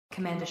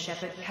Commander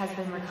Shepard has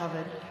been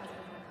recovered.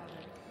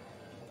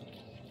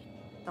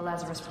 The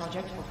Lazarus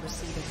Project will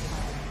proceed as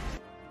planned.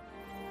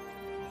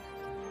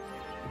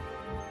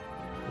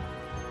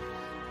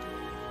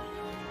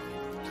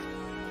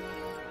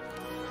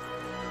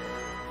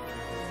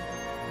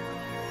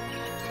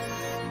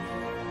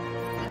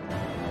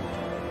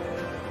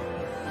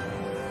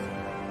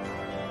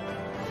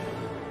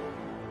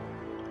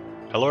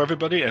 Hello,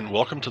 everybody, and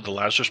welcome to the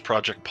Lazarus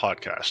Project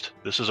podcast.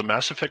 This is a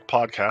Mass Effect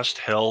podcast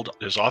held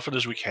as often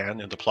as we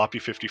can in the Ploppy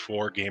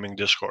 54 gaming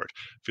Discord.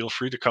 Feel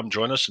free to come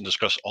join us and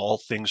discuss all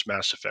things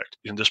Mass Effect.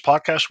 In this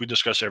podcast, we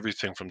discuss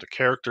everything from the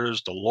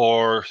characters, the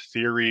lore,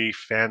 theory,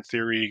 fan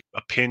theory,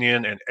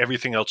 opinion, and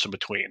everything else in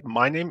between.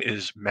 My name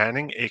is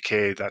Manning,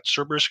 aka that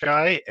Cerberus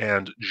guy,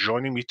 and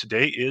joining me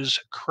today is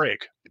Kraig.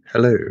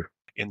 Hello.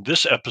 In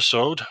this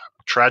episode,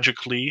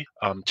 tragically,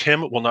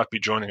 Tim will not be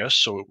joining us,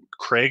 so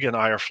Kraig and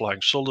I are flying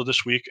solo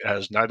this week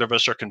as neither of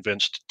us are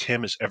convinced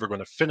Tim is ever going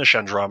to finish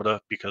Andromeda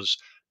because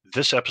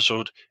this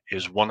episode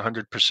is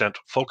 100%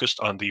 focused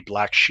on the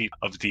black sheep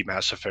of the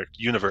Mass Effect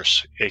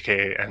universe,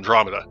 aka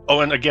Andromeda. Oh,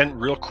 and again,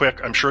 real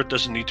quick, I'm sure it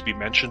doesn't need to be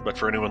mentioned, but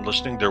for anyone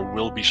listening, there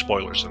will be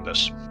spoilers in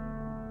this.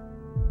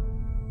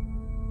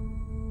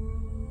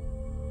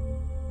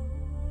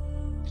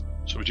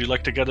 So would you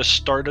like to get us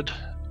started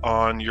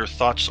on your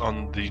thoughts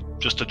on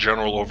just a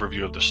general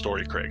overview of the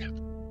story, Kraig?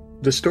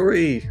 The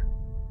story,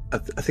 I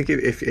think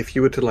if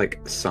you were to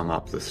sum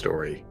up the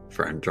story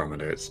for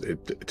Andromeda,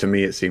 to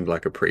me it seemed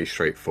like a pretty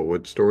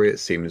straightforward story. It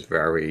seems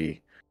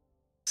very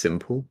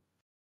simple.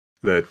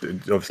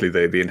 Obviously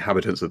the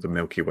inhabitants of the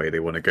Milky Way, they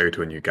want to go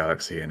to a new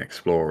galaxy and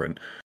explore and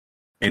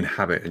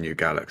inhabit a new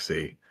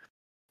galaxy,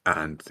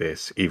 and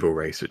this evil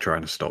race are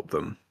trying to stop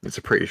them. It's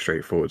a pretty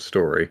straightforward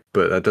story,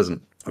 but that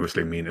doesn't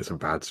obviously mean it's a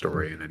bad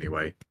story in any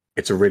way.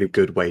 It's a really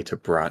good way to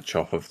branch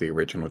off of the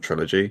original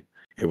trilogy.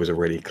 It was a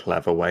really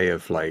clever way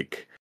of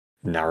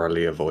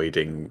narrowly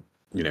avoiding,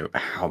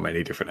 how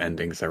many different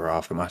endings there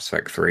are for Mass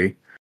Effect 3.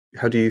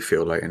 How do you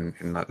feel in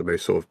the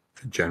most sort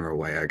of general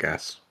way, I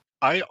guess?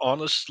 I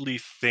honestly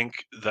think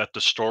that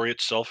the story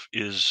itself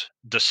is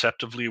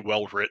deceptively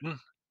well written.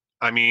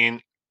 I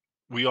mean,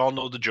 we all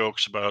know the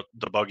jokes about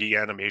the buggy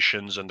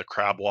animations and the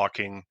crab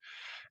walking.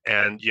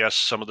 And yes,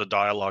 some of the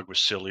dialogue was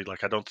silly.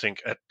 I don't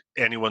think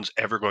anyone's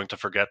ever going to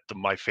forget the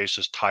 "my face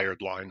is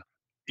tired" line.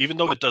 Even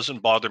though it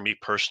doesn't bother me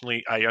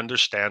personally, I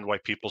understand why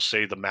people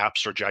say the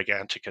maps are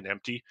gigantic and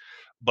empty.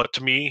 But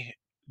to me,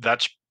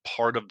 that's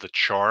part of the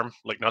charm.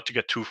 Not to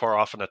get too far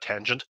off on a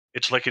tangent.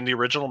 It's like in the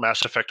original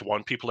Mass Effect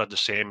 1, people had the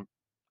same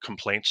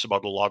complaints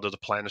about a lot of the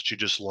planets. You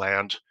just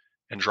land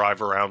and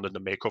drive around in the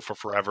Mako for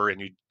forever and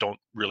you don't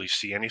really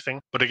see anything.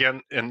 But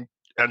again, in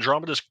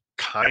Andromeda's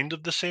kind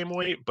of the same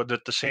way, but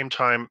at the same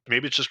time,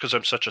 maybe it's just because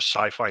I'm such a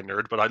sci-fi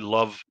nerd, but I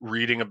love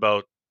reading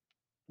about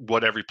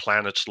what every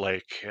planet's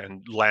like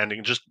and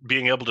landing, just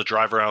being able to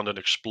drive around and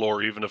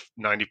explore, even if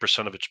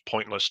 90% of it's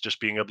pointless, just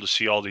being able to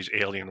see all these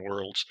alien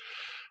worlds.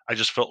 I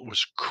just felt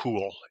was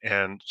cool.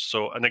 And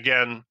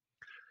again,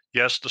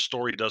 yes, the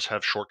story does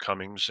have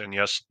shortcomings, and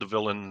yes, the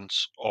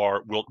villains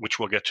which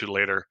we'll get to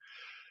later,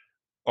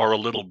 are a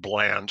little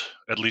bland,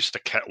 at least the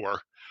Ket were.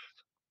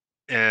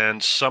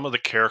 And some of the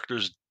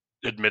characters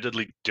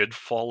admittedly did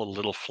fall a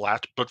little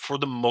flat, but for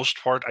the most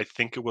part, I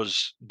think it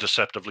was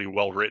deceptively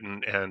well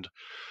written and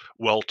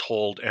well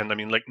told. And I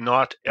mean,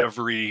 not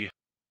every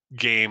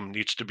game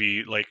needs to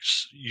be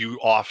you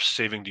off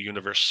saving the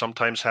universe.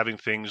 Sometimes having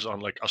things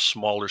on a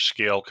smaller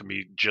scale can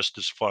be just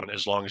as fun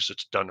as long as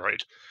it's done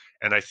right.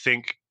 And I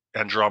think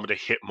Andromeda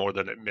hit more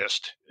than it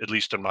missed, at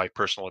least in my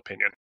personal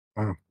opinion.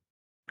 Wow.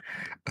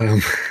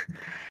 I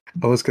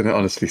was going to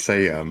honestly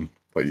say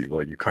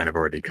what you kind of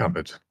already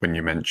covered when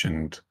you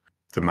mentioned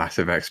the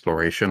massive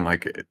exploration.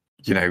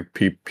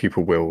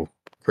 People will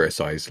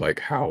criticize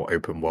how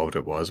open world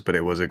it was, but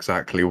it was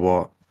exactly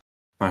what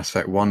Mass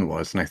Effect 1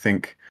 was. And I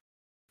think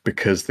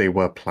because they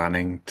were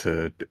planning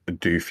to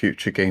do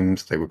future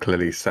games, they were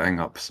clearly setting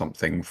up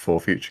something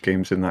for future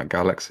games in that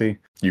galaxy.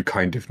 You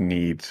kind of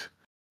need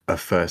a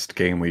first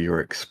game where you're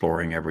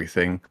exploring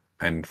everything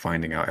and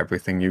finding out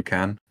everything you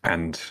can.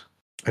 And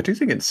I do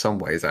think in some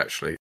ways,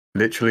 actually,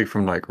 literally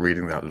from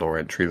reading that lore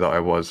entry that I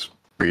was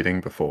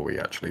reading before we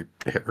actually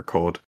hit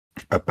record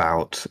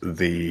about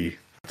the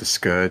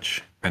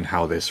Scourge and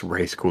how this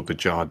race called the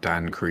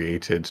Jardan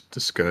created the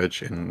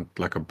Scourge in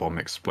a bomb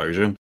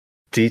explosion.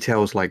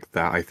 Details like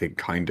that, I think,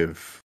 kind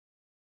of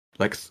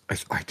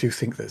I do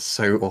think that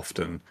so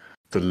often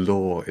the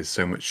lore is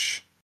so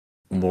much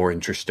more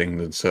interesting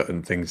than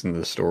certain things in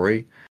the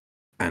story,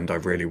 and I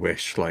really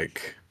wish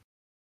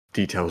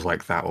details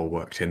like that were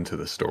worked into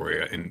the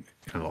story in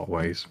a lot of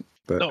ways.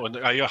 But no, and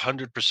I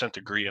 100%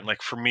 agree. And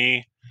for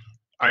me,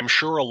 I'm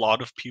sure a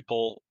lot of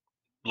people,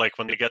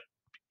 when they get,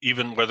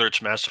 even whether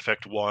it's Mass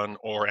Effect 1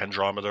 or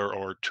Andromeda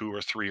or 2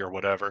 or 3 or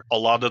whatever, a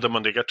lot of them,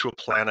 when they get to a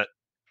planet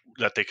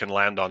that they can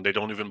land on, they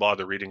don't even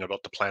bother reading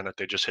about the planet.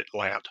 They just hit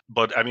land.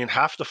 But I mean,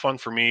 half the fun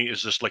for me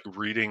is just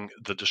reading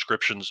the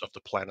descriptions of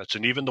the planets,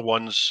 and even the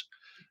ones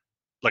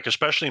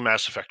especially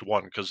Mass Effect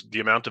 1, because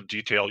the amount of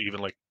detail,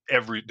 even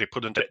they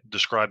put into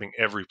describing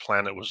every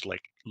planet was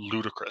like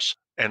ludicrous.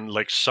 And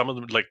like some of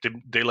them, like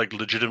they like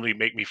legitimately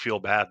make me feel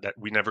bad that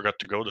we never got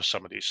to go to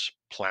some of these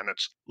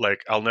planets.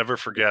 Like I'll never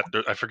forget.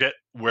 I forget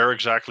where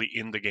exactly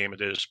in the game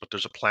it is, but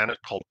there's a planet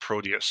called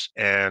Proteus,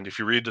 and if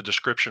you read the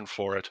description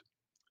for it,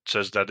 it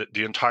says that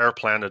the entire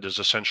planet is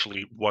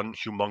essentially one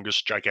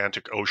humongous,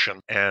 gigantic ocean,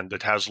 and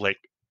it has like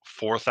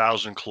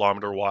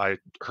 4,000-kilometer wide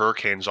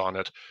hurricanes on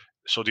it.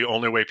 So the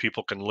only way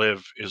people can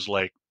live is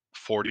like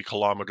 40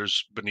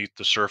 kilometers beneath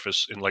the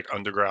surface in like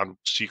underground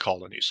sea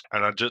colonies.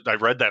 And I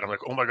read that, I'm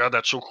like, oh my god,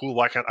 that's so cool.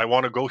 Why can't I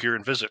want to go here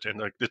and visit? And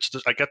like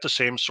I get the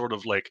same sort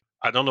of like,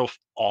 I don't know if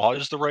awe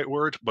is the right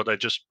word, but I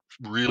just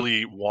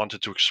really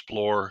wanted to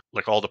explore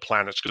like all the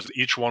planets because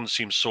each one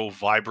seems so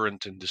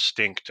vibrant and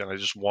distinct, and I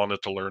just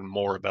wanted to learn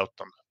more about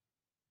them.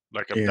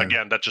 Like Yeah.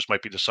 again, that just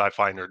might be the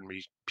sci-fi nerd in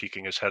me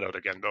peeking his head out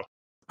again, though.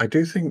 I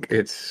do think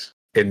it's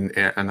and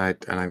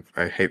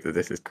I hate that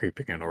this is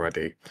creeping in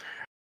already,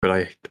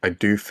 but I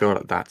do feel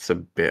that that's a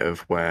bit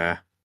of where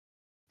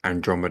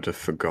Andromeda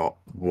forgot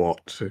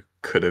what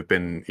could have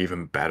been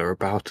even better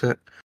about it.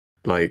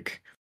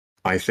 Like,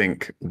 I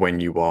think when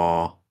you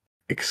are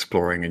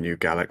exploring a new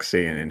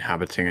galaxy and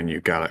inhabiting a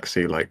new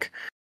galaxy, like,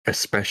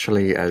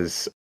 especially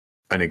as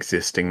an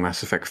existing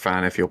Mass Effect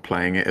fan, if you're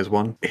playing it as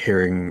one,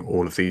 hearing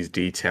all of these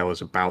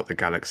details about the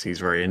galaxy is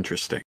very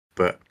interesting.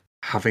 But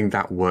having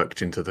that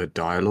worked into the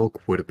dialogue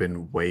would have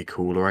been way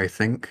cooler, I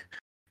think.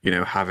 You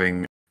know,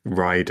 having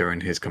Ryder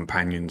and his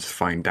companions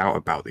find out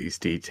about these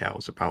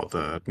details about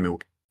the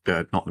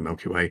not the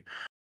Milky Way,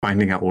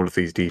 finding out all of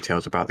these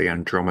details about the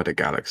Andromeda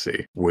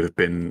galaxy would have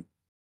been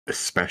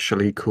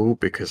especially cool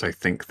because I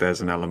think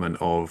there's an element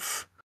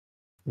of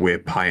we're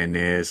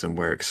pioneers and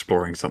we're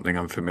exploring something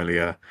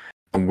unfamiliar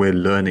and we're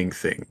learning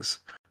things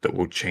that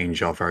will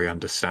change our very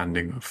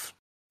understanding of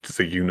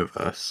the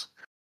universe.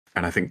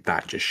 And I think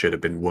that just should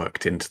have been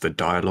worked into the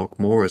dialogue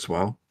more as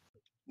well.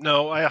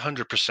 No, I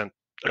 100%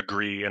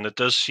 agree. And it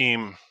does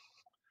seem,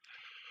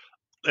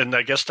 and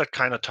I guess that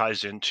kind of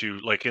ties into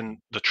like in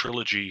the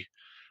trilogy,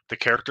 the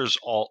characters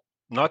all,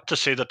 not to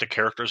say that the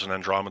characters in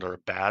Andromeda are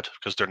bad,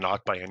 because they're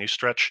not by any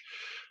stretch,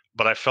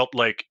 but I felt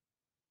like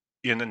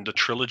in the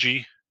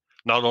trilogy,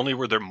 not only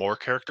were there more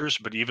characters,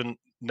 but even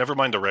never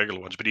mind the regular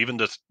ones, but even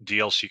the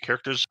DLC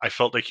characters, I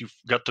felt like you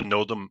got to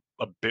know them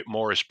a bit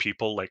more as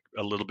people, like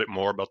a little bit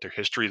more about their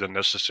history than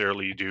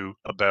necessarily you do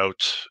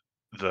about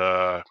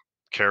the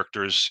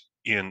characters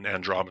in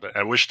Andromeda.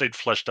 I wish they'd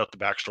fleshed out the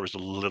backstories a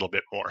little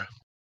bit more.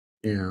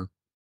 Yeah.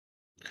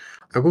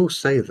 I will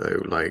say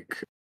though,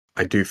 like,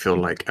 I do feel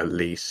like at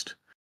least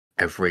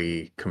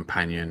every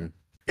companion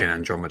in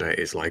Andromeda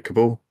is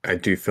likable. I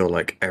do feel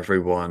like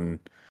everyone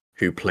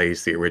who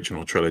plays the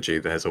original trilogy,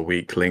 there's a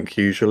weak link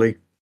usually.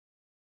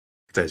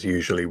 There's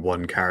usually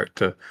one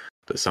character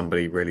that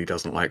somebody really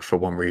doesn't like for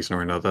one reason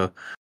or another,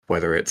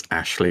 whether it's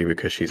Ashley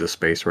because she's a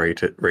space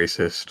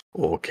racist,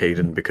 or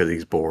Caden because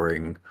he's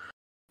boring,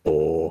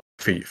 or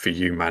for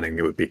you, Manning,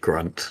 it would be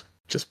Grunt,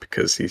 just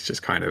because he's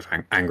just kind of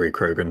angry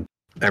Krogan.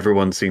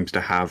 Everyone seems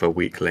to have a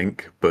weak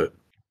link, but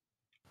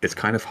it's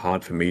kind of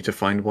hard for me to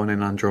find one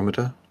in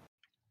Andromeda.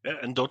 Yeah,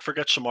 and don't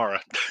forget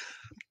Samara.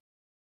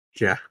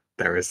 Yeah,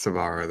 there is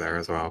Samara there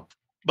as well.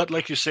 But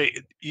like you say,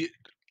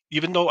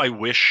 even though I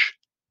wish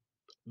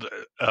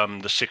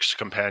the six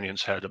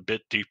companions had a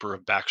bit deeper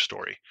of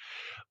backstory,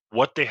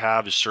 what they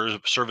have is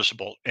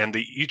serviceable, and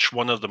each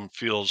one of them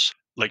feels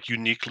like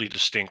uniquely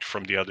distinct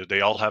from the other.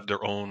 They all have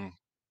their own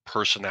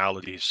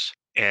personalities,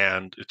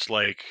 and it's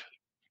like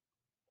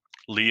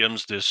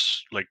Liam's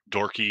this like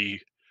dorky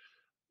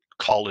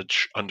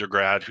college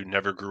undergrad who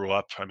never grew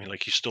up. I mean,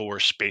 like he still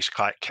wears space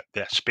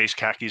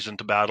khakis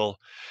into battle,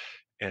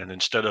 and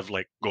instead of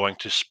like going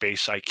to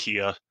space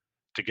IKEA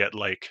to get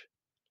like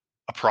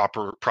a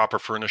proper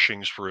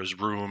furnishings for his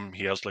room,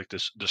 he has like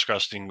this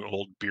disgusting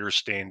old beer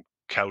stained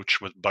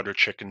couch with butter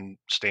chicken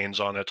stains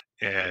on it,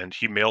 and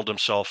he mailed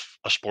himself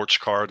a sports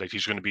car that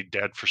he's going to be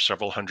dead for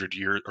several hundred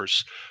years or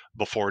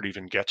before it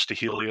even gets to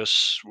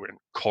Helios. When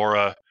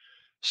Cora,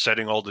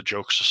 setting all the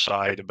jokes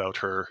aside about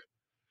her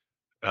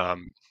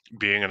um,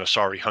 being an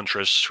Asari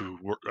huntress who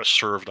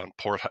served on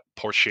Port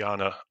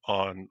Portiana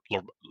on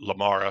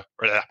Lamara,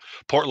 or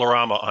Port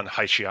Larama on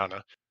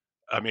Haitiana.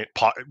 I mean,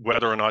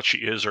 whether or not she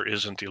is or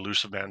isn't the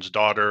Elusive Man's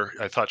daughter,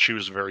 I thought she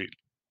was a very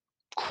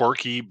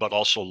quirky but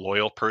also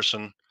loyal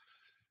person.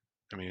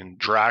 I mean,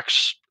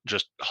 Drax,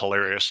 just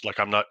hilarious. Like,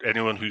 I'm not,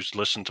 anyone who's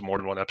listened to more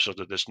than one episode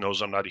of this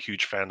knows I'm not a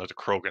huge fan of the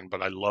Krogan,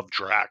 but I love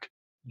Drax.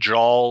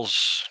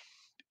 Jawl's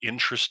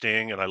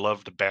interesting, and I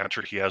love the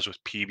banter he has with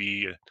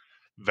PB.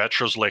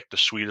 Vetra's like the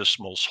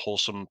sweetest, most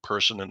wholesome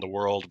person in the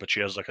world, but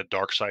she has like a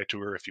dark side to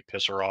her if you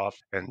piss her off.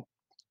 And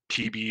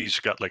PB's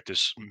got like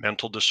this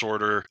mental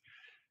disorder,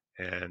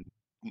 and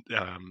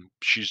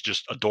she's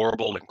just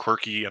adorable and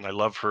quirky, and I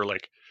love her.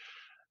 Like,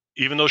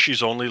 even though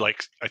she's only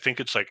like, I think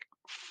it's like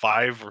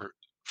 5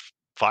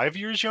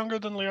 years younger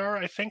than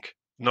Liara, I think.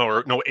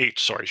 No, 8.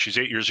 Sorry, she's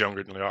 8 years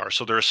younger than Liara.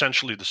 So they're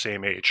essentially the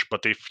same age,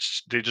 but they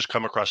just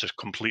come across as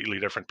completely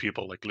different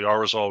people. Like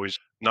Liara's always,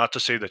 not to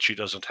say that she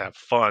doesn't have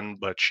fun,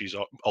 but she's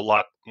a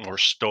lot more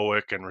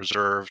stoic and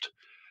reserved.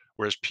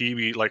 Whereas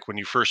Peebee, like when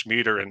you first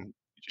meet her and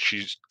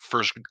she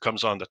first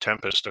comes on the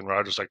Tempest, and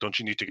Ryder's like, "Don't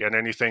you need to get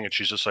anything?" And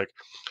she's just like,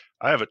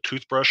 "I have a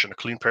toothbrush and a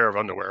clean pair of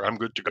underwear. I'm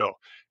good to go."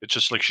 It's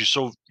just like she's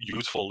so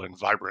youthful and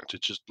vibrant.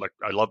 It's just like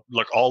I love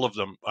like all of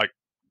them. I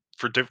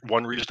for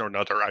one reason or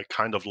another, I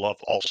kind of love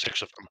all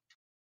 6 of them.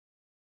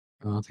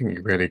 Oh, I think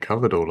you really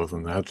covered all of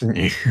them there, didn't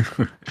you?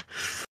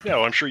 Yeah,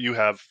 well, I'm sure you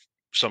have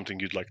something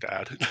you'd like to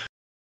add.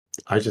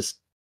 I just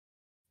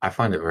I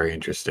find it very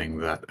interesting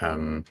that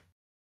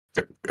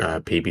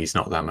PB's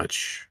not that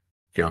much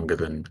younger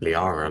than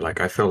Liara.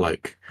 Like I feel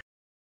like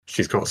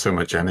she's got so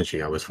much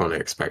energy. I was fully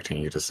expecting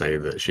you to say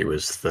that she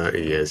was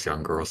 30 years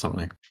younger or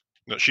something.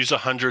 No, she's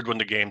 100 when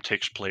the game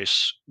takes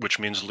place, which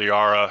means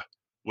Liara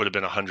would have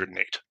been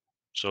 108.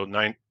 So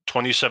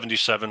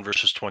 2077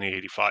 versus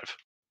 2085.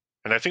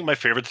 And I think my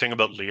favorite thing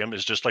about Liam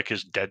is just like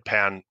his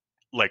deadpan,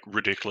 like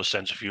ridiculous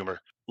sense of humor.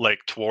 Like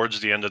towards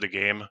the end of the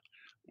game,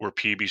 where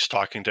PB's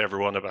talking to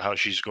everyone about how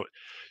she's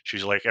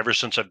like, ever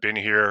since I've been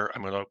here,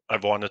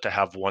 I've wanted to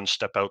have one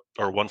step out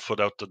or one foot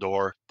out the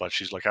door. But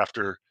she's like,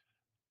 after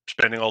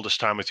spending all this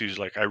time with you, she's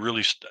like, I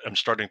really am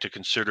starting to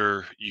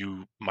consider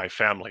you my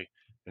family.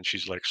 And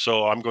she's like,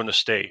 so I'm going to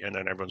stay. And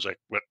then everyone's like,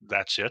 what?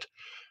 That's it?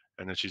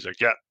 And then she's like,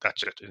 yeah,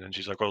 that's it. And then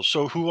she's like, well,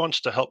 so who wants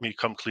to help me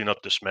come clean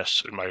up this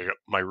mess in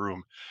my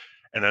room?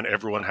 And then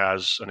everyone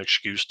has an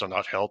excuse to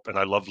not help. And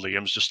I love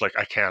Liam's just like,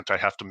 I can't, I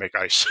have to make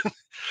ice.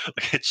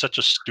 Like, it's such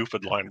a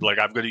stupid line. Like,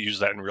 I'm going to use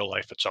that in real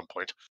life at some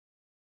point.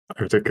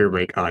 I have to go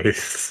make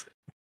ice.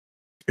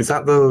 Is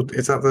that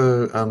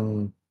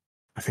the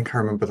I think I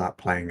remember that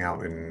playing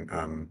out in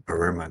a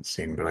romance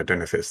scene, but I don't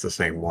know if it's the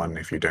same one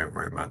if you don't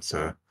romance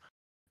her.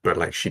 But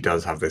like she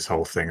does have this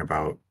whole thing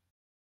about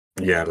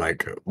yeah,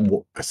 like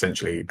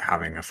essentially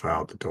having a foot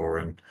out the door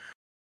and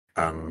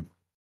um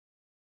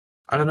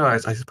I don't know. I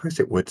suppose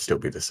it would still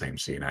be the same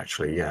scene,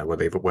 actually. Yeah, where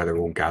they're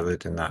all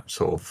gathered in that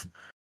sort of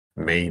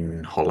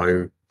main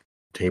hollow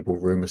table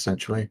room,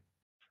 essentially.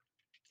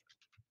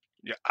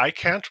 Yeah, I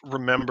can't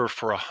remember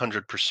for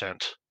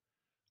 100%,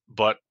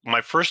 but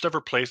my first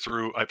ever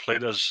playthrough, I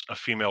played as a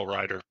female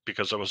rider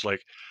because I was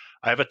like,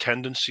 I have a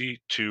tendency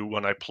to,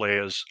 when I play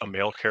as a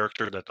male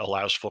character that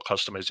allows full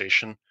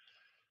customization,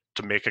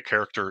 to make a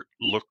character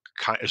look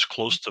as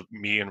close to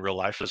me in real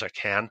life as I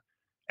can,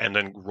 and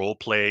then role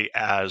play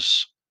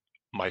as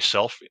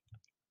myself.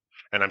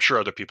 And I'm sure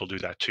other people do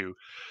that too.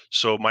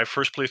 So my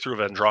first playthrough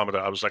of Andromeda,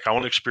 I was like, I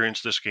want to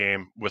experience this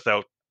game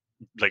without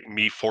like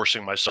me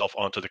forcing myself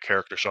onto the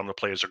character. So I'm going to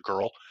play as a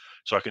girl,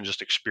 so I can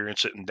just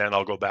experience it, and then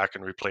I'll go back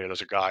and replay it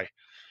as a guy.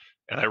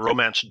 And I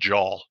romanced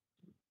Jaal,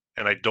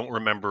 and I don't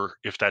remember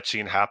if that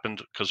scene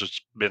happened because it's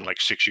been like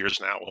 6 years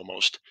now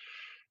almost.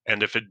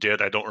 And if it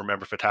did, I don't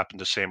remember if it happened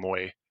the same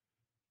way.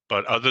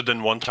 But other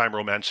than one time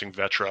romancing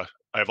Vetra,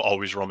 I've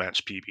always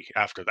romanced PB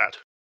after that.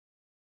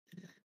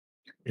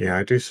 Yeah,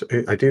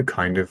 I do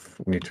kind of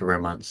need to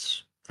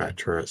romance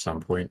Vetra at some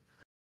point,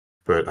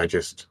 but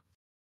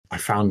I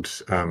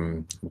found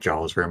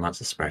Giles'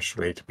 romance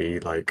especially to be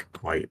like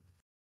quite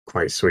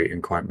sweet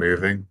and quite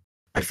moving.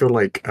 I feel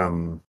like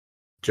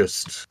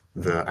just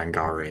the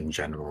Angara in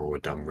general were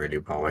done really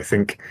well. I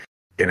think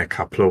in a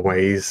couple of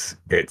ways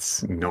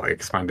it's not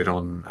expanded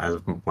on as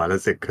well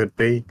as it could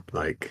be.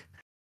 Like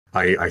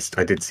I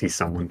did see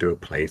someone do a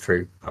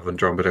playthrough of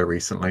Andromeda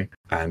recently,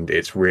 and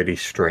it's really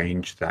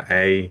strange that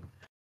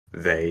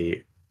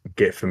they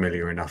get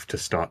familiar enough to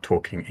start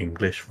talking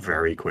English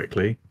very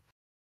quickly,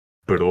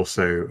 but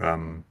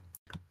also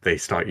they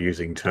start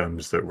using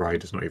terms that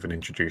Ryder's not even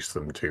introduced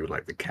them to,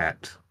 like the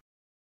cat.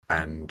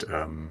 And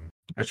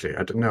actually,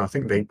 I don't know. I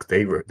think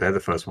they're the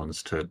first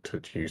ones to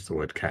use the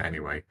word cat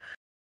anyway.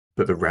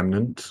 But the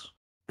remnant,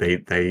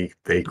 they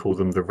call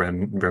them the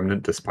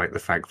remnant, despite the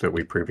fact that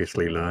we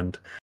previously learned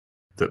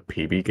that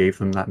PB gave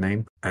them that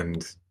name,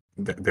 and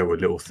there were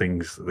little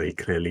things that they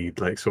clearly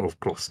like sort of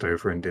glossed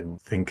over and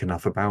didn't think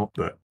enough about.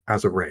 But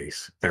as a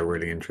race, they're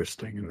really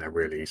interesting and they're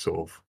really sort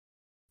of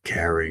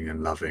caring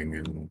and loving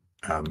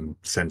and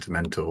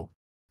sentimental,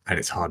 and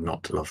it's hard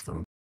not to love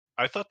them.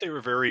 I thought they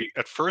were very,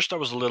 at first, I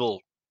was a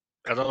little,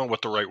 I don't know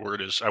what the right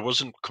word is. I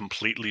wasn't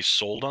completely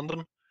sold on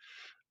them,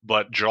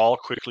 but Jaal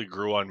quickly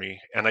grew on me.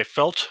 And I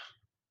felt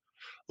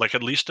like,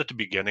 at least at the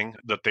beginning,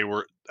 that they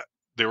were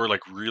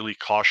like really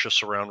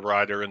cautious around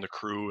Ryder and the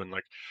crew, and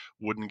like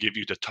wouldn't give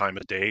you the time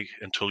of day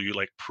until you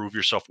like prove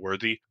yourself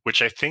worthy,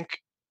 which I think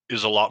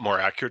is a lot more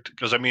accurate.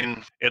 Because I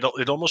mean,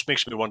 it almost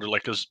makes me wonder,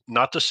 like, because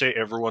not to say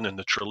everyone in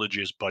the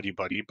trilogy is buddy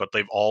buddy, but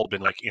they've all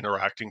been like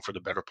interacting for the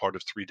better part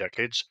of 3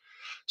 decades.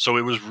 So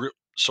it was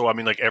so I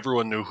mean, like,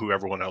 everyone knew who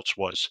everyone else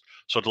was.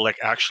 So to like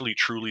actually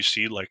truly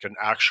see like an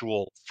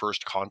actual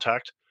first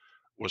contact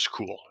was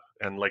cool.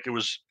 And like, it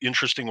was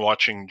interesting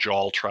watching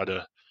Jaal try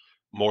to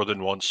more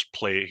than once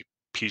play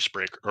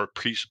peacemaker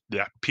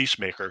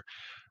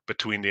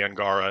between the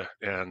Angara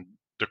and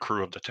the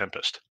crew of the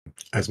Tempest.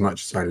 As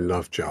much as I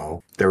love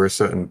Jarl, there are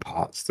certain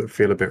parts that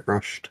feel a bit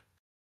rushed.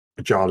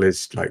 Jarl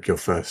is like your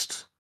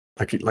first,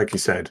 like you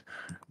said,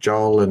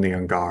 Jarl and the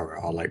Angara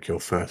are like your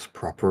first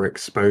proper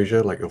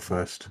exposure, like your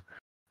first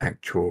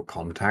actual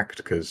contact,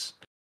 because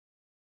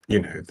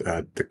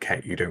the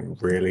Ket you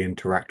don't really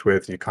interact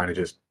with, you kind of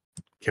just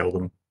kill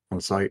them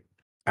on sight,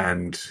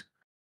 and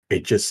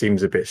it just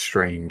seems a bit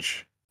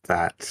strange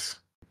that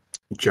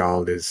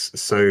Jarl is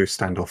so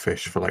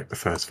standoffish for like the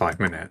first 5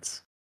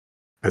 minutes,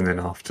 and then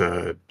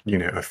after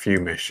a few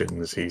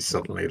missions, he's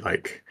suddenly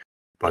like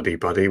buddy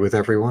buddy with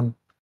everyone.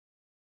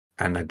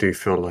 And I do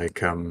feel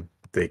like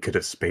they could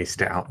have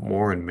spaced it out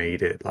more and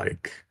made it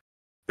like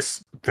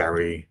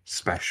very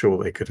special.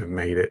 They could have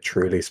made it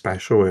truly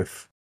special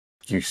if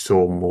you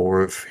saw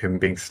more of him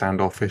being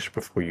standoffish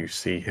before you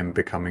see him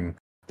becoming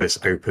this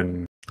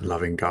open,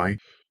 loving guy.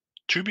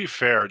 To be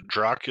fair,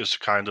 Drak is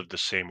kind of the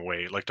same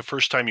way. Like the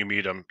first time you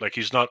meet him, like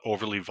he's not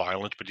overly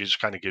violent, but he just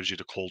kind of gives you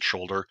the cold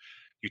shoulder.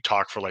 You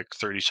talk for like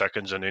 30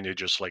 seconds and then he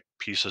just like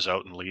pieces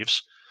out and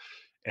leaves.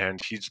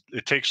 And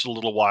it takes a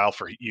little while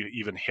for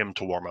even him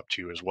to warm up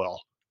to you as well.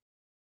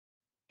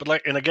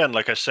 But and again,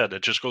 like I said,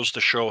 it just goes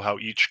to show how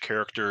each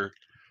character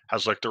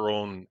has like their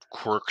own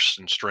quirks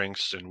and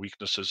strengths and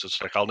weaknesses.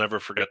 It's like I'll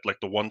never forget like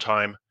the one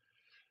time,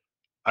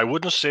 I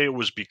wouldn't say it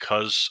was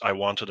because I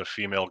wanted a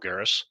female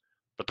Garrus,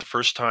 but the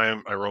first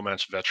time I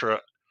romanced Vetra,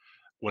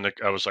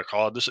 I was like,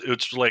 oh,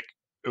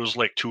 it was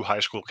like two high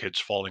school kids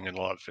falling in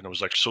love, and it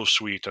was like so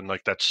sweet, and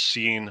like that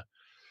scene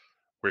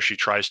where she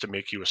tries to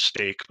make you a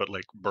steak, but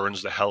like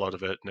burns the hell out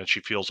of it, and then she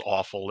feels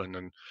awful, and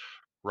then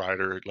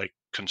Ryder like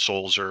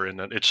consoles her, and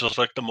then it's just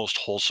like the most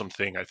wholesome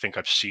thing I think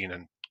I've seen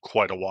in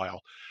quite a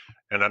while.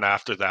 And then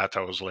after that,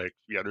 I was like,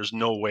 yeah, there's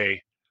no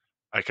way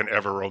I can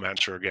ever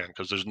romance her again,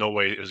 because there's no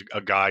way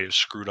a guy as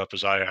screwed up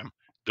as I am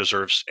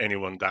deserves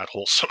anyone that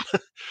wholesome.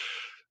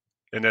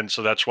 And then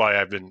so that's why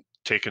I've been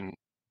taken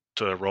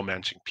to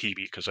romancing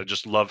Peebee, because I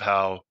just love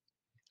how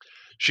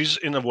she's,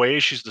 in a way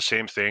she's the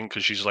same thing,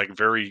 because she's like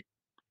very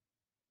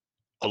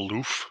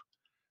aloof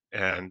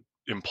and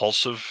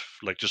impulsive.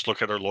 Like just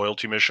look at her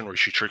loyalty mission where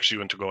she tricks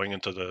you into going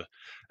into the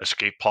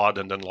escape pod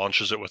and then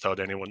launches it without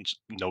anyone's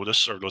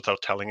notice or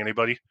without telling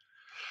anybody.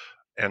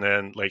 And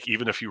then like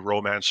even if you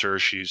romance her,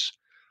 she's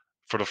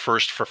for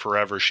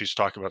forever, she's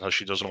talking about how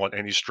she doesn't want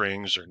any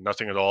strings or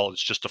nothing at all.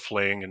 It's just a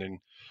fling, and then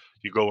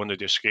you go into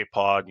the escape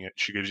pod, and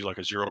she gives you like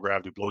a zero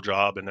gravity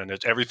blowjob, and then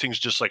everything's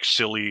just like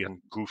silly and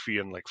goofy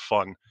and like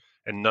fun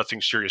and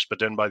nothing serious. But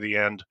then by the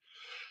end,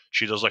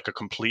 she does like a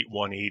complete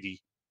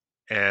 180,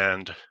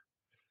 and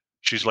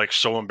she's like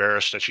so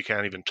embarrassed that she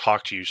can't even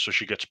talk to you, so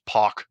she gets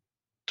Pock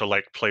to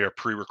like play a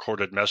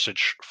pre-recorded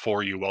message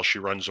for you while she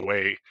runs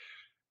away,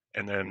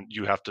 and then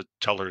you have to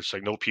tell her it's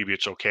like, no, PB,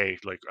 it's okay,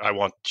 like I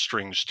want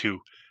strings too.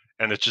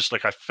 And it's just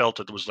like I felt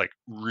it was like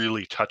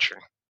really touching.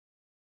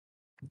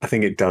 I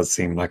think it does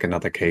seem like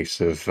another case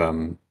of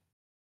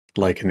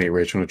like in the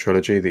original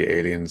trilogy, the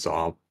aliens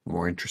are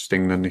more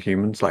interesting than the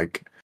humans.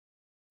 Like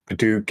I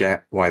do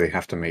get why they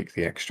have to make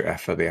the extra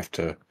effort. They have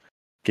to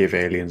give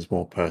aliens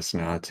more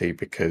personality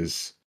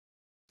because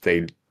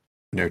they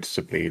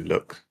noticeably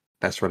look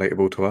less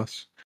relatable to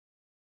us.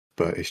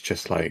 But it's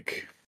just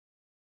like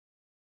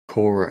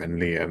Cora and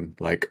Liam,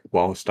 like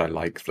whilst I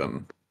like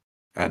them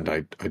and I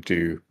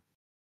do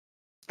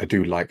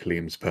like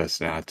Liam's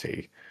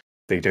personality,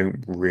 they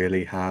don't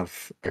really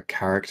have a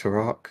character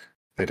arc.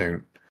 They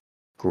don't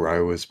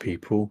grow as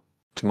people,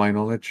 to my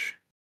knowledge.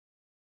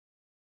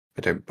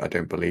 I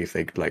don't believe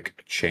they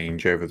like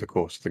change over the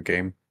course of the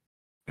game.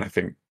 And I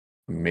think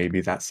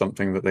maybe that's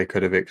something that they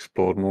could have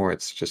explored more.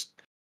 It's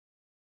just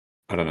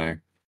I don't know.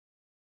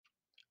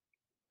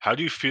 How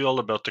do you feel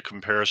about the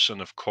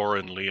comparison of Cora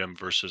and Liam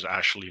versus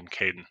Ashley and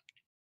Caden?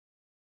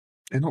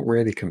 They're not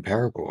really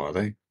comparable, are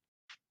they?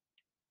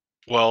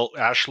 Well,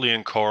 Ashley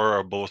and Cora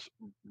are both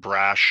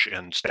brash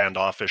and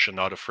standoffish and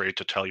not afraid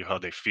to tell you how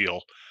they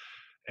feel.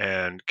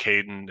 And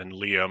Caden and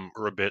Liam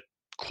are a bit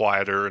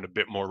quieter and a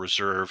bit more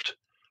reserved.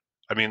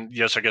 I mean,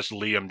 yes, I guess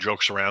Liam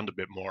jokes around a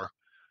bit more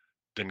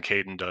than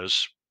Caden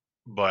does,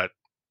 but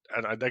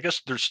I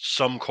guess there's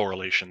some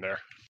correlation there.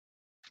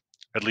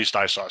 At least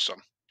I saw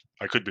some.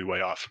 I could be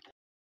way off.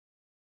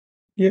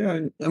 Yeah,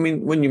 I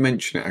mean, when you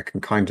mention it, I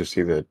can kind of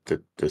see the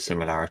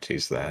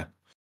similarities there,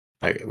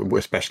 like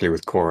especially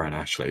with Cora and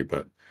Ashley.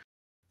 But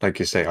like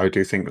you say, I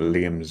do think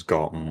Liam's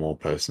got more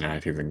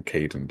personality than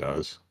Caden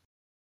does,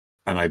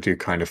 and I do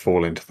kind of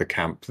fall into the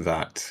camp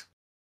that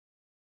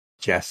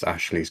yes,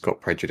 Ashley's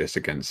got prejudice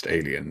against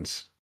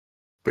aliens,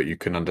 but you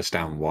can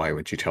understand why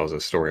when she tells a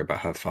story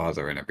about her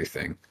father and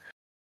everything.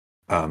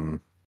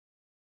 Um,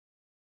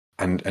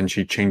 and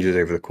she changes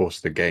over the course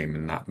of the game,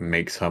 and that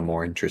makes her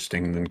more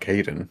interesting than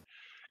Caden.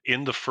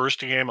 In the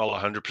first game, I'll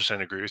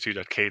 100% agree with you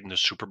that Caden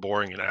is super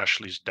boring and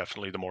Ashley's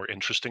definitely the more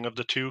interesting of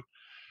the two.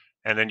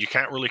 And then you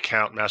can't really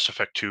count Mass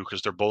Effect 2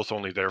 because they're both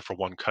only there for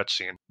one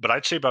cutscene. But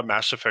I'd say about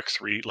Mass Effect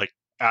 3, like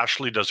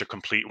Ashley does a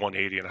complete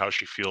 180 in how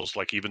she feels,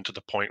 like even to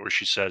the point where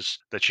she says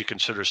that she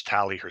considers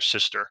Tali her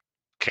sister.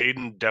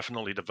 Caden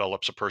definitely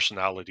develops a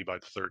personality by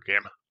the third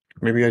game.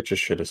 Maybe I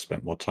just should have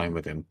spent more time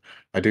with him.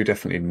 I do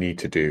definitely need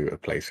to do a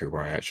playthrough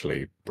where I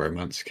actually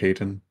romance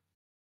Caden,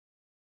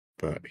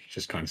 but he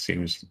just kind of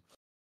seems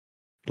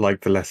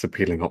like the less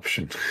appealing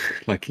option,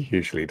 like he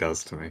usually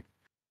does to me.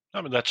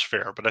 I mean, that's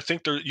fair, but I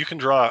think you can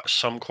draw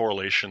some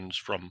correlations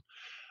from,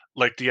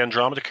 like, the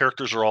Andromeda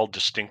characters are all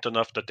distinct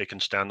enough that they can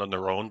stand on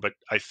their own, but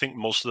I think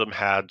most of them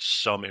had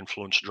some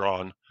influence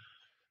drawn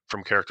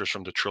from characters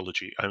from the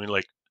trilogy. I mean,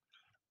 like,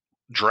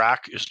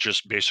 Drac is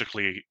just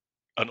basically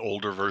an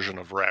older version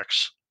of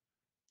Rex.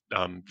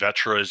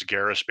 Vetra is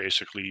Garrus,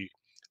 basically.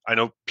 I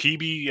know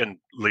PB and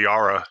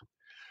Liara,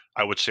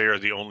 I would say, are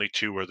the only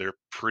two where they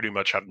pretty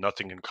much have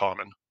nothing in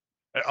common,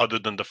 other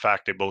than the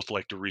fact they both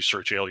like to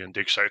research alien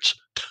dig sites.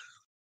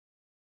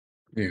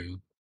 Yeah.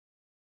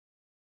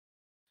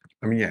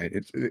 I mean, yeah,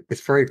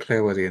 it's very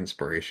clear where the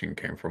inspiration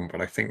came from,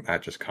 but I think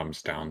that just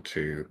comes down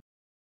to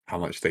how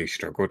much they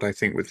struggled, I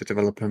think, with the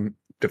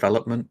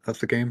development of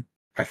the game.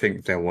 I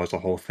think there was a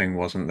whole thing,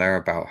 wasn't there,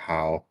 about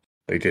how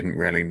they didn't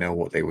really know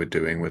what they were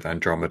doing with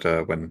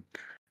Andromeda when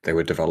they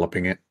were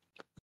developing it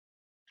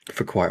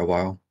for quite a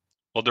while.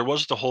 Well, there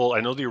was the whole,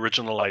 I know the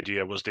original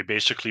idea was they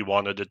basically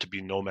wanted it to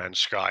be No Man's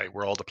Sky,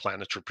 where all the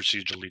planets were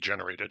procedurally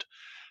generated.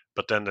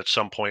 But then at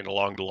some point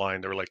along the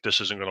line, they were like, this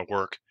isn't going to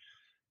work.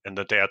 And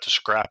that they had to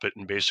scrap it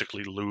and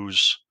basically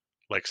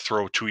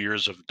throw 2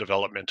 years of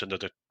development into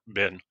the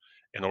bin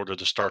in order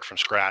to start from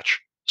scratch.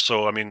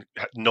 So, I mean,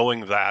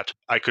 knowing that,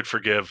 I could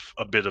forgive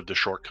a bit of the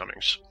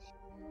shortcomings.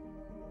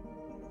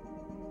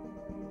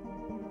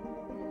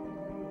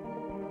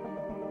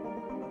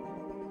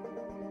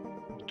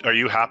 Are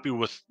you happy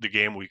with the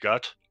game we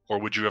got, or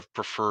would you have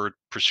preferred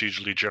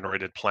procedurally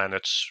generated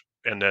planets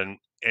and then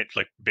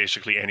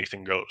basically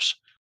anything goes?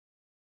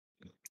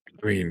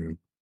 I mean,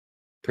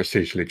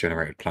 procedurally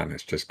generated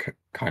planets just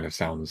kind of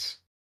sounds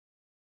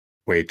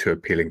way too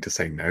appealing to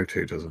say no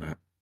to, doesn't it?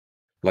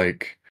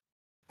 Like,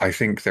 I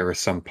think there are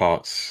some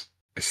parts,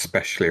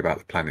 especially about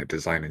the planet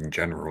design in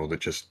general,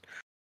 that just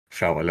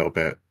felt a little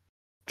bit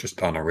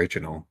just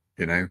unoriginal,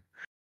 you know?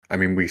 I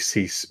mean, we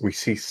see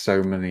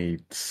so many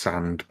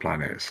sand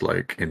planets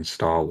like in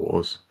Star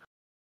Wars.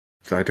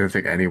 So I don't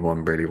think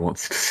anyone really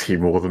wants to see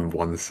more than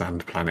one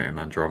sand planet in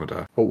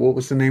Andromeda. What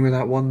was the name of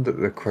that one that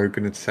the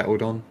Krogan had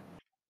settled on?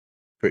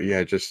 But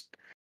yeah, just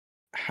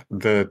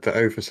the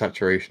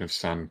oversaturation of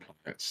sand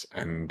planets,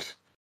 and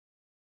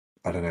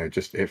I don't know,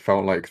 just it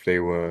felt like they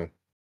were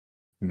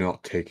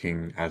not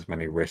taking as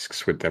many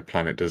risks with their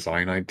planet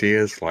design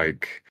ideas.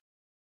 Like,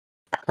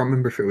 I can't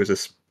remember if it was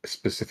a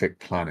specific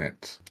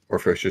planet or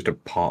if it was just a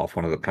part of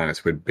one of the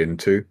planets we'd been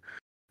to.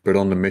 But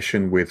on the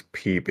mission with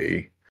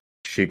PB,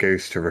 she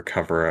goes to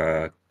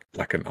recover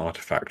like an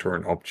artifact or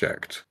an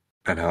object,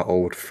 and her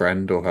old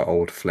friend or her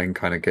old fling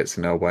kind of gets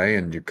in her way,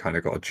 and you kind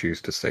of got to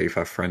choose to save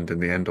her friend in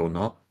the end or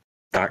not.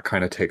 That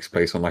kind of takes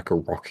place on like a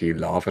rocky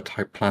lava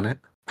type planet,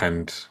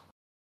 and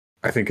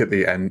I think at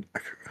the end,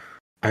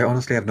 I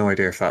honestly have no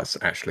idea if that's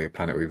actually a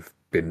planet we've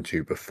been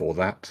to before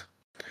that,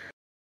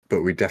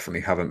 but we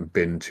definitely haven't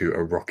been to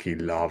a rocky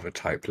lava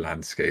type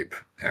landscape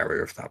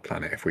area of that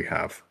planet if we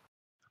have.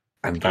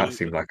 And that Clearly,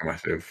 seemed like a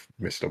massive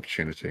missed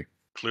opportunity.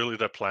 clearly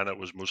that planet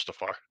was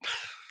Mustafar.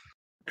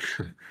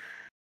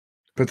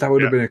 But that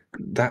would Yeah, have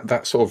been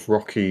that sort of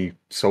rocky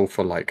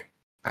sulfur like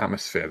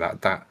atmosphere.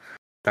 That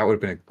would have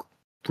been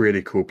a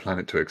really cool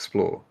planet to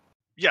explore.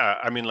 yeah.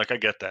 I mean, like, I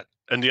get that.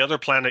 And the other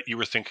planet you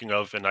were thinking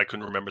of, and I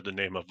couldn't remember the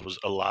name of, was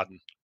Aladdin.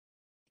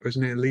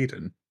 Wasn't it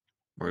Leiden?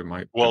 Or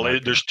it Well, might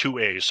be. there's two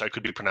A's. I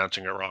could be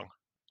pronouncing it wrong.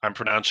 I'm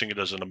pronouncing it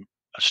as a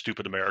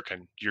stupid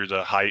American. You're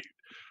the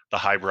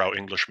highbrow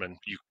Englishman.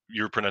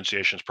 Your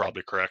pronunciation is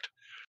probably correct.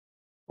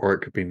 Or it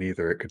could be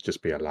neither. It could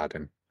just be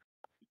Aladdin.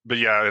 But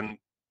yeah, and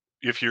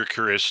if you're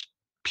curious,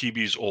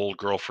 PB's old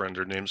girlfriend,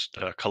 her name's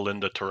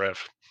Kalinda Tarev,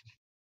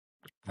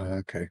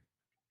 Okay.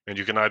 and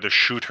you can either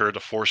shoot her to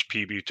force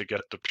PB to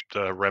get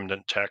the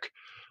remnant tech,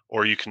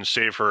 or you can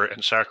save her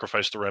and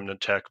sacrifice the remnant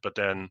tech. But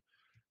then,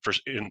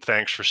 in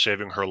thanks for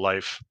saving her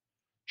life,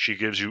 she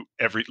gives you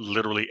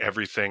literally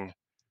everything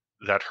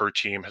that her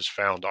team has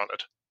found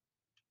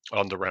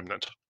on the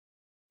remnant.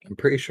 I'm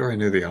pretty sure I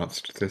know the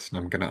answer to this, and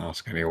I'm going to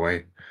ask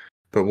anyway.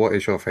 But what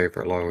is your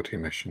favorite loyalty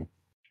mission?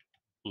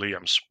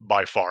 Liam's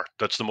by far.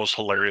 That's the most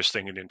hilarious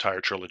thing in the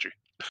entire trilogy.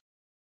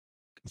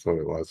 I thought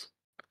it was.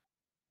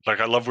 Like,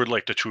 I love where,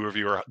 like, the two of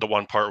you are the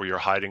one part where you're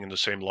hiding in the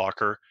same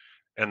locker,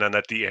 and then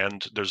at the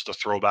end there's the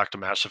throwback to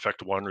Mass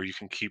Effect 1 where you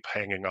can keep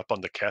hanging up on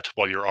the ket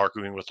while you're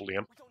arguing with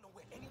Liam. We don't know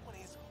where anyone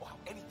is or how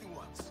anything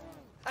works.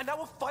 And now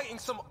we're fighting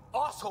some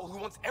asshole who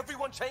wants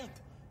everyone chained.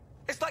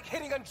 It's like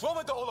hitting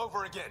Andromeda all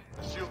over again.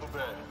 Shield the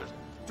bed.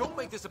 Don't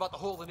make this about the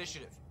whole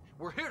initiative.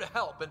 We're here to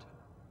help, and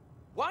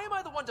why am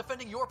I the one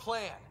defending your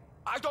plan?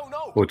 I don't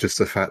know. Or just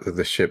the fact that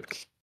the ship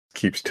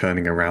keeps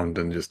turning around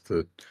and just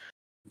the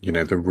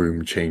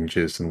room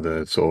changes and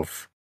the sort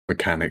of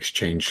mechanics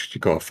change. You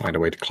got to find a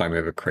way to climb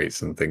over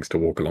crates and things to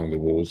walk along the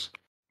walls.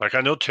 Like,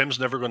 I know Tim's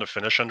never going to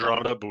finish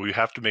Andromeda, but we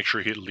have to make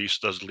sure he at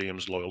least does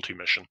Liam's loyalty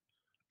mission.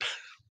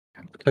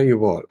 I'll tell you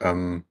what,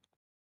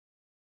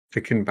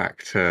 thinking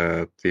back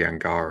to the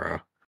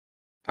Angara,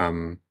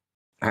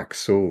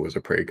 Axel was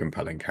a pretty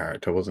compelling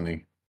character, wasn't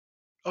he?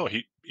 Oh,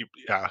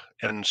 yeah,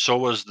 and so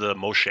was the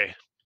Moshe.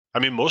 I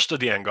mean, most of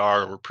the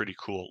Angar were pretty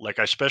cool. Like,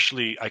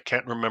 especially, I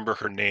can't remember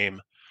her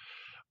name,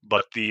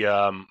 but the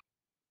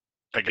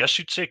I guess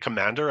you'd say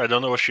commander. I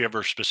don't know if she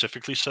ever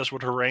specifically says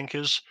what her rank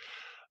is,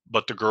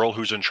 but the girl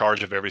who's in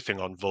charge of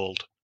everything on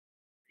Vold.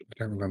 I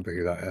don't remember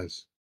who that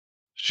is.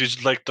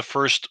 She's like the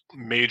first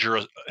major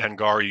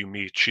Angar you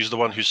meet. She's the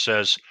one who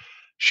says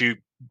she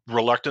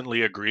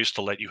reluctantly agrees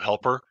to let you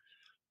help her,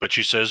 but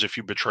she says if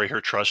you betray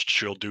her trust,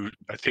 she'll do.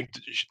 I think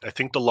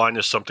the line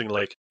is something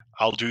like,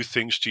 "I'll do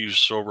things to you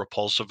so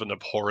repulsive and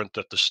abhorrent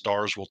that the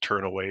stars will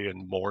turn away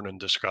and mourn in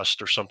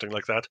disgust," or something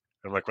like that.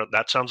 I'm like, well,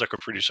 that sounds like a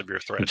pretty severe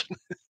threat.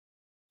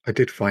 I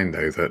did find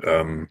though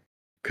that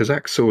because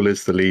Axel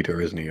is the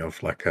leader, isn't he,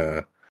 of like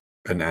an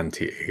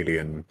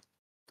anti-alien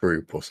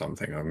group or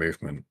something, or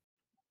movement.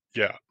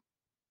 Yeah,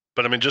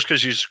 but I mean, just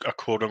because he's a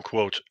quote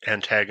unquote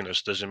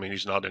antagonist doesn't mean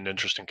he's not an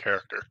interesting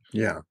character.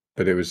 Yeah,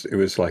 but it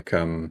was like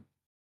a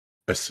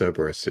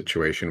Cerberus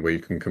situation where you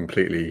can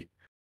completely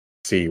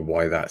see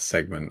why that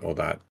segment or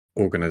that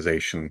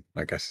organization,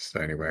 I guess is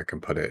the only way I can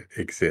put it,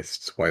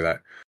 exists. Why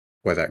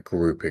that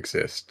group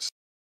exists,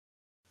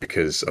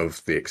 because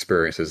of the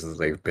experiences that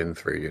they've been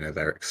through.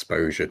 Their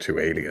exposure to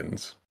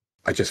aliens.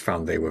 I just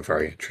found they were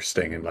very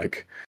interesting, and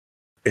like,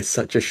 it's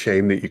such a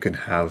shame that you can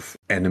have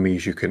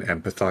enemies you can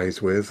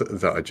empathize with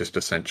that are just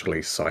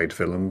essentially side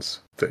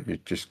villains that you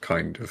just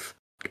kind of.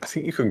 I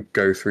think you can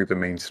go through the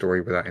main story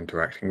without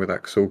interacting with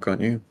Axel,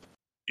 can't you?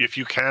 If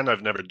you can,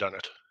 I've never done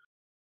it.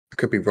 I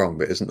could be wrong,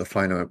 but isn't the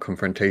final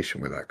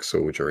confrontation with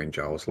Axel during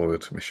Giles'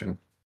 loyalty mission?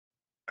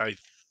 I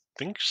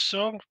think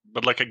so,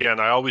 but like again,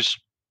 I always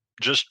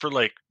just for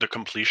like the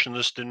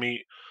completionist in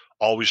me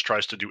always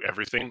tries to do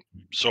everything,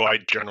 so I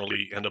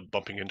generally end up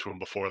bumping into him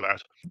before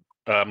that.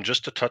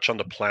 Just to touch on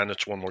the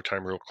planets one more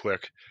time, real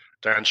quick,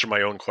 to answer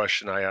my own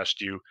question I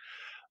asked you.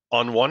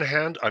 On one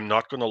hand, I'm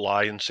not going to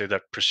lie and say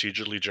that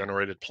procedurally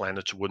generated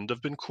planets wouldn't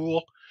have been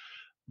cool,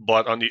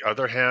 but on the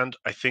other hand,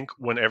 I think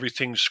when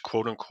everything's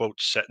quote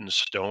unquote set in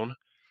stone,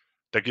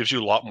 that gives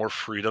you a lot more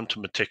freedom to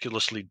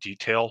meticulously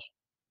detail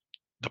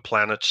the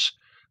planets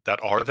that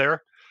are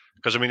there.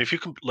 Because I mean, if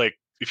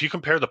you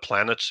compare the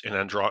planets in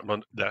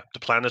Andromeda, the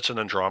planets in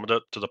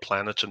Andromeda to the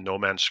planets in No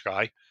Man's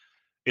Sky,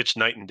 it's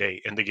night and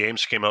day. And the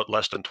games came out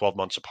less than 12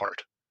 months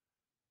apart.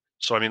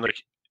 So I mean,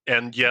 like,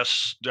 and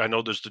yes, I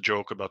know there's the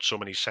joke about so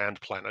many sand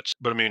planets,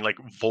 but I mean, like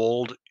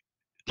Vold,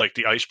 like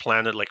the ice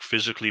planet, like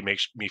physically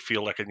makes me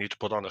feel like I need to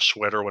put on a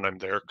sweater when I'm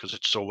there because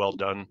it's so well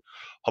done.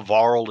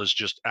 Havarl is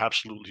just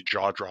absolutely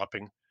jaw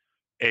dropping.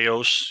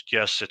 Eos,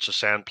 yes, it's a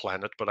sand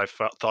planet, but I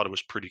thought it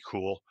was pretty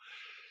cool.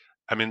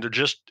 I mean, they're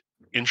just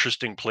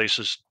interesting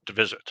places to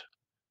visit.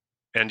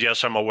 And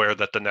yes, I'm aware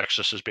that the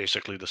Nexus is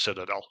basically the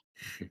Citadel,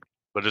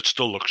 but it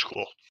still looks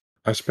cool.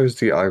 I suppose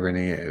the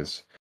irony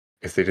is,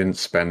 if they didn't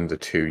spend the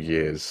 2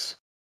 years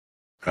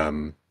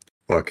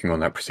working on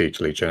that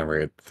procedurally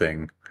generated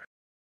thing,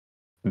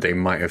 they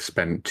might have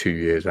spent 2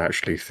 years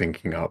actually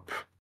thinking up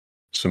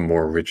some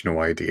more original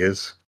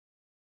ideas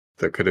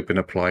that could have been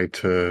applied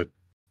to,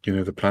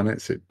 the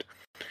planets.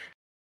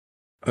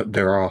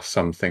 There are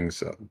some things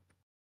that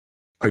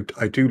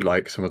I do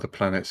like some of the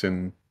planets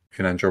in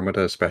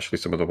Andromeda, especially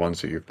some of the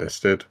ones that you've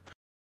listed.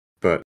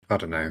 But I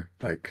don't know,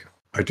 like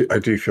I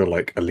do feel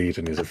like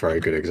Aleden is a very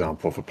good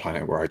example of a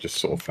planet where I just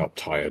sort of felt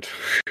tired.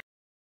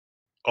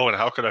 Oh, and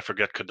how could I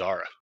forget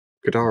Kadara,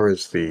 Kadara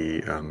is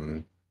the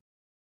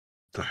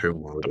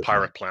home world, the isn't it?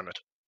 pirate planet?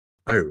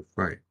 Oh,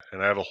 right.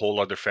 And I have a whole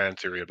other fan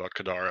theory about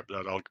Kadara,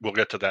 but we'll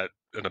get to that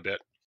in a bit.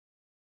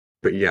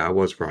 But yeah, I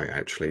was right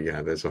actually.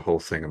 Yeah, there's a whole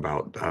thing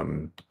about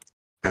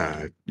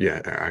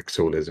yeah,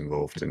 Axel is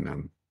involved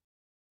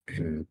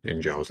in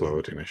Giles'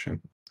 loyalty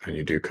mission, and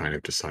you do kind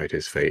of decide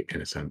his fate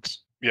in a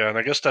sense. Yeah, and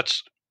I guess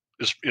that's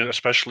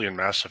especially in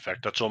Mass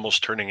Effect, that's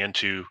almost turning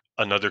into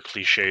another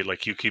cliche.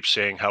 Like you keep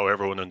saying how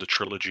everyone in the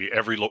trilogy,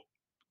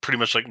 pretty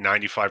much like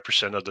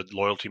 95% of the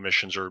loyalty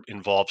missions are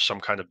involve some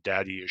kind of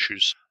daddy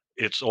issues.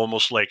 It's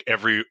almost like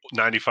every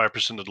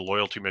 95% of the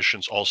loyalty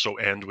missions also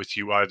end with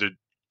you either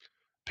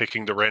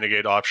picking the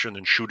renegade option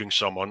and shooting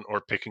someone,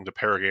 or picking the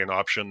Paragain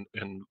option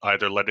and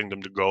either letting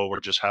them to go or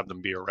just have them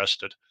be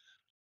arrested.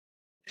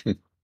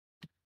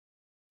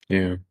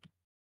 Yeah,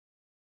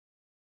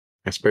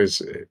 I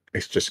suppose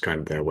it's just kind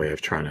of their way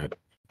of trying to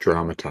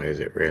dramatize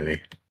it,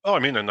 really. Oh, I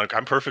mean, and like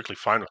I'm perfectly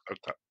fine with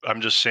it. I'm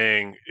just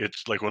saying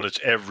it's like when it's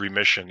every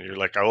mission, you're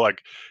like, oh,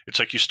 like it's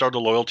like you start a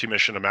loyalty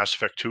mission in Mass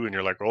Effect 2 and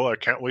you're like, oh, I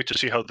can't wait to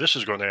see how this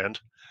is going to end.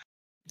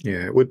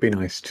 Yeah, it would be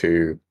nice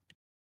to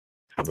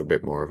have a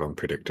bit more of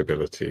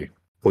unpredictability,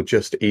 or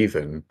just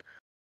even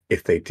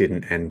if they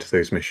didn't end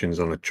those missions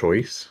on a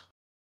choice,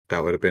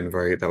 that would have been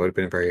very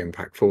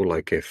impactful.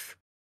 Like if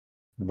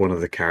one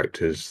of the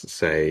characters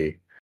say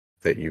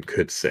that you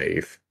could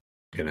save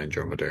in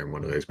Andromeda in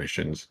one of those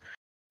missions,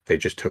 they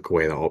just took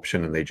away that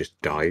option and they just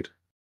died.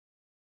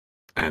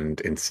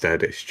 And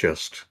instead it's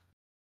just,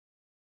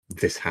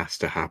 this has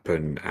to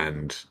happen,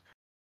 and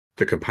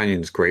the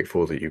companion's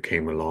grateful that you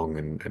came along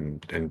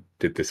and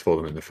did this for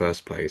them in the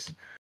first place.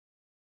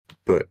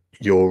 but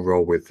your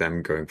role with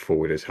them going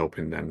forward is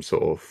helping them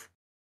sort of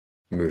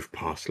move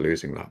past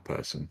losing that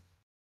person.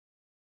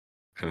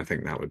 And I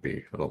think that would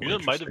be a lot You more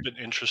know, it might have interesting.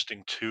 been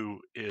interesting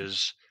too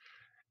is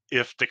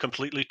if they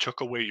completely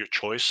took away your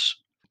choice.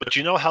 But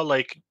you know how,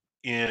 like,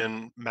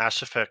 in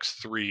Mass Effect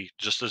 3,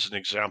 just as an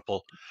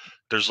example,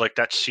 there's like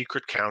that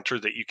secret counter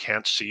that you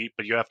can't see,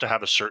 but you have to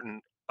have a certain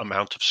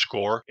amount of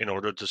score in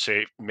order to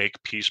say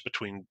make peace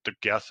between the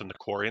Geth and the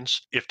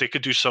Quarians. If they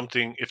could do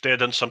something, if they had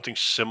done something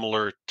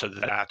similar to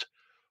that,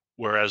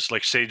 whereas,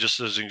 like, say, just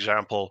as an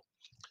example,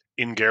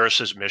 in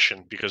Garrus's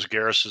mission, because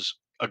Garrus is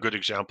a good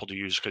example to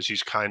use because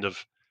he's kind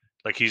of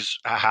like he's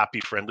a happy,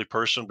 friendly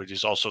person, but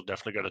he's also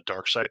definitely got a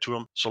dark side to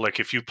him. So, like,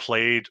 if you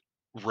played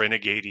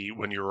renegade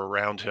when you're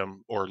around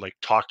him, or like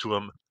talked to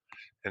him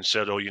and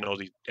said, "Oh,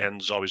 the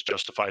ends always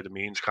justify the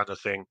means," kind of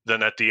thing,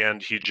 then at the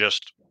end he'd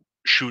just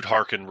shoot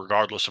Harkin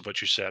regardless of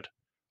what you said.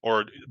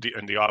 Or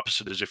the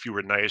opposite is if you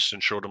were nice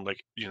and showed him,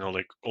 like,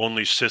 like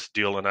only Sith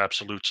deal in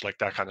absolutes, like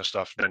that kind of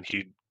stuff, then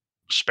he'd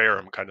spare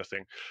him, kind of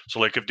thing. So,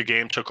 like, if the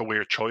game took away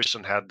your choice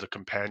and had the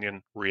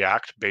companion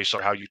react based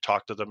on how you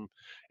talked to them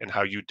and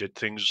how you did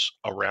things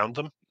around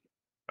them,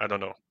 I don't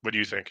know. What do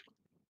you think?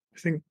 I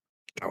think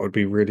that would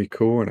be really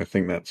cool, and I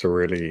think that's a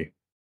really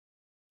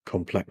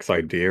complex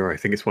idea. I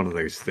think it's one of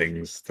those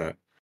things that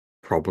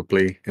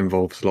probably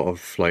involves a lot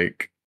of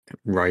like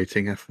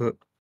writing effort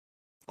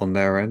on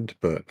their end,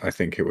 but I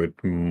think it would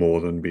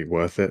more than be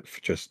worth it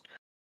for just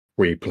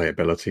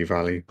replayability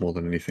value more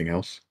than anything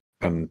else.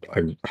 And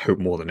I hope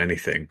more than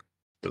anything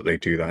that they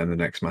do that in the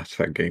next Mass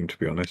Effect game, to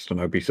be honest. And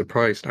I'd be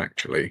surprised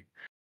actually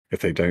if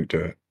they don't do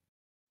it.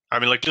 I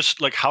mean, like,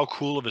 just like how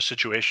cool of a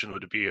situation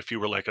would it be if you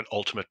were like an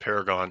ultimate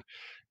paragon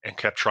and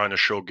kept trying to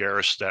show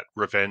Garrus that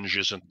revenge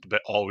isn't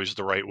always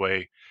the right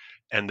way,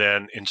 and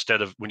then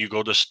instead of when you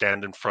go to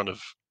stand in front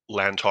of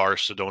Lantar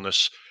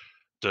Sidonis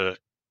to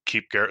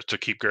keep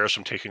Garrus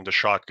from taking the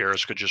shot,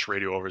 Garrus could just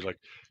radio over like,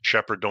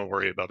 "Shepard, don't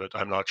worry about it.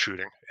 I'm not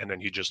shooting," and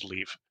then he'd just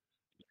leave.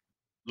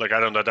 Like, I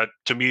don't know, that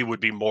to me would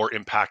be more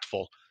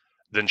impactful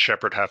than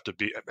Shepard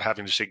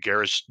having to say,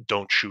 "Garrus,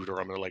 don't shoot,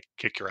 or I'm gonna like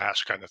kick your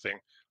ass," kind of thing,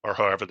 or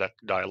however that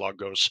dialogue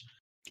goes.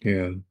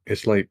 Yeah,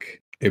 it's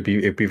like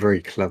it'd be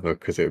very clever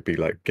because it would be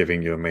like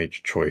giving you a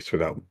major choice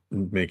without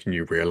making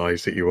you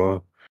realize that you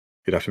are.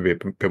 You'd have to be a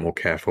bit more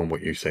careful on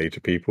what you say to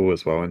people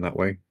as well in that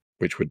way,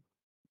 which would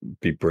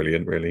be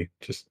brilliant, really.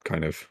 Just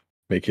kind of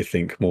make you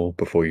think more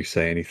before you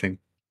say anything.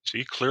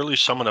 See, clearly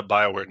someone at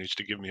BioWare needs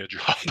to give me a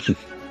job.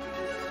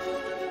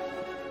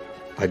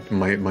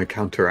 My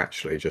counter,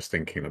 actually, just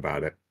thinking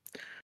about it,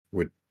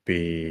 would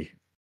be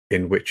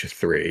in Witcher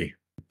 3.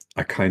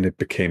 I kind of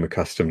became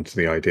accustomed to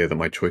the idea that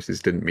my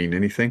choices didn't mean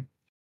anything.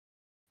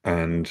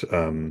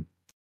 And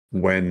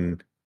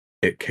when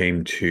it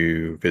came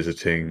to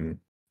visiting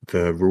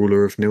the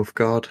ruler of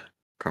Nilfgaard,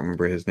 can't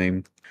remember his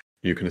name,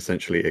 you can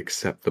essentially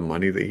accept the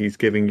money that he's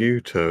giving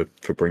you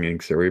for bringing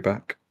Ciri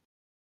back.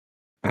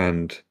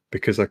 And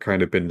because I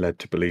kind of been led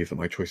to believe that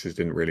my choices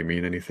didn't really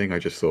mean anything, I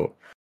just thought,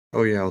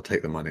 oh yeah, I'll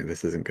take the money.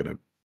 This isn't going to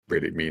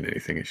really mean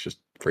anything. It's just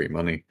free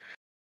money.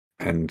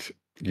 And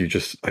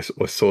I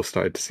sort of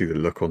started to see the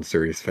look on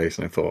Ciri's face,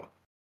 and I thought,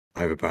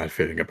 I have a bad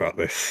feeling about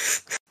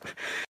this.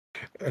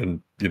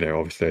 And,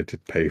 obviously I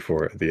did pay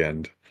for it at the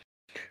end.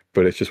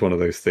 But it's just one of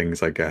those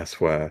things, I guess,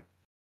 where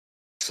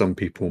some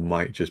people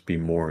might just be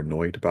more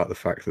annoyed about the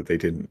fact that they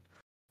didn't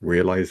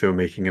realize they were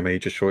making a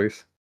major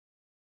choice.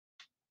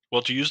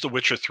 Well, to use The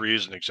Witcher 3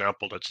 as an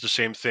example, that's the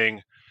same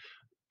thing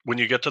when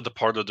you get to the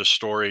part of the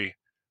story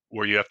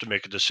where you have to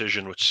make a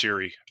decision with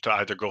Ciri to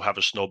either go have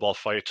a snowball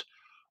fight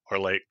or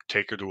like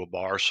take her to a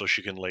bar so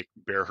she can like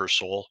bare her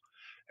soul.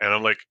 And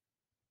I'm like,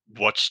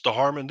 what's the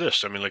harm in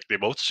this? I mean, like, they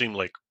both seem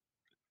like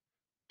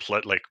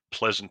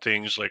pleasant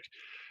things. Like,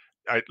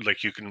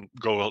 you can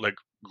go like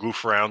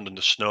goof around in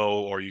the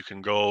snow, or you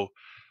can go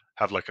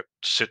have like a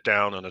sit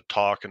down and a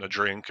talk and a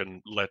drink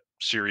and let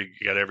Siri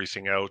get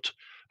everything out.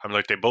 I'm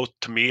like, they both,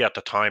 to me at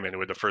the time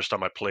anyway, the first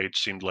time I played,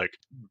 seemed like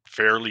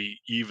fairly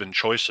even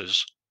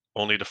choices,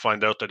 only to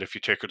find out that if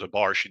you take her to the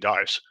bar, she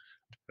dies.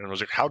 And I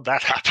was like, how'd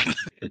that happen?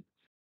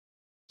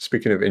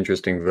 Speaking of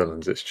interesting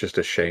villains, it's just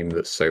a shame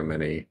that so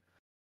many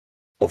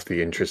of the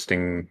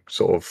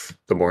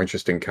the more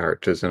interesting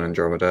characters in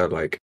Andromeda,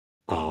 like,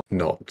 are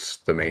not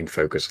the main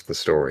focus of the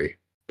story,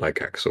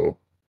 like Axel.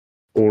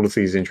 All of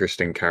these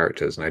interesting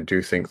characters, and I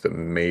do think that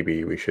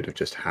maybe we should have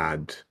just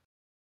had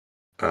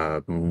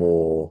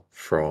more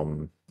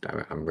from. Damn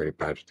it, I'm really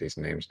bad with these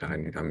names now.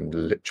 I'm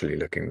literally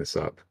looking this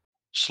up.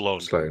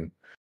 Sloan. Sloan.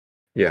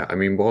 Yeah, I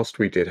mean, whilst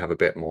we did have a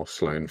bit more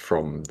Sloan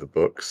from the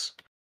books,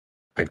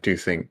 I do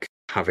think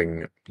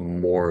having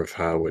more of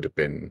her would have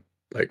been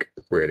like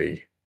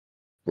really,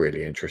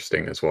 really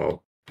interesting as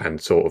well. And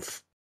sort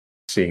of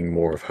seeing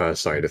more of her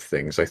side of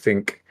things. I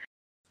think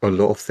a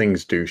lot of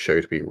things do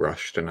show to be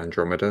rushed in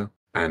Andromeda,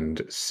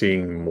 and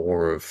seeing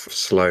more of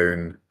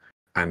Sloan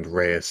and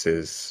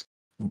Reyes's,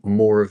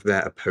 more of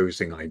their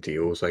opposing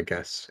ideals, I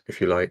guess, if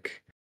you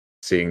like.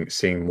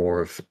 Seeing more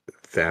of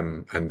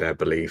them and their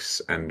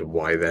beliefs and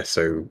why they're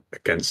so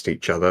against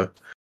each other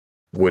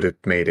would have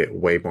made it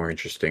way more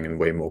interesting and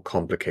way more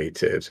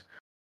complicated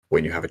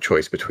when you have a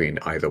choice between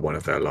either one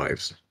of their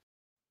lives.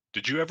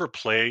 Did you ever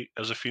play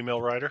as a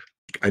female rider?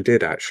 I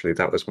did actually.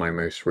 That was my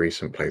most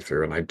recent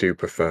playthrough, and I do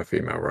prefer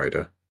female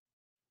rider.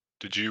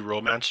 Did you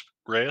romance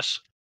Reyes?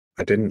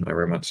 I didn't. I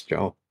romanced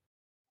Jarl.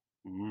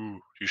 Ooh,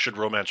 you should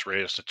romance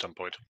Reyes at some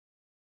point.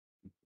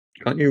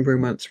 Can't you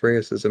romance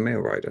Reyes as a male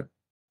rider?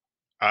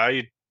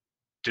 I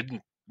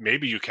didn't.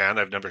 Maybe you can.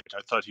 I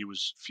thought he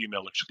was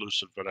female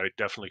exclusive, but I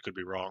definitely could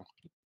be wrong.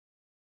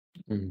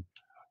 Mm.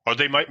 Or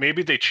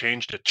maybe they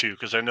changed it too,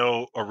 because I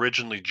know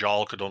originally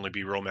Jarl could only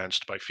be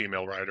romanced by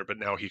female rider, but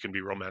now he can be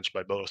romanced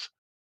by both.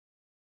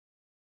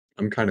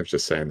 I'm kind of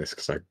just saying this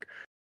because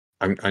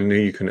I know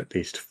you can at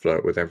least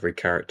flirt with every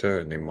character,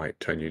 and they might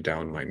turn you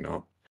down, might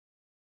not.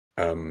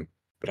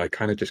 But I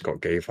kind of just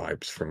got gay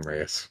vibes from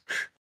Reyes.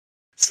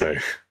 So,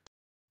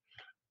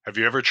 Have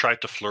you ever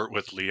tried to flirt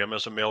with Liam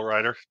as a male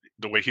rider?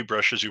 The way he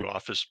brushes you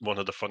off is one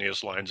of the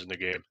funniest lines in the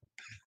game.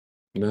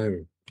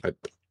 no.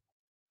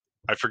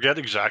 I forget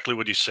exactly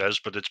what he says,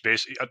 but it's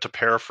basically, to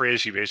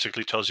paraphrase, he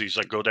basically tells you, he's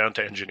like, go down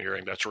to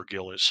engineering, that's where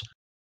Gil is.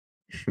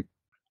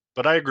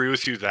 But I agree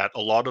with you that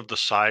a lot of the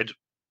side,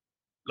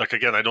 like,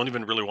 again, I don't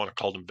even really want to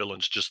call them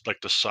villains, just like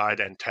the side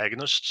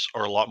antagonists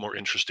are a lot more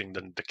interesting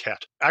than the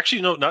Ket.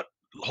 Actually, no, not,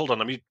 hold on,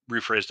 let me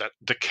rephrase that.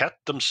 The Ket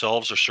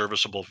themselves are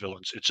serviceable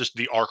villains. It's just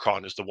the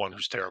Archon is the one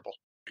who's terrible.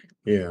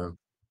 Yeah.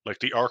 Like,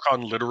 the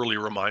Archon literally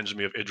reminds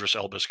me of Idris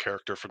Elba's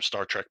character from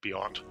Star Trek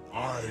Beyond.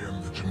 I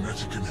am the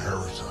genetic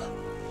inheritor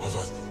of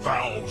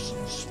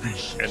 1,000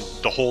 species.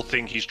 And the whole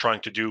thing he's trying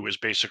to do is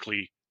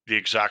basically the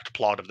exact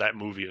plot of that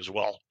movie as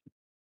well.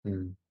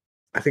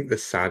 I think the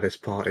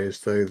saddest part is,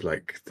 though,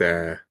 like,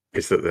 there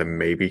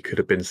maybe could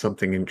have been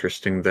something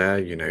interesting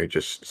there,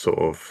 just sort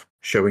of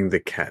showing the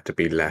Ket to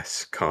be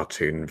less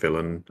cartoon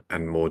villain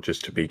and more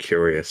just to be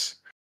curious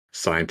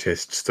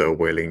scientists that are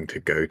willing to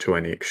go to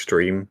any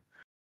extreme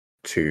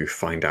to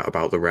find out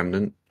about the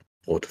Remnant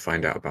or to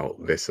find out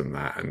about this and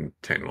that and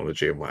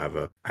technology and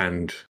whatever.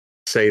 And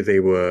say they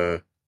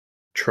were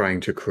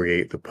trying to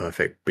create the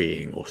perfect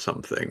being or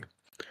something.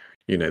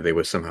 They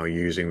were somehow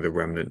using the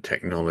Remnant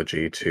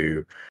technology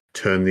to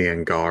turn the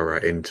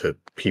Angara into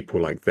people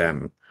like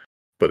them,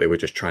 but they were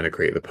just trying to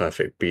create the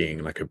perfect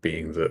being, like a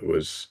being that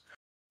was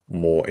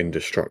more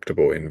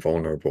indestructible,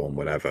 invulnerable, and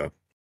whatever.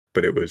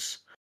 But it was,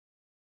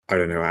 I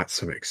don't know, at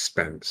some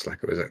expense, like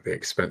it was at the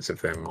expense of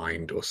their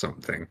mind or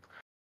something.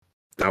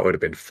 That would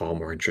have been far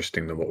more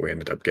interesting than what we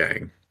ended up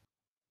getting.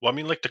 Well, I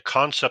mean, like, the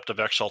concept of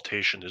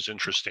exaltation is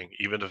interesting,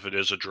 even if it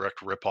is a direct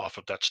ripoff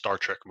of that Star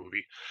Trek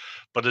movie.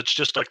 But it's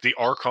just like the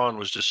Archon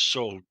was just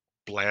so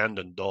bland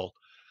and dull.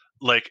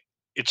 Like,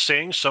 it's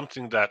saying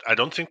something that I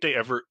don't think they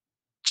ever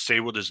say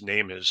what his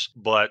name is,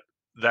 but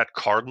that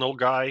Cardinal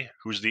guy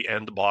who's the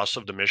end boss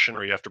of the mission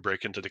where you have to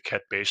break into the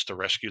Ket base to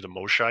rescue the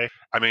Moshai.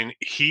 I mean,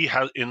 he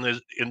has in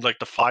like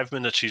the 5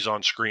 minutes he's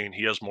on screen,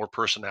 he has more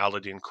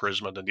personality and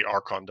charisma than the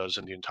Archon does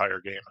in the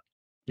entire game.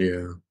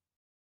 Yeah.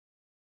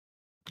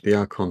 The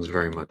Archon's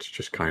very much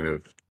just kind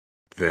of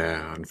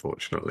there,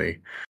 unfortunately.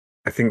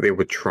 I think they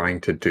were trying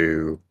to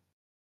do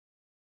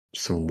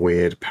some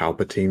weird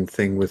Palpatine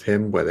thing with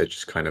him where they're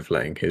just kind of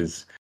letting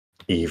his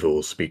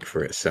evil speak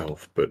for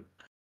itself, but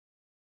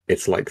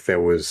it's like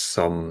there was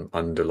some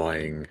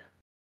underlying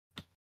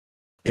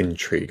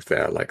intrigue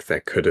there, like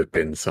there could have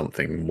been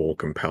something more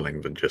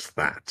compelling than just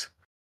that.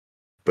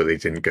 But they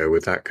didn't go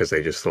with that because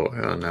they just thought,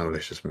 oh no,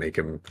 let's just make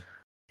him,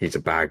 he's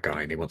a bad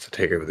guy and he wants to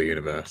take over the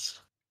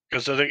universe.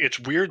 Because I think it's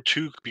weird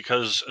too,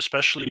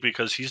 especially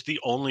because he's the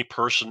only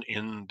person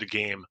in the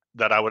game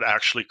that I would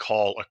actually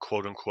call a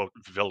quote unquote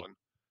villain.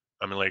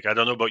 I mean, like, I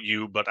don't know about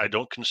you, but I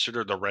don't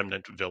consider the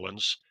Remnant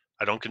villains.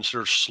 I don't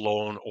consider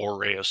Sloane or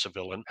Reyes a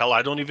villain. Hell,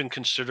 I don't even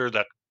consider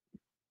that.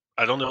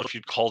 I don't know if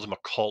you'd call them a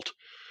cult,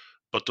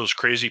 but those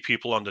crazy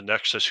people on the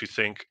Nexus who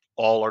think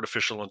all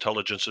artificial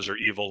intelligences are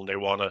evil and they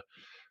want to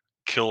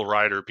kill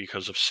Ryder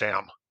because of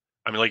Sam.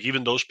 I mean, like,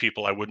 even those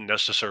people I wouldn't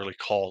necessarily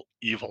call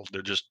evil.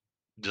 They're just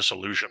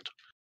disillusioned.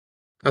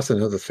 That's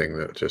another thing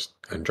that just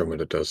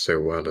Andromeda does so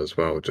well as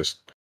well.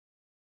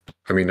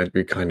 I mean,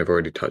 we kind of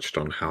already touched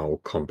on how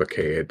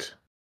complicated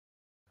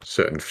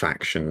certain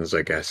factions,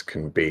 I guess,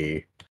 can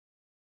be,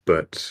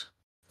 but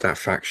that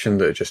faction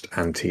that are just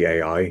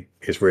anti-AI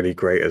is really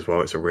great as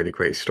well. It's a really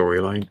great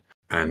storyline.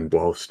 And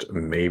whilst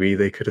maybe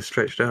they could have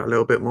stretched out a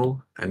little bit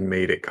more and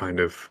made it kind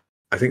of,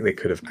 I think they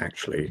could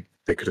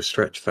have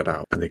stretched that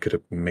out and they could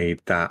have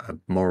made that a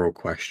moral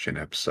question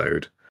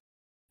episode.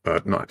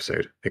 Not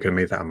episode. They could have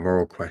made that a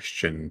moral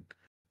question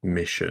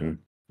mission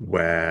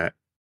where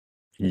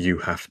you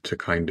have to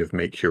kind of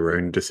make your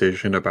own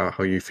decision about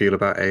how you feel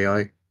about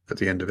AI at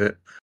the end of it.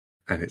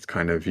 And it's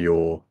kind of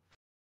your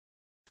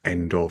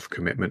end of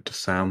commitment to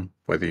Sam,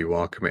 whether you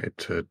are committed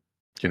to,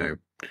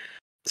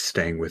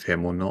 staying with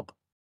him or not.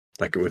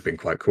 Like, it would have been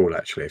quite cool,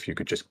 actually, if you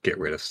could just get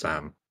rid of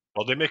Sam.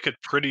 Well, they make it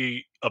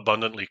pretty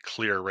abundantly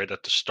clear right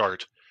at the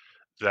start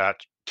that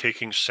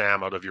taking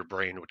Sam out of your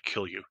brain would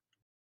kill you.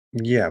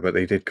 Yeah, but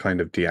they did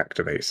kind of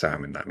deactivate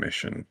Sam in that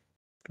mission,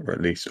 or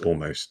at least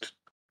almost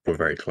were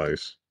very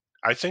close.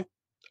 I think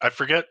I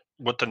forget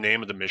what the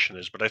name of the mission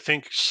is, but I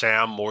think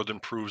Sam more than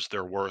proves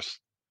their worth,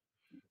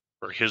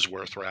 or his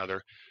worth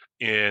rather,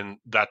 in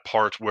that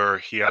part where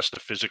he has to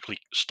physically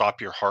stop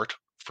your heart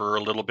for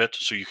a little bit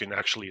so you can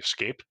actually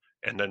escape,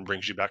 and then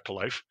brings you back to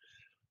life.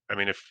 I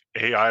mean, if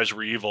AIs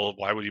were evil,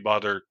 why would you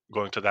bother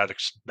going to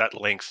that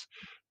length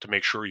to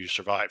make sure you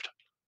survived?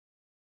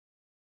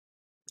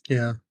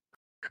 Yeah,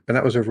 and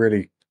that was a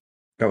really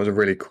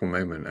cool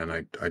moment, and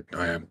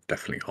I am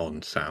definitely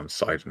on Sam's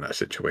side in that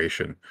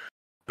situation.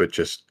 But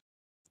just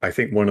I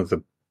think one of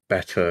the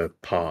better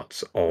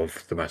parts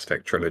of the Mass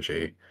Effect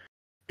trilogy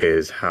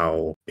is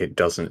how it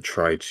doesn't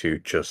try to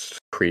just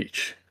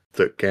preach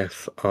that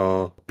Geth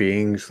are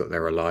beings, that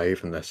they're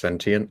alive and they're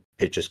sentient.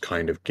 It just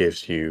kind of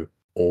gives you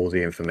all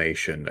the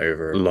information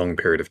over a long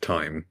period of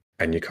time,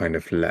 and you kind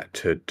of let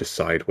to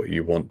decide what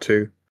you want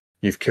to.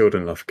 You've killed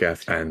enough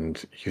Geth,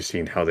 and you've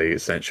seen how they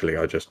essentially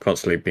are just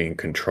constantly being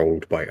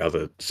controlled by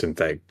other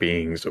synthetic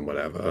beings and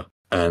whatever.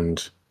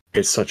 And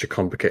it's such a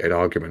complicated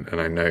argument, and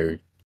I know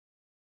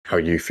how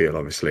you feel,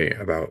 obviously,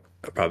 about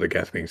the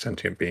Geth being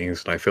sentient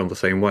beings, and I feel the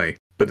same way.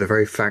 But the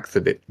very fact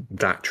that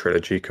that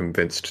trilogy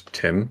convinced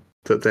Tim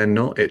that they're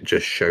not, it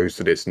just shows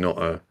that it's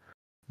not a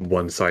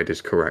one side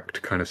is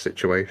correct kind of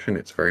situation.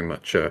 It's very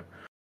much a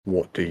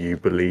what do you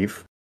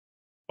believe?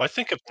 Well, I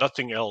think if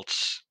nothing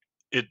else,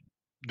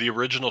 the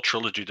original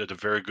trilogy did a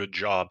very good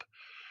job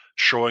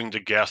showing the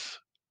Geth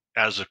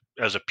as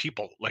a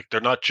people. Like they're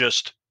not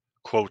just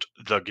quote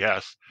the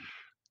Geth.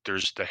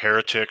 There's the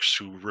heretics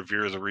who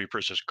revere the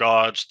Reapers as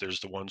gods. There's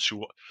the ones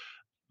who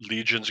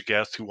legions of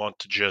Geth who want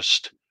to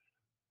just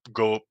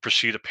go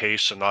proceed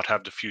apace and not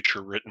have the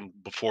future written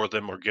before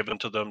them or given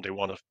to them. They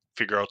want to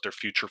figure out their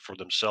future for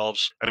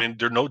themselves. I mean,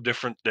 they're no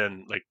different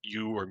than like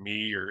you or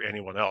me or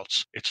anyone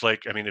else. It's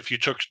like, I mean, if you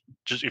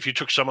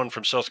took someone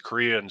from South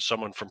Korea and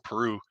someone from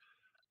Peru,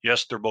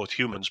 yes, they're both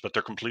humans, but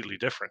they're completely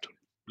different.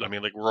 I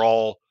mean, like we're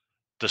all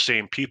the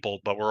same people,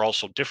 but we're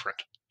also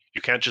different.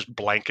 You can't just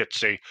blanket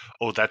say,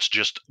 "Oh, that's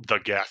just the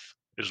Geth."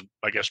 Is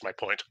I guess my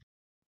point.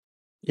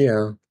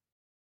 Yeah.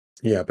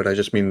 Yeah, but I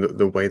just mean that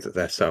the way that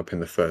they're set up in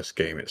the first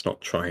game, it's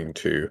not trying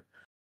to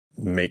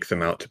make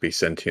them out to be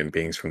sentient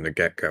beings from the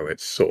get-go.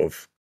 It's sort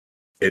of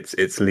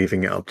it's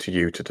leaving it up to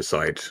you to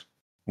decide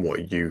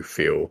what you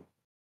feel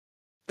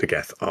the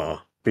Geth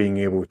are. Being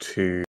able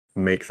to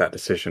make that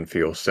decision for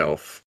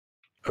yourself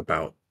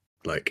about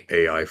like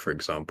AI, for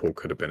example,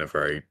 could have been a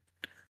very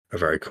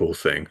cool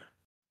thing.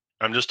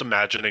 I'm just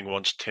imagining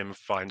once Tim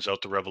finds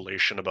out the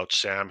revelation about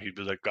Sam, he'd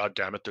be like, "God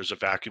damn it, there's a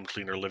vacuum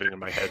cleaner living in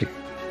my head."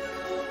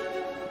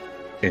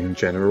 In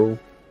general,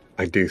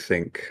 I do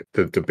think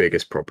that the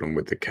biggest problem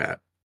with the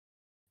cat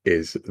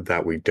is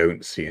that we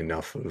don't see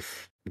enough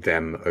of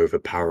them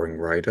overpowering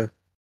Ryder.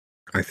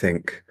 I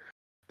think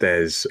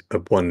there's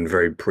one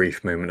very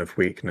brief moment of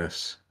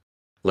weakness,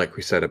 like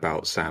we said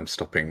about Sam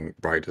stopping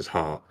Ryder's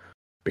heart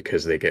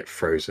because they get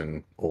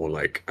frozen or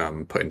like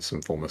put in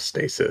some form of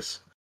stasis.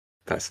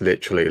 That's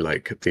literally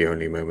like the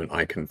only moment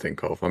I can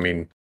think of. I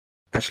mean,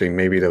 actually,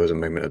 maybe there was a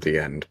moment at the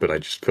end, but I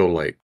just feel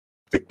like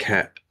the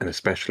Ket and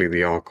especially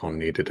the Archon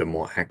needed a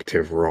more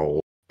active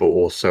role, but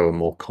also a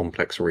more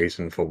complex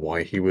reason for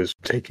why he was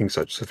taking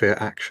such severe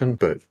action.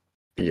 But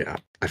yeah,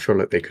 I feel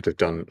like they could have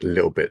done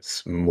little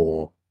bits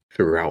more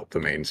throughout the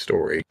main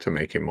story to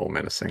make him more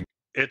menacing.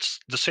 It's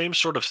the same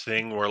sort of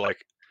thing where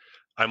like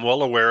I'm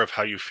well aware of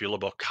how you feel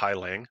about Kai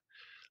Lang,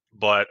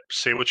 but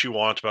say what you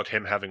want about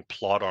him having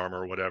plot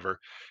armor or whatever.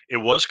 It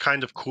was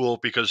kind of cool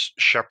because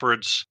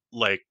Shepard's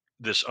like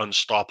this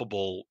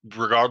unstoppable,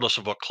 regardless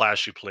of what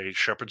class you play,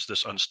 Shepard's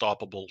this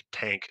unstoppable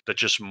tank that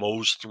just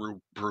mows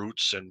through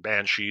brutes and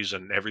banshees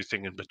and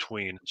everything in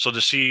between. So to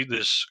see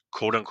this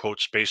quote unquote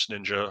space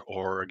ninja,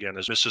 or again,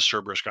 as Mrs.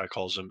 Cerberus guy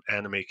calls him,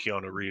 anime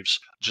Keanu Reeves,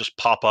 just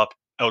pop up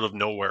out of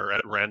nowhere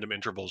at random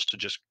intervals to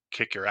just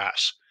kick your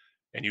ass.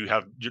 And you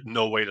have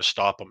no way to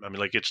stop him. I mean,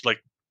 like it's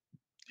like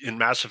in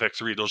Mass Effect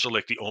 3, those are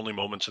like the only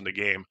moments in the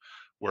game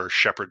where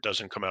Shepard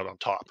doesn't come out on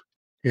top.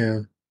 Yeah,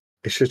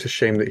 it's just a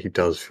shame that he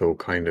does feel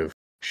kind of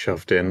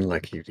shoved in,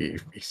 like he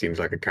seems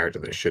like a character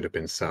that should have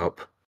been set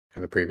up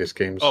in the previous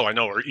games. Oh, I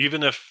know. Or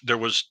even if there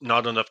was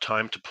not enough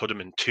time to put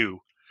him in 2,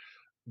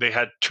 they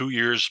had 2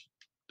 years.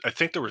 I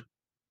think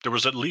there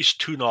was at least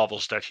 2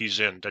 novels that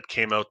he's in that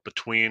came out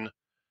between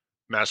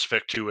Mass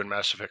Effect 2 and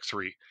Mass Effect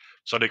 3.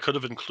 So they could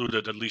have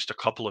included at least a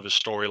couple of his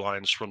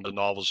storylines from the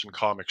novels and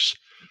comics.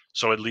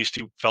 So at least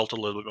he felt a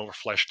little bit more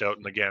fleshed out.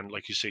 And again,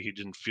 like you say, he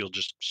didn't feel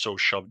just so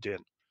shoved in.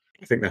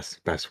 I think that's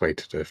the best way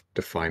to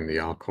define the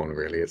Archon,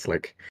 really. It's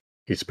like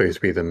he's supposed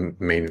to be the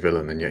main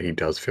villain, and yet he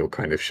does feel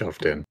kind of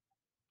shoved in.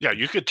 Yeah,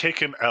 you could take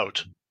him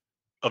out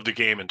of the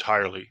game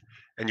entirely,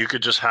 and you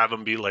could just have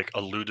him be like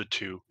alluded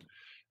to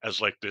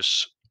as like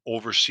this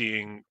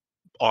overseeing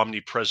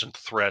omnipresent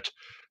threat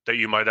that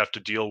you might have to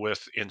deal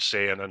with in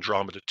say an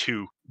Andromeda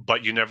 2,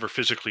 but you never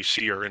physically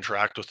see or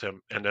interact with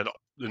him. And then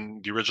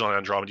in the original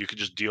Andromeda you could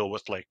just deal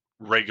with like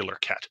regular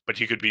Ket, but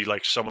he could be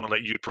like someone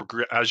that you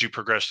progress as you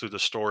progress through the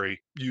story.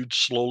 You'd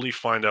slowly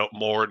find out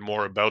more and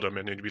more about him,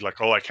 and it'd be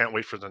like, oh, I can't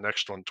wait for the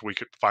next one till we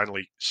could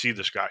finally see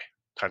this guy.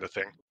 kind of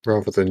thing.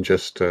 Rather than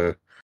just,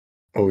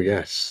 oh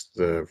yes,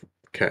 the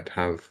Ket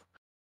have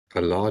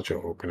a larger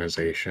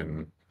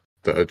organization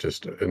that are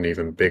just an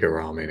even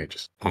bigger army. And it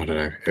just, I don't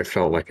know, it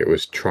felt like it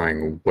was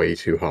trying way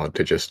too hard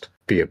to just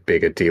be a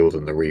bigger deal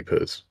than the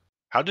Reapers.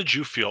 How did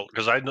you feel?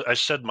 Because I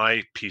said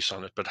my piece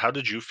on it, but how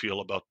did you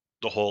feel about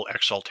the whole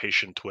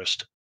exaltation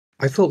twist?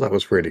 I thought that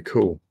was really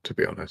cool, to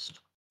be honest.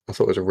 I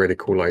thought it was a really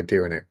cool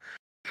idea, and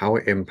how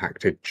it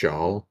impacted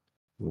Jarl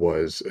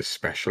was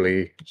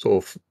especially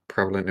sort of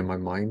prevalent in my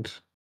mind.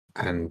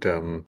 And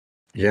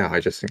yeah, I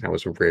just think that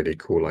was a really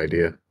cool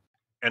idea.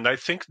 And I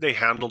think they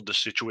handled the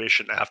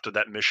situation after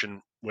that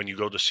mission when you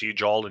go to see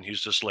Jarl and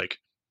he's just like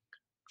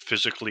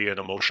physically and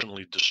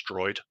emotionally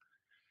destroyed.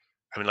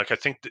 I mean, like I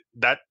think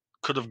that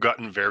could have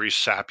gotten very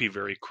sappy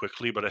very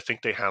quickly, but I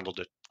think they handled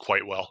it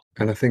quite well.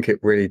 And I think it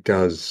really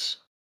does.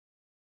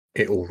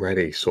 It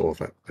already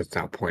sort of at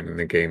that point in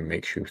the game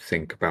makes you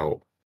think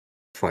about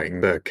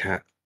fighting the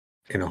Ket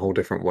in a whole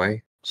different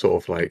way.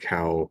 Sort of like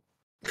how,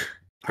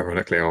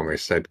 ironically, I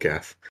almost said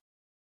Geth,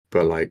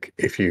 but like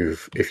if you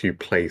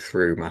play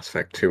through Mass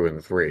Effect 2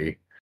 and 3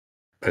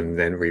 and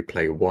then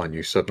replay 1,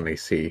 you suddenly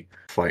see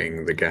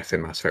fighting the Geth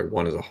in Mass Effect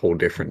 1 as a whole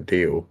different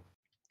deal.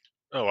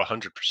 Oh,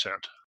 100%.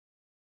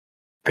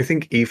 I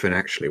think even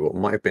actually what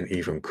might have been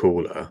even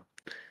cooler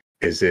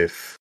is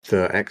if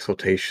the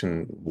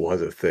exaltation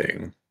was a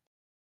thing,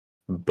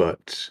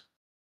 but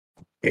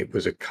it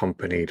was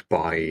accompanied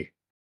by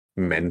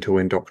mental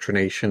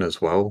indoctrination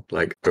as well,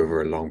 like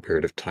over a long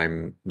period of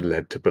time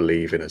led to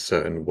believe in a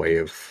certain way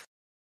of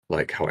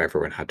like how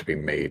everyone had to be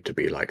made to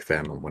be like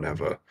them and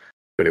whatever.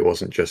 But it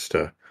wasn't just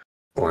a,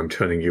 oh, I'm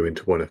turning you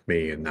into one of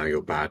me and now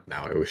you're bad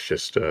now. It was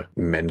just a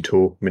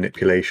mental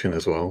manipulation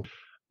as well.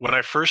 When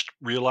I first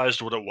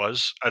realized what it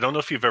was, I don't know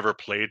if you've ever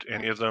played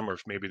any of them or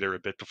if maybe they're a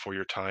bit before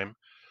your time,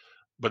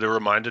 but it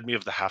reminded me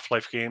of the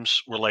Half-Life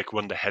games where like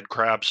when the head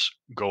crabs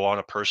go on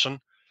a person,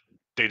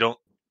 they don't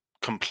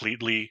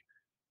completely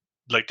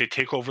like they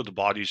take over the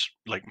body's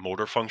like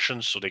motor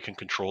functions so they can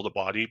control the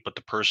body, but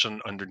the person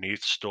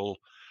underneath still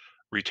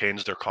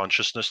retains their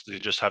consciousness. They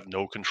just have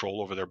no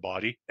control over their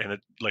body. And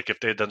it like if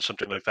they had done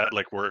something like that,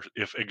 like where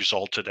if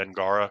Exalted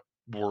Angara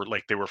were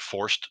like they were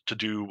forced to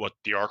do what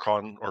the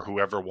Archon or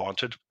whoever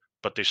wanted,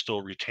 but they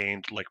still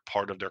retained like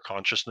part of their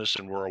consciousness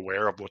and were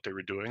aware of what they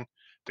were doing.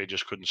 They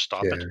just couldn't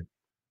stop it. Yeah.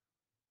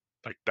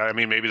 Like that, I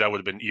mean, maybe that would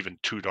have been even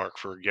too dark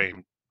for a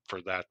game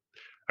for that.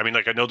 I mean,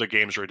 like I know the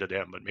game's rated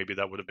M, but maybe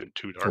that would have been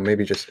too Or dark.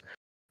 maybe just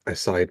a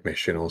side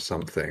mission or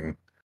something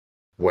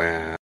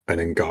where an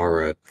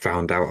Angara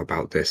found out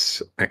about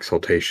this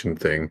exaltation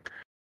thing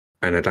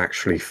and had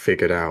actually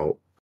figured out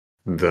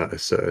that a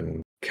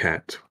certain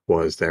Ket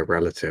was their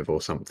relative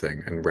or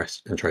something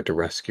and tried to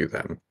rescue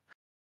them.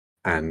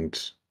 And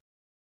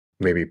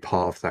maybe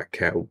part of that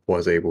Ket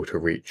was able to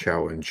reach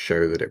out and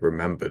show that it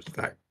remembered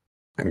that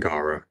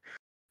Angara.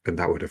 And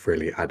that would have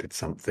really added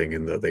something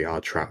in that they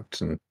are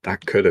trapped. And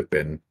that could have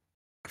been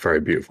a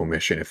very beautiful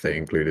mission if they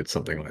included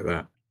something like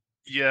that.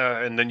 Yeah,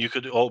 and then you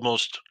could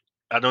almost,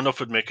 I don't know if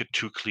it would make it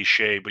too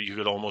cliche, but you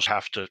could almost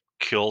have to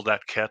kill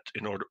that Ket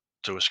in order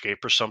to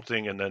escape or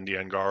something, and then the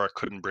Angara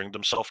couldn't bring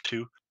themselves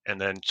to,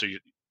 and then so you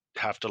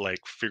have to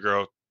like figure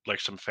out like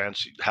some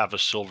fancy, have a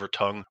silver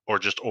tongue, or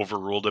just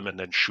overrule them and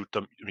then shoot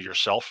them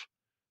yourself.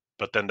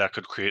 But then that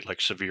could create like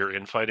severe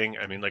infighting.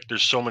 I mean, like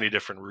there's so many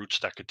different routes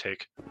that could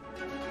take.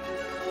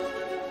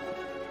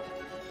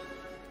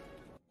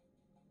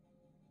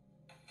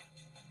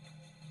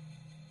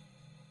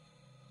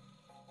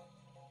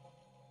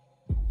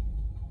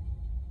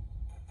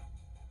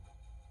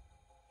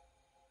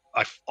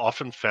 I've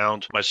often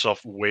found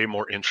myself way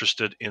more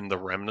interested in the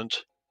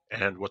Remnant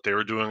and what they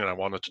were doing, and I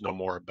wanted to know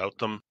more about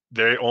them.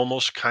 They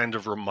almost kind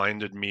of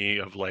reminded me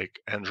of like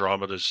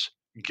Andromeda's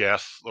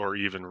Geth or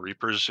even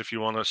Reapers, if you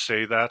want to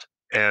say that.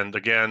 And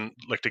again,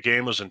 like the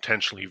game was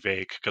intentionally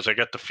vague because I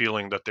get the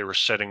feeling that they were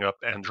setting up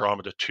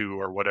Andromeda 2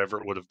 or whatever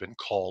it would have been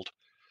called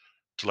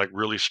to like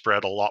really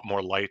spread a lot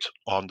more light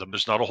on them.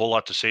 There's not a whole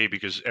lot to say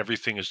because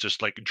everything is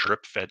just like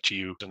drip fed to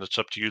you, and it's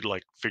up to you to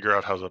like figure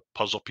out how the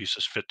puzzle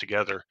pieces fit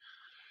together.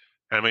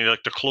 I mean,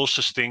 like the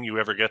closest thing you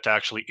ever get to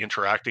actually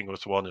interacting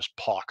with one is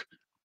Pock.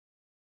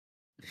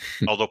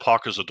 Although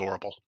Pock is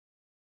adorable.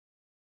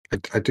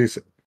 I do.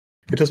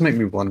 It does make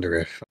me wonder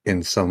if,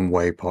 in some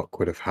way, Pock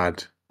would have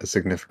had a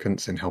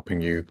significance in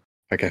helping you,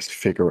 I guess,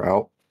 figure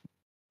out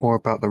more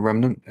about the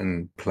Remnant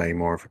and play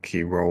more of a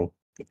key role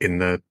in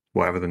the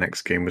whatever the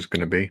next game was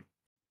going to be.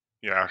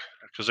 Yeah,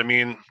 because I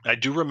mean, I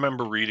do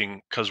remember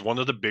reading because one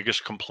of the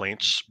biggest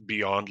complaints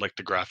beyond like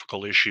the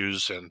graphical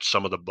issues and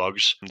some of the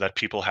bugs that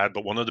people had,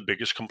 but one of the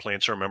biggest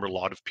complaints I remember a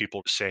lot of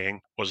people saying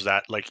was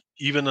that like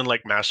even in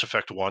like Mass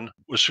Effect 1,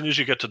 as soon as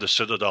you get to the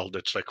Citadel,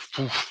 it's like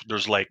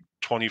there's like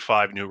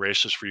 25 new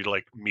races for you to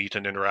like meet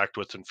and interact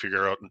with and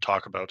figure out and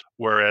talk about.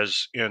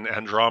 Whereas in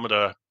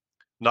Andromeda,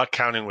 not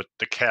counting with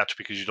the Ket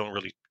because you don't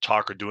really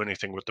talk or do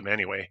anything with them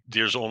anyway,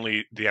 there's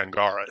only the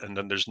Angara and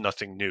then there's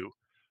nothing new.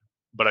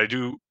 But I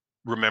do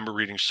remember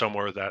reading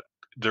somewhere that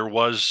there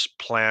was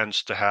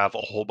plans to have a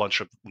whole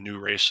bunch of new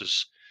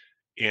races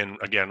in,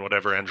 again,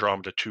 whatever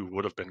Andromeda 2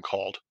 would have been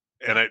called.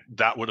 And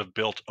that would have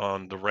built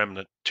on the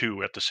Remnant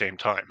 2 at the same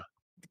time.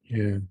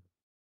 Yeah.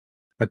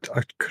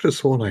 I could have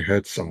sworn I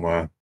heard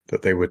somewhere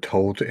that they were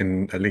told,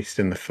 at least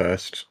in the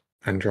first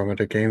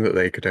Andromeda game, that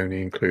they could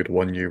only include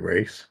one new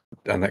race,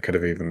 and that could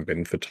have even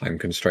been for time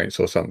constraints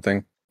or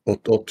something, or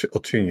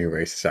two new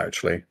races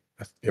actually.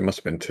 It must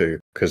have been two,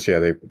 because yeah,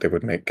 they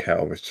would make Ket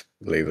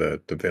obviously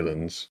the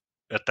villains.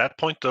 At that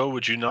point, though,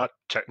 would you not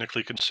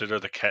technically consider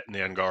the Ket and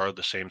the Angara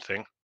the same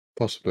thing?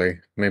 Possibly,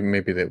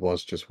 maybe it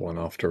was just one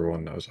after all,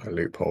 and that was a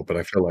loophole. But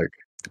I feel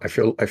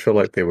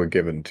like they were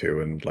given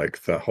to, and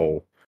like the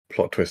whole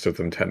plot twist of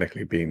them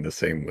technically being the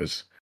same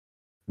was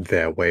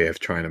their way of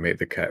trying to make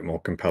the Ket more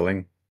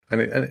compelling,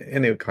 and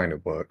it kind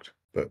of worked.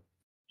 But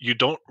you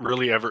don't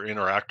really ever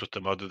interact with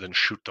them other than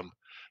shoot them.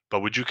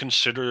 But would you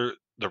consider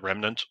the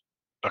Remnant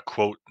a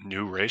quote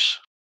new race?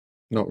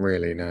 not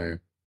really, no.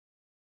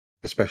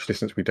 Especially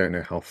since we don't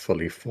know how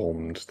fully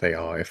formed they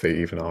are, if they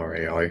even are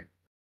AI.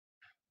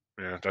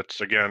 Yeah,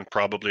 that's again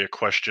probably a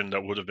question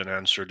that would have been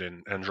answered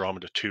in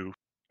Andromeda 2.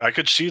 I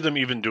could see them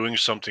even doing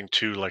something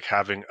too, like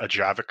having a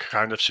Javik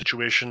kind of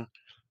situation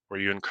where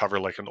you uncover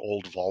like an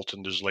old vault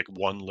and there's like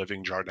one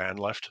living Jardan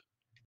left.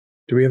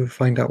 Do we ever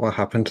find out what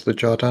happened to the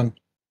Jardan?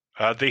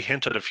 They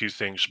hint at a few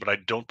things, but I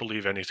don't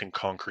believe anything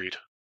concrete.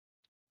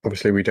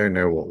 Obviously, we don't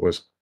know what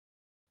was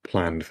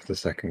planned for the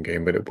second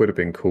game, but it would have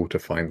been cool to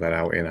find that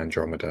out in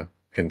Andromeda,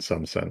 in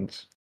some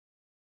sense.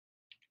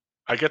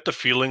 I get the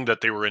feeling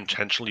that they were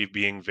intentionally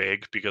being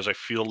vague because I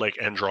feel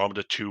like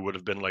Andromeda 2 would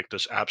have been like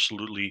this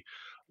absolutely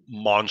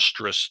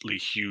monstrously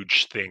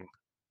huge thing.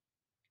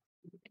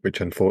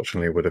 Which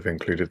unfortunately would have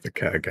included the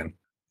Ket again.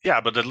 Yeah,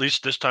 but at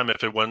least this time,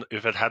 if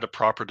it had a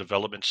proper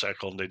development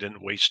cycle and they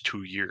didn't waste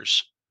 2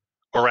 years,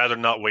 or rather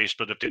not waste,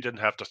 but if they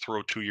didn't have to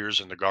throw 2 years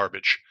in the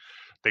garbage,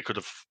 they could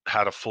have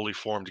had a fully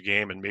formed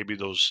game, and maybe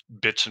those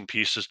bits and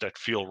pieces that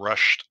feel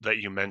rushed that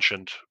you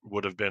mentioned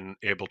would have been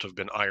able to have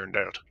been ironed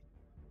out.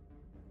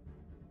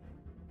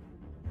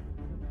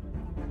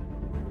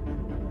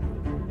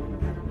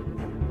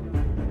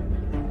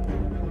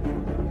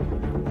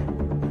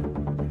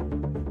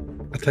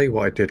 I'll tell you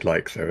what I did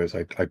like though is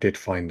I did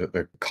find that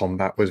the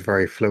combat was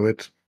very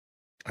fluid.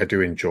 I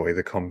do enjoy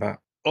the combat.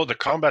 Oh, the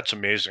combat's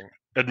amazing.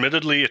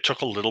 Admittedly, it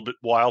took a little bit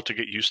while to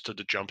get used to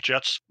the jump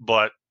jets,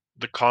 but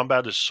the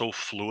combat is so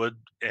fluid,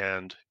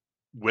 and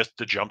with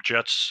the jump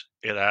jets,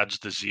 it adds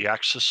the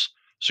Z-axis.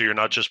 So you're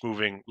not just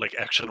moving like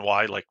X and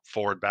Y, like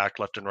forward, back,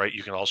 left, and right.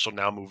 You can also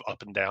now move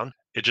up and down.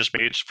 It just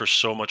makes for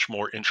so much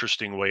more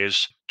interesting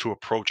ways to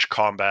approach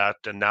combat.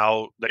 And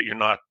now that you're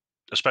not,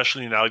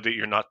 especially now that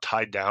you're not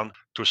tied down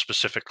to a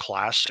specific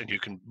class and you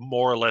can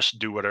more or less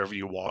do whatever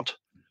you want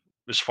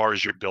as far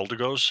as your build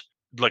goes,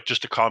 like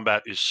just the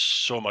combat is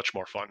so much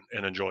more fun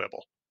and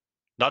enjoyable.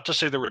 Not to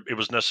say that it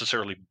was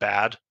necessarily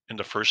bad in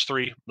the first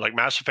three. Like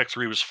Mass Effect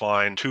 3 was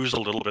fine. 2 is a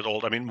little bit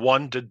old. I mean,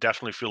 1 did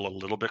definitely feel a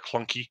little bit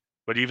clunky,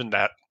 but even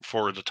that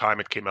for the time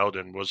it came out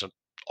in wasn't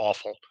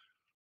awful.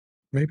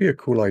 Maybe a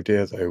cool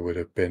idea though would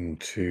have been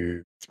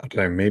to, I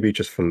don't know, maybe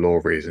just for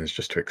lore reasons,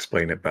 just to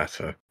explain it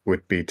better,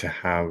 would be to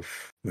have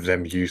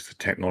them use the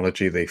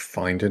technology they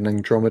find in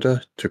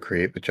Andromeda to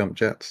create the jump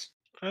jets.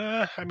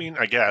 I mean,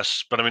 I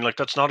guess, but I mean, like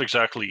that's not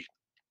exactly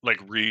like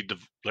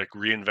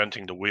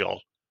reinventing the wheel.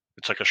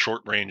 It's like a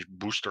short range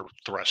booster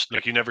thrust.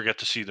 Like you never get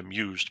to see them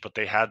used, but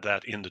they had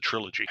that in the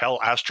trilogy. Hell,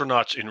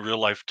 astronauts in real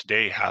life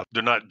today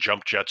they're not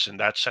jump jets in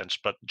that sense,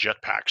 but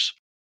jetpacks.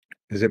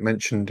 Is it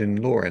mentioned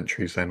in lore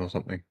entries then or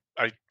something?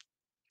 I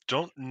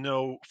don't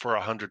know for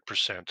 100%,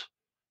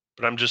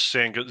 but I'm just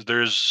saying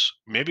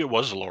maybe it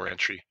was a lore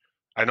entry.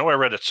 I know I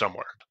read it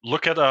somewhere.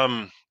 Look at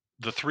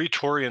the 3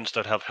 Taurians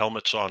that have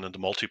helmets on in the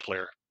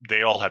multiplayer.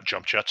 They all have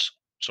jump jets.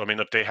 So I mean,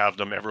 if they have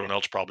them, everyone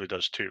else probably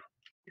does too.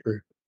 True.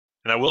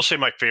 And I will say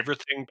my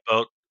favorite thing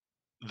about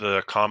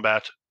the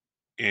combat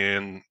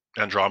in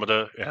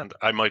Andromeda, and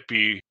I might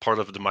be part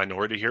of the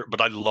minority here,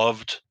 but I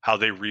loved how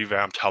they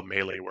revamped how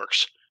melee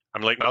works.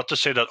 I'm like, not to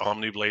say that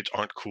Omniblades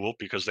aren't cool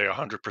because they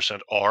 100%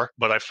 are,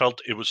 but I felt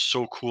it was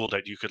so cool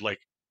that you could like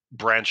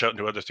branch out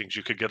into other things.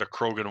 You could get a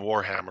Krogan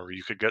Warhammer,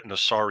 you could get an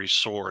Asari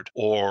sword,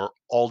 or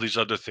all these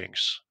other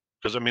things.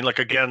 Because I mean, like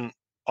again,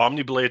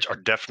 Omniblades are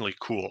definitely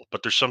cool,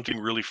 but there's something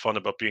really fun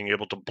about being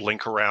able to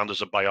blink around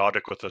as a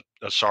biotic with a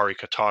Asari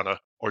katana,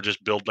 or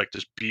just build like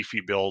this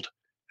beefy build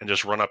and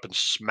just run up and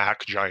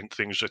smack giant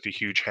things with a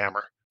huge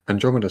hammer.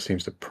 Andromeda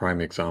seems the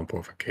prime example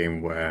of a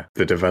game where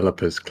the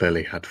developers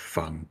clearly had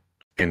fun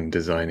in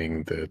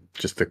designing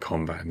just the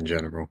combat in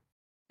general.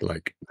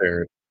 Like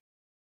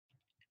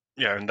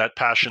Yeah, and that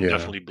passion Yeah.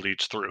 definitely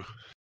bleeds through.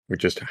 with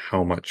just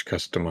how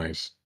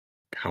customizable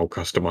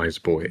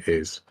it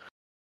is,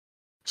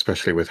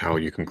 especially with how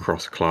you can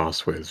cross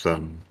class with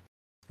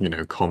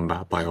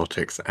combat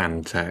biotics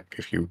and tech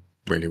if you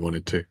really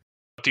wanted to.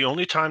 The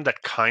only time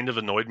that kind of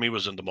annoyed me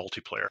was in the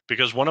multiplayer,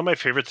 because one of my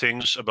favorite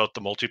things about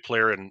the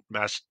multiplayer in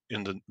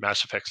the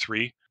Mass Effect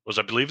 3 was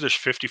I believe there's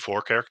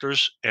 54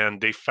 characters, and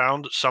they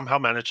somehow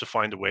managed to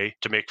find a way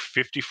to make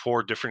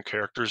 54 different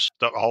characters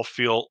that all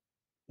feel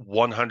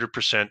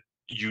 100%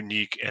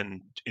 unique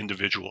and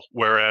individual.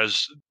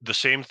 Whereas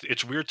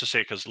it's weird to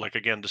say because, like,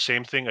 again, the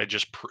same thing I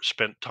just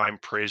spent time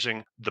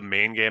praising the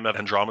main game of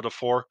Andromeda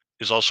for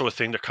is also a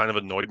thing that kind of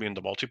annoyed me in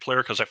the multiplayer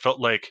because I felt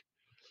like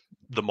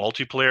the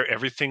multiplayer,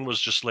 everything was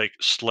just like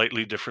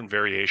slightly different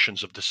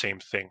variations of the same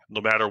thing,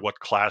 no matter what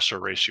class or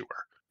race you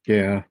were.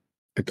 Yeah,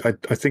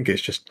 I think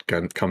it's just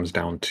comes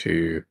down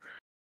to.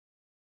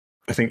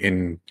 I think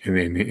in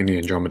the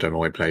Andromeda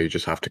multiplayer, you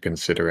just have to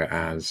consider it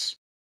as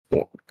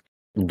what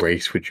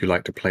race would you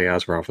like to play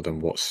as, rather than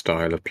what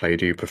style of play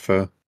do you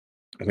prefer.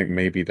 I think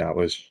maybe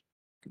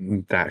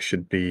that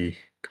should be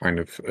kind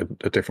of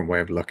a different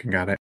way of looking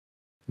at it.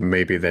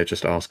 Maybe they're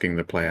just asking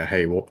the player,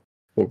 hey, what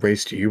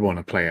race do you want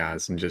to play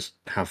as, and just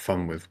have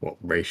fun with what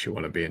race you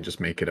want to be, and just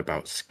make it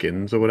about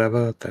skins or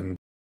whatever. Then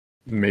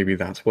maybe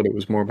that's what it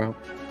was more about.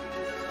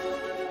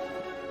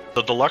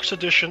 The deluxe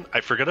edition,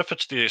 I forget if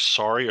it's the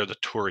Asari or the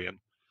Turian,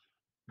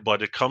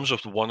 but it comes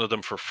with one of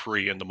them for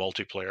free in the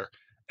multiplayer,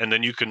 and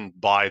then you can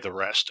buy the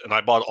rest. And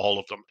I bought all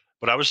of them.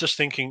 But I was just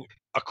thinking,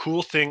 a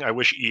cool thing I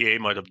wish EA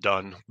might have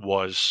done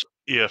was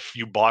if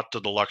you bought the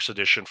deluxe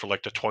edition for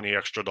like the $20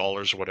 extra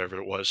or whatever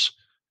it was,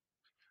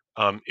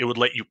 it would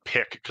let you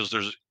pick because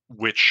there's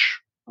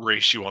which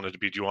race you wanted to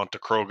be. Do you want the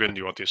Krogan? Do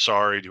you want the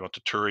Asari? Do you want the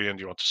Turian?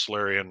 Do you want the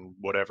Solarian?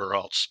 Whatever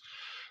else,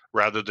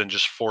 rather than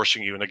just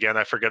forcing you. And again,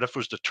 I forget if it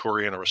was the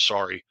Turian or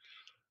Asari,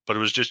 but it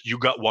was just you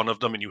got one of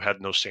them and you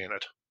had no say in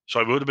it. So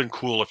it would have been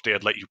cool if they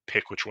had let you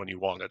pick which one you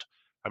wanted.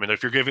 I mean,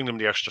 if you're giving them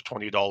the extra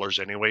 $20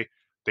 anyway,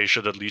 they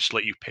should at least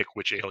let you pick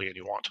which alien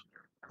you want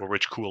or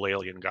which cool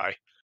alien guy.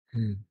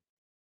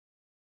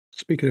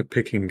 Speaking of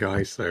picking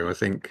guys, though, I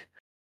think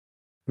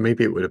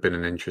maybe it would have been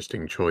an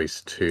interesting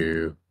choice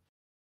to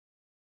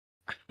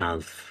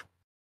have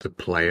the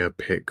player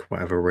pick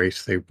whatever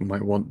race they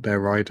might want their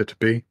rider to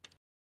be.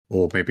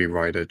 Or maybe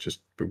rider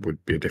just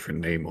would be a different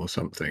name or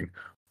something,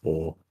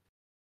 or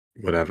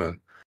whatever.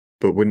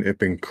 But wouldn't it have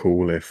been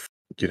cool if,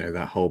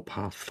 that whole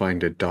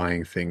Pathfinder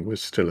dying thing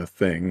was still a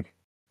thing,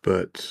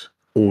 but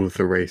all of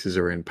the races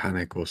are in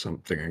panic or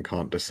something and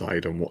can't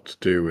decide on what to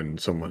do,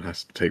 and someone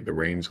has to take the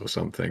reins or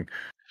something.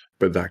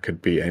 But that could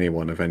be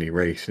anyone of any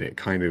race, and it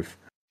kind of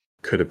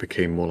could have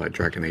became more like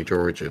Dragon Age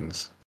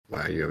Origins,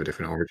 where you have a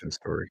different origin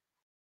story.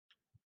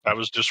 That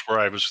was just where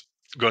I was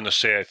going to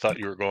say I thought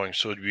you were going.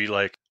 So it'd be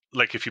like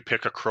if you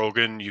pick a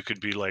Krogan, you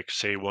could be like,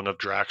 say, one of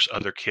Drax's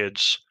other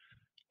kids,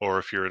 or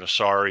if you're an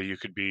Asari, you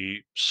could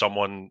be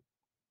someone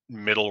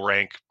middle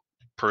rank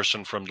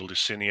person from the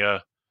Lucinia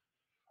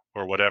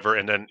or whatever,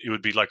 and then it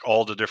would be like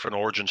all the different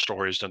origin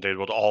stories, and they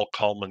would all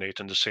culminate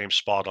in the same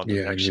spot on the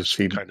Yeah, and you'd Nexus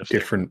see kind of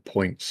different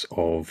points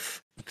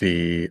of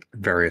the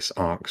various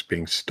arcs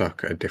being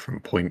stuck at a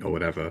different point or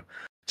whatever.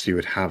 So you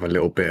would have a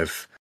little bit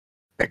of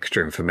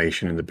extra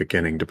information in the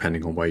beginning,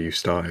 depending on where you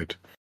started.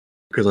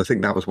 Because I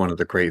think that was one of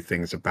the great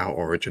things about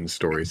origin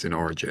stories in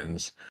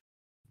Origins,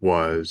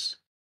 was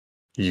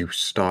you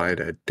started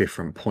at a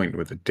different point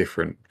with a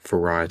different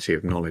variety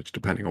of knowledge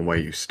depending on where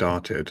you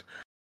started.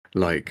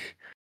 Like,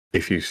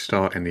 if you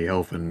start in the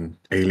elven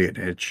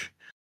alienage,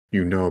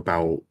 you know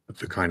about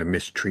the kind of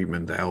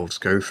mistreatment that elves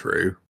go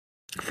through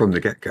from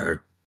the get-go.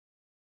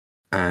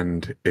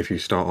 And if you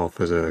start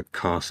off as a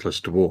casteless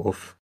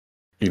dwarf,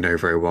 you know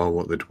very well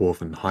what the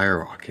dwarven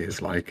hierarchy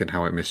is like and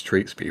how it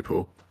mistreats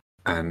people.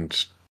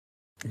 And,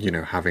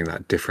 having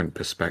that different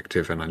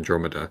perspective in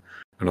Andromeda,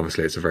 and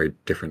obviously it's a very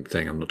different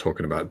thing. I'm not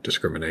talking about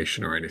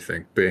discrimination or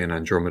anything, but in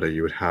Andromeda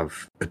you would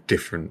have a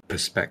different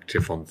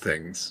perspective on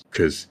things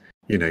because,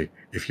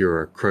 if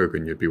you're a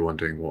Krogan, you'd be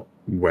wondering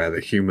where the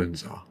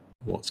humans are,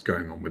 what's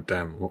going on with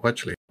them. Well,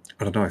 actually,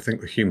 I don't know. I think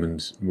the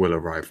humans will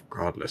arrive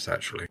regardless,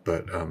 actually.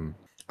 But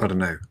I don't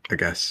know. I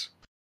guess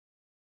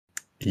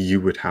you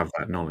would have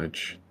that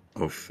knowledge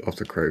of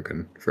the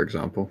Krogan, for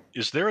example.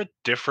 Is there a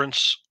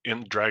difference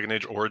in Dragon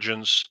Age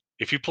Origins?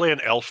 If you play an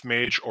elf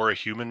mage or a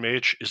human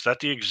mage, is that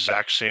the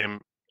exact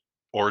same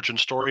origin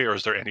story, or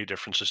is there any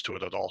differences to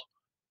it at all?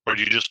 Or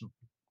do you just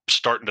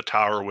start in the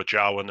tower with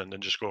Jowen and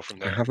then just go from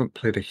I there? haven't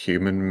played a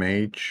human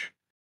mage,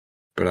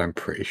 but I'm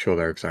pretty sure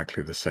they're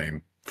exactly the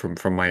same.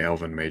 From my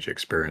elven mage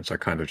experience, I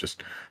kind of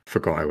just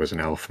forgot I was an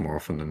elf more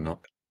often than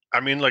not.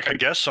 I mean, like, I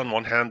guess on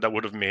one hand that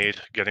would have made,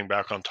 getting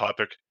back on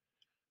topic,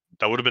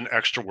 that would have been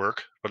extra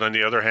work. But on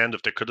the other hand,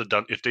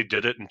 if they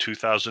did it in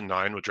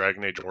 2009 with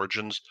Dragon Age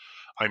Origins,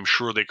 I'm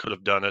sure they could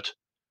have done it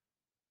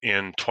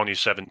in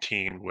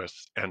 2017 with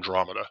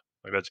Andromeda.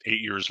 Like, that's 8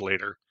 years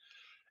later.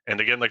 And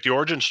again, like, the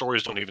origin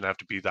stories don't even have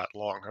to be that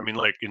long. I mean,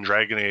 like in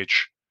Dragon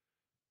Age,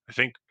 I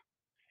think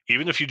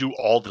even if you do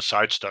all the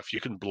side stuff,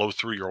 you can blow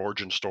through your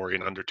origin story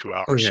in under 2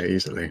 hours. Oh yeah,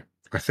 easily.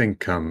 I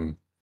think the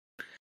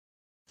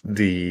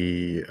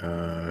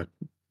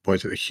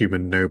the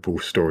human noble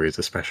story is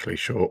especially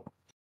short.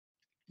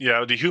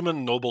 Yeah, the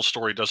human noble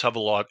story does have a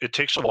lot. It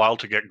takes a while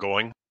to get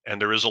going,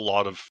 and there is a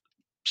lot of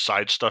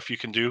side stuff you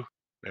can do.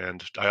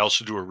 And I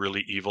also do a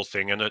really evil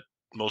thing in it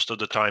most of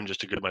the time just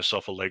to give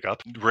myself a leg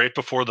up. Right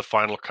before the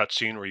final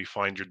cutscene where you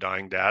find your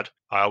dying dad,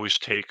 I always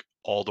take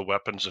all the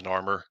weapons and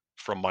armor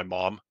from my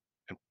mom,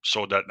 and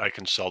so that I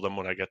can sell them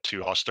when I get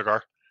to Ostagar.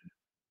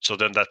 So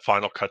then that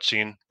final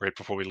cutscene right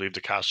before we leave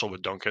the castle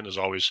with Duncan is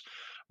always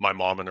my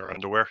mom in her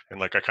underwear, and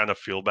like I kind of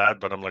feel bad,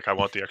 but I'm like, I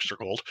want the extra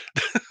gold.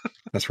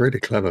 That's really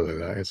clever, though.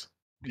 That is.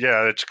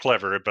 Yeah, it's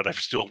clever, but it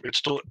still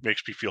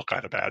makes me feel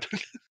kind of bad.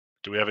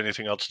 Do we have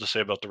anything else to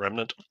say about the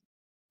Remnant?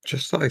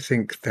 Just that I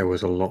think there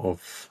was a lot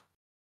of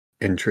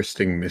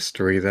interesting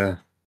mystery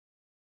there,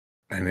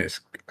 and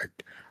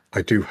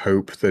I do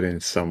hope that in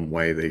some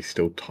way they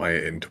still tie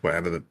it into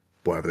whatever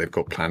they've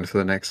got planned for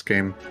the next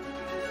game.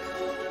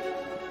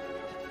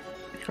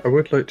 I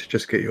would like to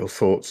just get your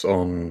thoughts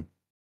on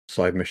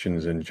side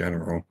missions in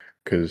general,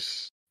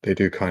 because they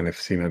do kind of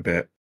seem a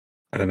bit,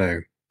 I don't know,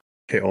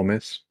 hit or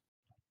miss.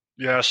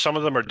 Yeah, some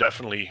of them are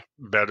definitely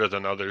better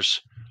than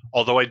others.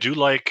 Although I do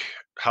like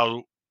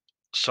how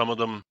some of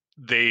them,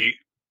 they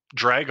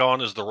drag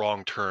on is the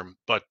wrong term,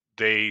 but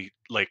they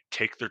like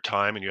take their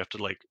time, and you have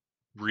to like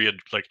read,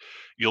 like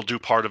you'll do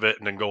part of it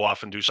and then go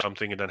off and do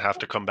something and then have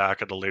to come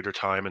back at a later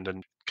time and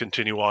then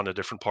continue on a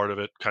different part of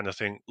it, kind of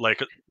thing. Like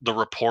the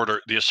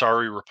reporter, the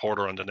Asari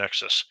reporter on the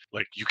Nexus,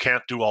 like you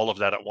can't do all of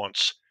that at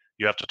once.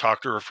 You have to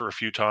talk to her for a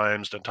few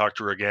times, then talk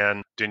to her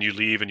again, then you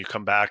leave and you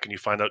come back and you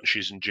find out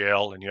she's in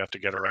jail and you have to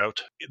get her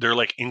out. They're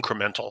like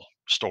incremental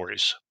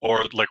stories.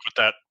 Or like with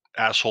that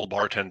asshole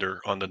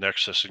bartender on the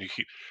Nexus, and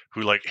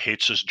who like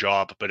hates his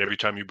job, but every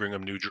time you bring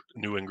him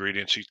new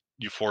ingredients,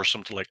 you force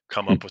him to like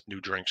come up with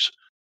new drinks.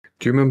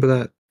 Do you remember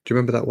that? Do you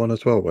remember that one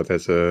as well, where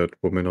there's a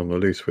woman on the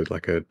loose with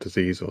like a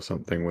disease or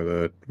something with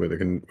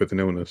an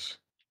illness?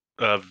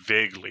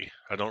 Vaguely,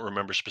 I don't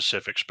remember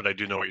specifics, but I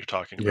do know what you're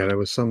talking Yeah, about. there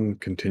was some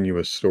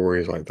continuous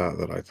stories like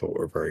that I thought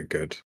were very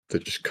good.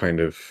 That just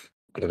kind of,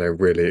 I don't know,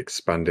 really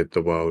expanded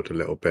the world a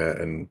little bit,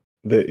 and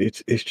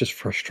it's just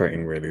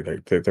frustrating, really.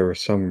 Like there are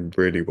some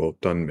really well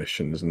done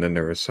missions, and then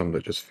there are some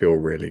that just feel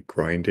really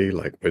grindy,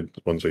 like with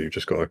ones where you've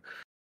just got to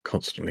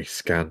constantly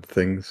scan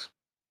things.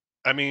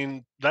 I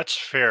mean, that's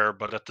fair,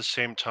 but at the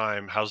same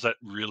time, how's that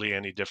really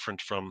any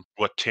different from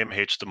what Tim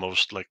hates the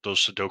most, like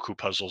those Sudoku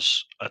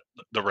puzzles at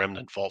the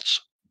Remnant Vaults,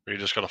 where you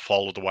just got to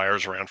follow the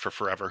wires around for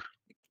forever?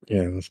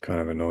 Yeah, that's kind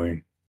of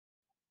annoying.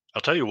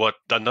 I'll tell you what,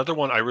 another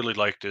one I really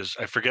liked is,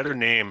 I forget her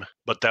name,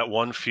 but that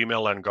one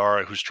female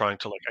Angara who's trying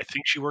to, like, I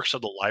think she works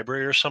at the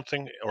library or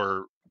something,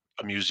 or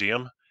a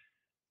museum.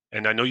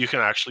 And I know you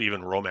can actually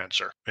even romance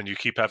her, and you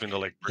keep having to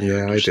like bring her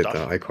Yeah, new I did stuff.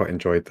 that. I quite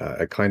enjoyed that.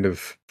 It kind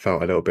of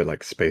felt a little bit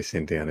like Space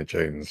Indiana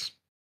Jones,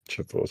 which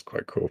I thought was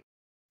quite cool.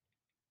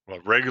 Well,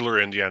 regular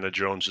Indiana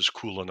Jones is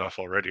cool enough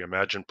already.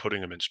 Imagine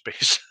putting him in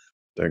space.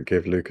 Don't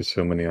give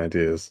Lucasfilm any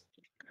ideas.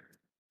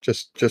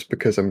 Just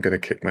because I'm going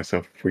to kick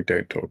myself if we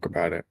don't talk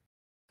about it.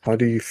 How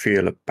do you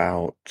feel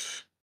about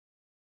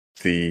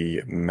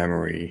the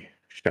memory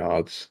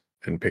shards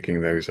and picking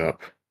those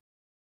up?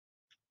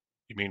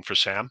 You mean for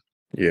Sam?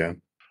 Yeah.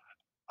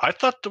 I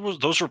thought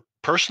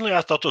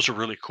I thought those were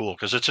really cool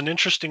because it's an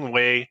interesting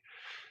way.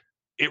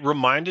 It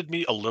reminded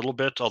me a little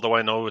bit, although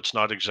I know it's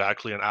not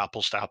exactly an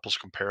apples to apples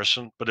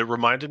comparison, but it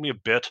reminded me a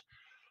bit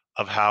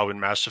of how in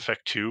Mass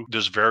Effect 2,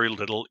 there's very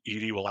little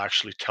Edie will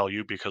actually tell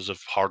you because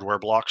of hardware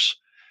blocks.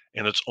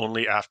 And it's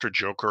only after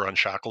Joker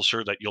unshackles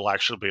her that you'll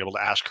actually be able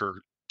to ask her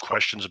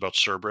questions about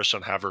Cerberus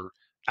and have her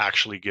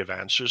actually give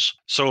answers.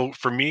 So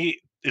for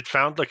me, it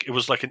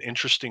was like an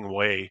interesting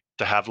way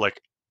to have like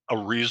a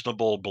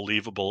reasonable,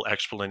 believable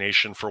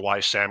explanation for why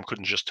Sam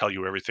couldn't just tell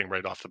you everything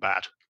right off the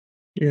bat.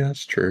 Yeah,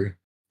 that's true.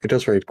 It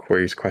does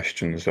raise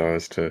questions though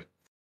as to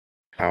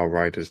how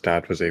Ryder's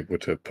dad was able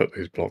to put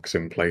those blocks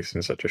in place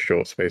in such a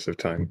short space of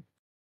time.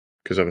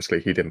 Because obviously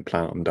he didn't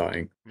plan on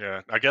dying.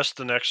 Yeah, I guess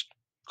the next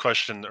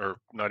question, or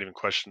not even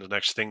question, the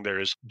next thing there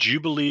is, do you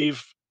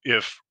believe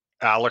if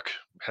Alec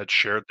had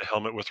shared the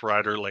helmet with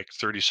Ryder, like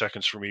 30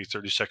 seconds for me,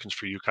 30 seconds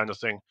for you kind of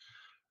thing,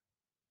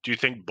 do you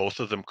think both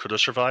of them could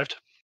have survived?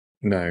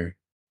 No,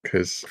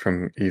 because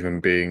from even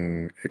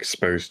being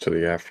exposed to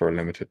the air for a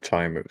limited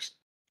time, it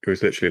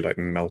was literally like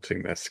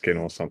melting their skin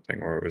or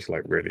something, or it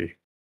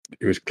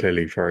was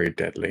clearly very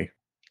deadly.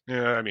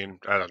 Yeah, I mean,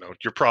 I don't know.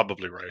 You're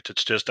probably right.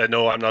 It's just, I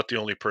know I'm not the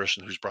only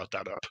person who's brought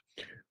that up.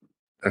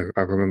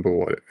 I remember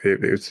what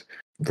it was.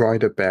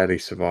 Ryder barely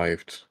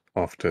survived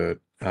after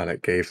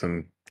Alec gave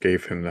him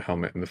the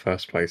helmet in the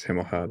first place, him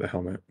or her the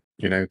helmet.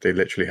 You know, they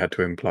literally had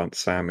to implant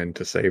Sam in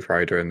to save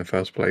Ryder in the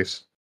first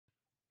place.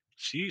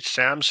 See,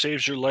 Sam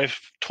saves your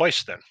life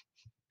twice then.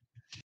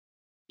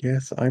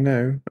 Yes, I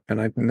know, and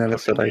I never How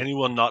said can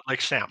anyone not like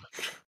Sam?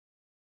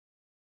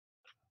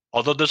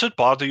 Although, does it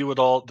bother you at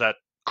all that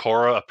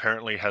Cora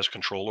apparently has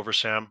control over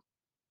Sam?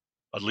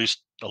 At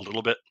least a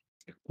little bit?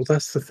 Well,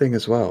 that's the thing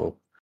as well.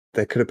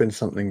 There could have been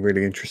something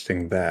really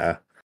interesting there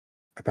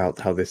about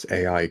how this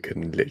AI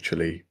can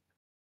literally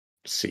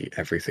see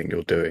everything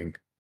you're doing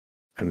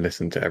and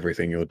listen to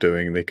everything you're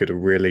doing. They could have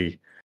really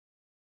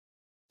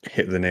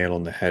hit the nail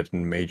on the head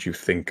and made you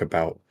think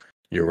about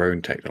your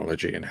own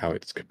technology and how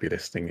it could be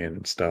listening in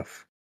and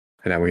stuff.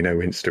 And now we know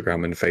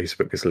Instagram and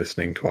Facebook is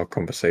listening to our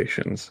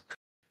conversations.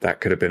 That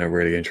could have been a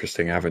really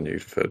interesting avenue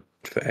for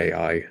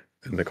AI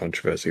and the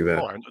controversy there.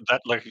 Oh, and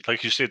that,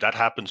 like you say, that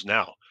happens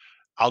now.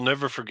 I'll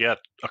never forget,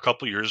 a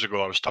couple years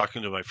ago, I was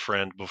talking to my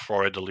friend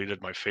before I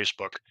deleted my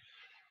Facebook.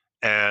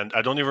 And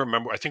I don't even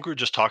remember. I think we were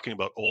just talking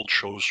about old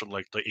shows from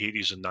like the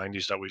 80s and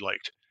 90s that we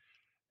liked.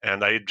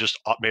 And I had just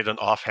made an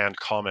offhand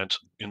comment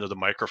into the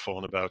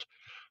microphone about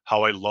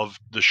how I loved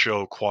the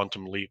show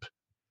Quantum Leap.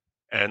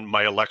 And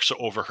my Alexa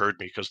overheard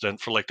me because then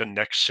for like the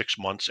next 6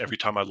 months, every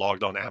time I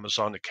logged on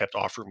Amazon, it kept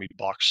offering me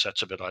box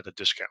sets of it at a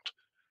discount.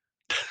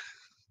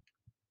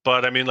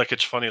 But I mean, like,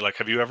 it's funny. Like,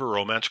 have you ever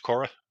romanced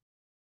Cora?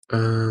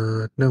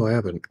 No, I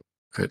haven't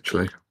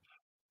actually.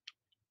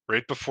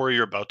 Right before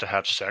you're about to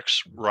have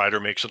sex, Ryder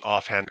makes an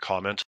offhand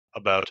comment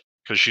about,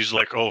 because she's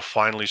like, oh,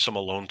 finally some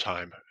alone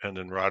time. And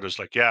then Ryder's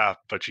like, yeah,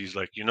 but she's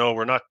like,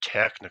 we're not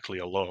technically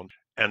alone.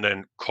 And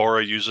then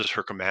Cora uses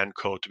her command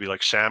code to be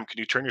like, Sam, can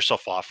you turn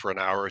yourself off for an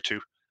hour or two?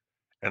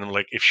 And I'm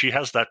like, if she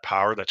has that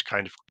power, that's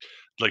kind of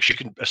like she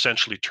can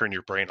essentially turn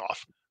your brain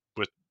off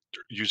with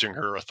using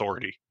her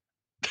authority.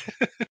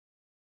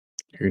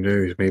 Who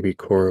knows? Maybe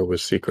Cora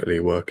was secretly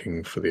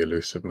working for the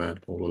elusive man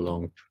all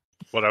along.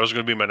 Well, that was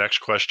going to be my next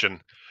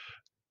question.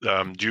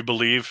 Do you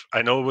believe,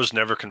 I know it was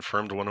never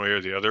confirmed one way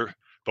or the other,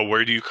 but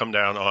where do you come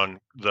down on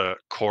the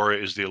Cora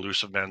is the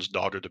elusive man's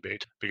daughter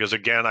debate? Because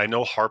again, I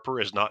know Harper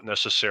is not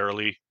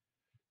necessarily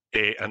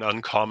an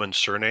uncommon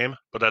surname,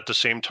 but at the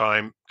same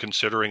time,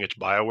 considering it's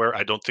BioWare,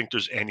 I don't think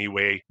there's any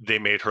way they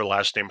made her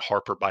last name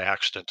Harper by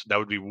accident. That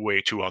would be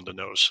way too on the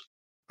nose.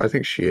 I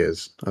think she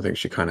is. I think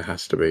she kind of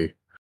has to be.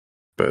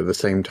 But at the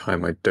same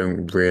time, I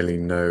don't really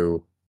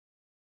know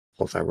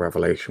what that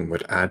revelation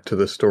would add to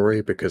the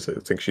story because I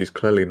think she's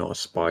clearly not a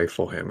spy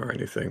for him or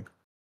anything.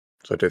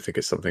 So I don't think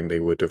it's something they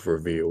would have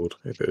revealed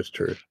if it was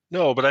true.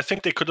 No, but I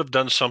think they could have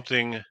done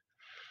something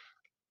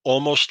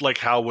almost like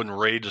how when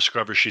Rey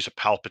discovers she's a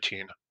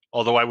Palpatine.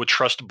 Although I would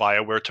trust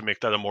BioWare to make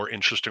that a more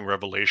interesting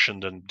revelation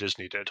than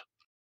Disney did.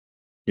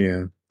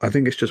 Yeah, I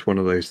think it's just one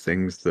of those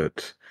things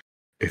that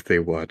if they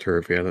were to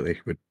reveal it, they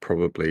would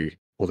probably,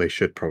 or they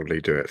should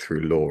probably do it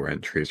through lore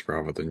entries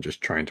rather than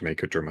just trying to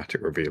make a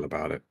dramatic reveal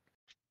about it.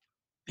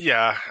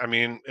 Yeah, I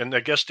mean, and I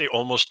guess they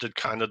almost did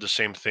kind of the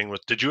same thing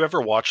with. Did you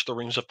ever watch The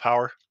Rings of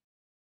Power?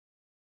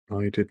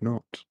 I did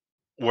not.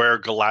 Where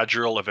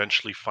Galadriel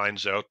eventually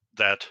finds out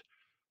that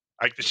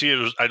I see it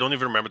was. I don't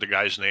even remember the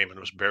guy's name, and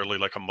it was barely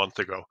like a month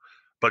ago.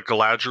 But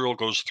Galadriel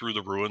goes through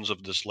the ruins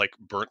of this like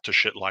burnt to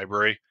shit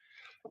library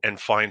and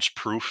finds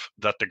proof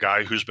that the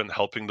guy who's been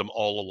helping them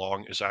all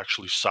along is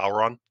actually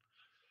Sauron.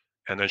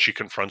 And then she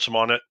confronts him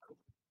on it,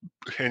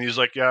 and he's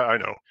like, "Yeah, I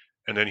know."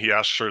 And then he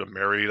asks her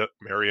to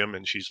marry him,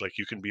 and she's like,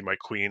 "You can be my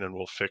queen, and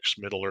we'll fix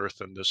Middle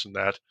Earth and this and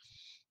that."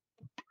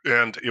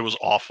 And it was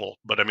awful,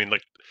 but I mean,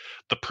 like,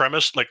 the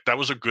premise, like, that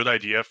was a good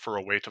idea for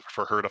a way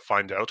for her to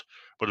find out,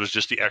 but it was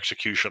just the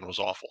execution was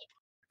awful.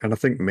 And I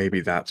think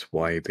maybe that's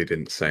why they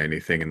didn't say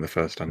anything in the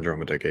first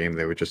Andromeda game.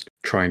 They were just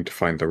trying to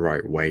find the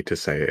right way to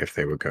say it if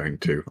they were going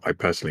to. I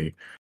personally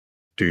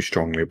do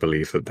strongly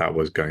believe that that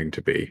was going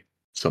to be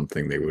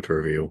something they would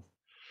reveal.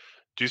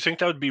 Do you think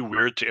that would be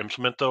weird to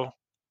implement, though?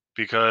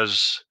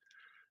 Because,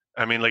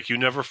 I mean, like, you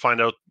never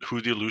find out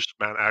who the elusive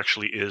man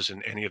actually is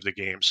in any of the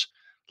games.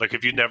 Like,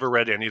 if you never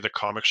read any of the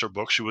comics or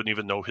books, you wouldn't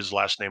even know his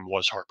last name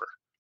was Harper.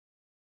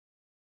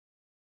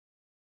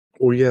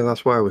 Well, yeah,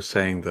 that's why I was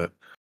saying that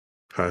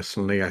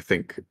personally, I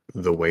think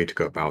the way to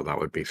go about that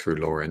would be through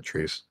lore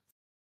entries.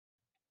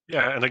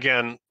 Yeah, and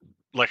again,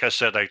 like I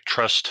said, I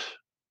trust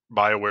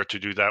BioWare to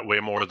do that way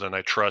more than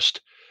I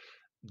trust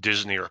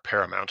Disney or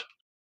Paramount.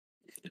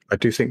 I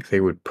do think they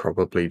would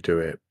probably do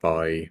it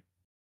by.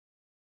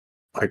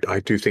 I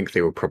do think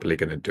they were probably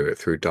going to do it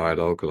through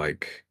dialogue.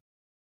 Like,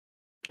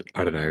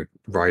 I don't know,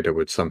 Ryder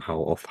would somehow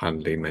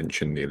offhandedly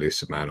mention the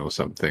elusive man or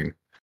something,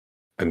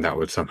 and that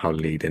would somehow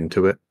lead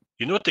into it.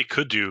 You know what they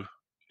could do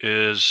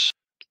is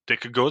they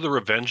could go the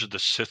Revenge of the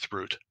Sith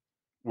route,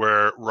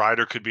 where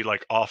Ryder could be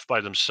like off by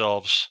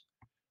themselves,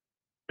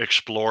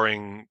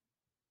 exploring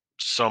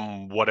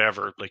some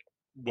whatever, like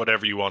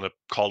whatever you want to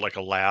call like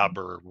a lab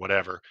or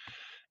whatever,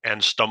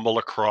 and stumble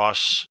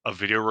across a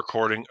video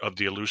recording of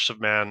the elusive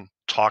man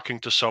talking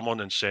to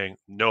someone and saying,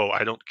 "No,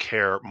 I don't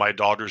care. My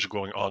daughter's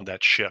going on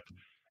that ship."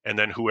 And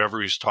then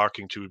whoever he's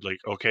talking to, like,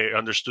 "Okay,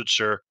 understood,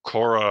 sir.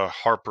 Cora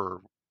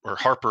Harper or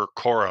Harper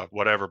Cora,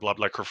 whatever, blah,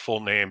 blah, like her full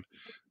name."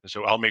 And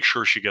so I'll make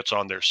sure she gets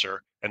on there,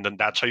 sir. And then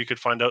that's how you could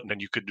find out. And then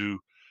you could do.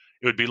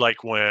 It would be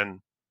like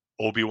when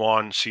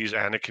Obi-Wan sees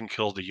Anakin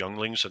kill the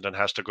younglings and then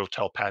has to go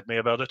tell Padme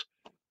about it.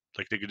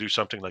 Like they could do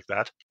something like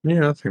that.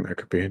 Yeah, I think that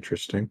could be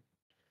interesting.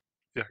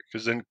 Yeah,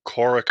 because then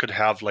Cora could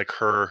have like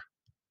her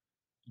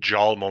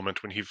Jaal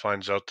moment when he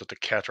finds out that the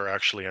Ket are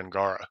actually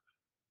Angara.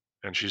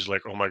 And she's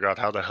like, oh my god,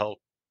 how the hell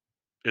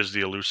is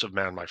the elusive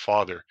man my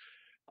father?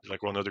 He's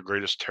like one of the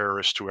greatest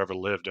terrorists who ever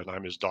lived, and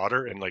I'm his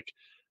daughter. And like,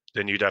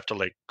 then you'd have to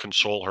like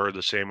console her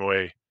the same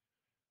way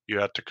you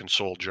had to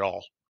console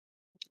Jaal.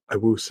 I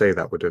will say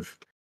that would have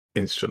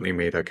instantly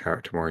made her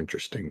character more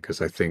interesting because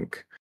I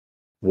think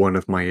one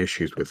of my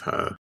issues with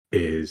her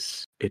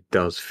is it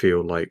does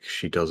feel like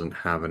she doesn't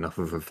have enough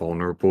of a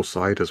vulnerable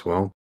side as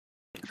well.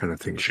 And I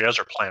think She has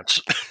her plants.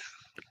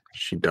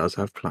 she does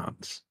have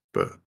plans,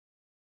 but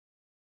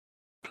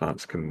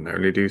plants can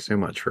only do so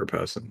much for a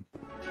person.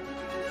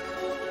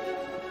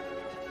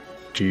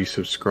 Do you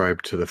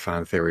subscribe to the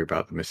fan theory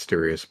about the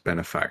mysterious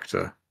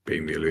benefactor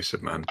being the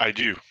elusive man? I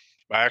do.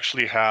 I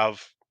actually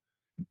have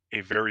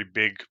a very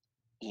big,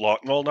 well,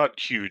 not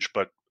huge,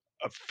 but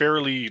a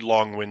fairly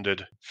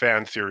long-winded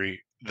fan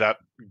theory that,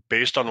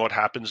 based on what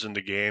happens in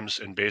the games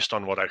and based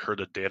on what I heard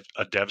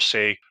a dev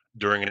say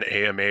during an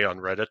AMA on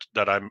Reddit,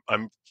 that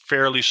I'm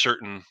fairly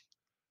certain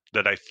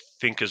that I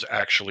think is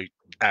actually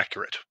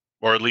accurate,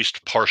 or at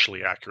least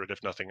partially accurate,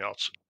 if nothing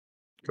else.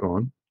 Go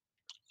on.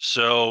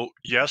 So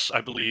yes,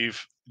 I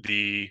believe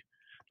the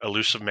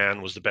elusive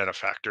man was the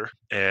benefactor,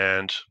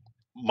 and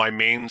my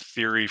main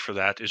theory for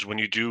that is when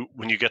you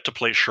get to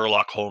play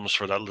Sherlock Holmes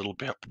for that little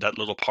bit, that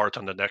little part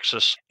on the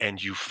Nexus,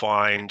 and you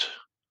find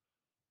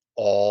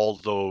all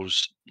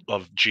those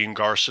of Jean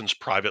Garson's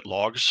private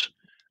logs,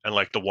 and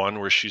like the one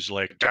where she's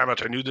like, damn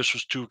it, I knew this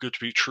was too good to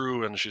be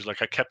true, and she's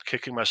like, I kept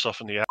kicking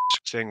myself in the ass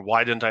saying,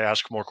 why didn't I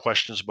ask more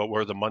questions about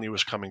where the money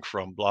was coming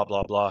from, blah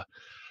blah blah.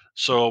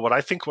 So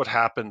what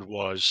happened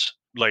was,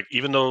 like,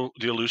 even though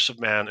the elusive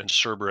man and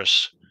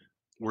Cerberus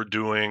were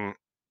doing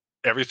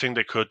everything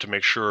they could to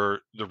make sure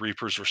the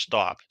Reapers were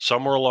stopped,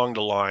 somewhere along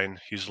the line,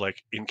 he's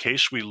like, in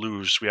case we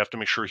lose, we have to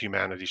make sure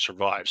humanity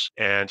survives.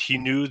 And he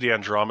knew the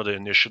Andromeda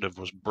initiative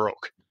was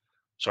broke.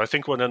 So I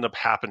think what ended up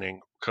happening,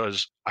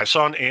 because I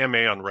saw an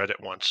AMA on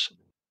Reddit once,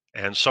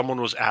 and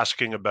someone was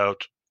asking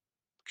about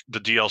the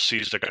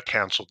DLCs that got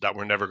canceled that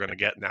we're never going to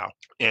get now.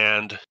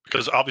 And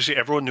because obviously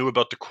everyone knew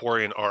about the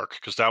Quarian arc,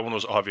 because that one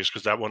was obvious,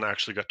 because that one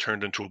actually got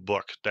turned into a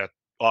book that,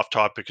 off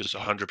topic, is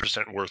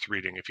 100% worth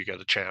reading if you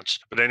get a chance.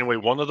 But anyway,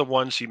 one of the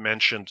ones he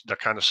mentioned that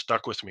kind of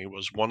stuck with me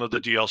was one of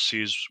the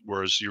DLCs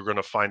was you're going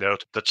to find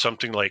out that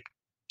something like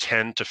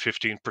 10 to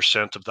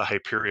 15% of the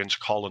Hyperion's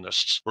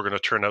colonists were going to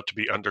turn out to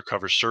be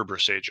undercover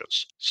Cerberus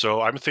agents. So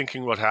I'm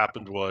thinking what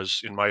happened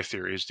was, in my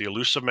theory, is the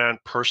elusive man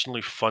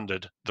personally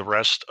funded the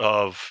rest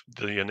of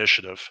the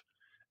initiative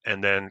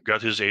and then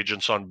got his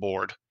agents on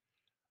board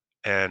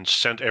and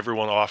sent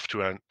everyone off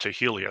to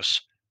Helios.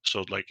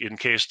 So, like, in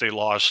case they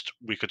lost,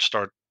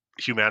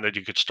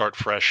 humanity could start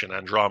fresh in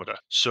Andromeda.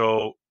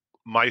 So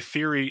my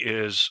theory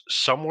is,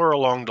 somewhere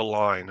along the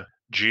line,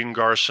 Jean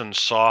Garson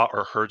saw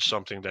or heard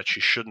something that she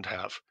shouldn't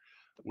have,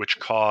 which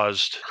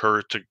caused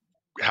her to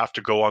have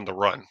to go on the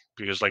run.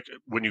 Because, like,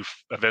 when you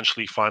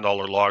eventually find all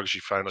her logs,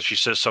 you find that she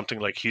says something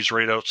like, he's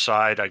right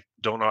outside, I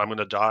don't know, I'm going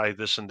to die,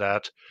 this and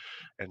that.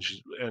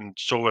 And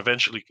so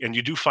eventually, and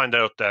you do find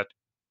out that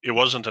it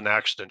wasn't an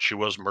accident, she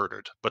was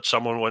murdered, but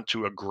someone went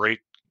to a great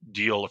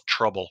deal of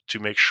trouble to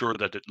make sure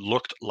that it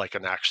looked like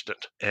an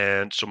accident.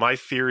 And so my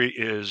theory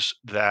is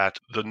that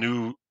the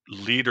new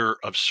leader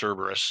of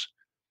Cerberus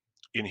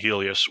in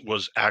Helios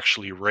was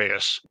actually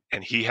Reyes,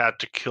 and he had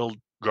to kill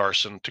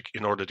Garson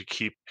in order to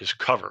keep his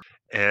cover.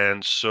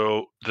 And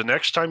so the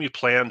next time you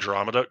play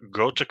Andromeda,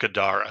 go to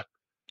Kadara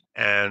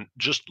and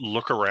just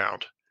look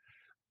around.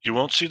 You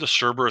won't see the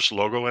Cerberus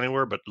logo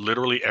anywhere, but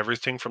literally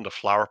everything from the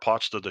flower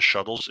pots to the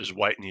shuttles is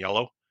white and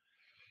yellow.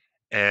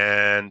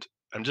 And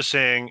I'm just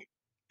saying,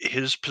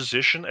 his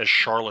position as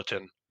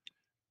charlatan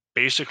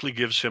basically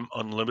gives him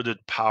unlimited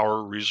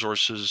power,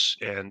 resources,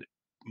 and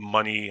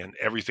money, and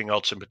everything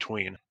else in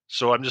between.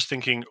 So I'm just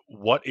thinking,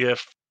 what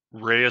if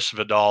Reyes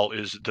Vidal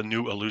is the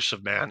new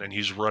elusive man and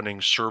he's running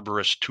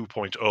Cerberus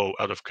 2.0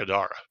 out of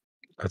Kadara?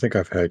 I think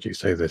I've heard you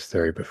say this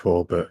theory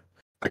before, but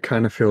I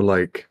kind of feel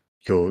like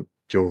you're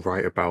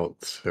right about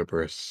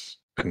Cerberus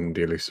and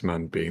the elusive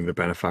man being the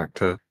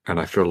benefactor, and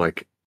I feel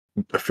like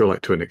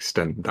to an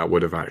extent that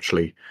would have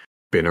actually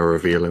been a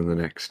reveal in the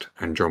next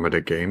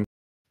Andromeda game,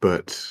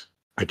 but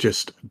I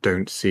just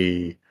don't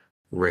see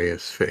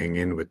Reyes fitting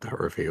in with that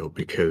reveal,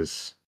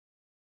 because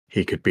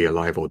he could be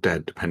alive or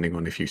dead depending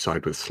on if you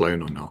side with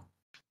Sloane or not.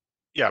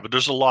 Yeah, but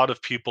there's a lot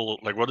of people,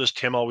 like, what does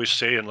Tim always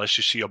say? Unless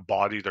you see a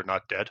body, they're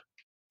not dead.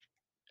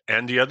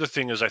 And the other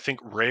thing is, I think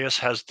Reyes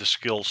has the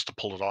skills to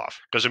pull it off.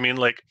 Because, I mean,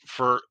 like,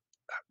 for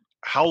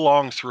how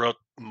long throughout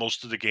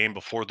most of the game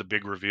before the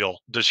big reveal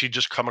does he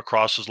just come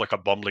across as like a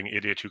bumbling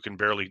idiot who can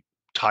barely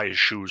tie his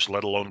shoes,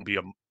 let alone be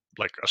a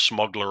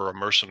smuggler or a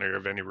mercenary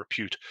of any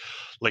repute?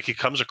 Like, he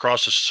comes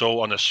across as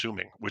so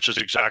unassuming, which is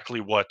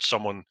exactly what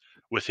someone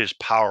with his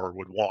power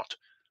would want.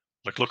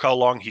 Like, look how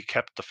long he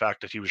kept the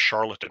fact that he was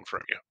charlatan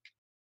from you.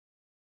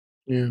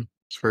 Yeah,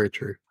 it's very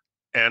true.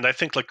 And I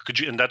think, like,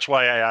 and that's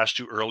why I asked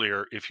you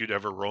earlier if you'd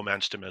ever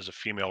romanced him as a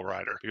female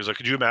rider, because, like,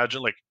 could you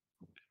imagine, like,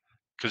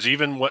 because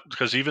even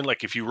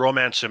like, if you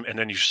romance him and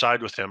then you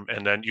side with him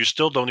and then you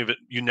still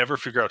you never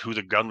figure out who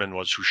the gunman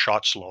was who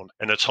shot Sloane.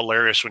 And it's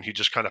hilarious when he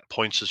just kind of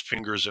points his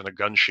fingers in a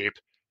gun shape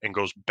and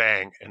goes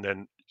bang, and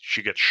then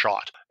she gets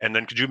shot. And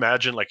then could you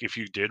imagine, like, if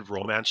you did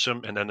romance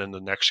him and then in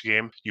the next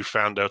game you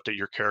found out that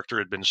your character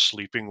had been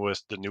sleeping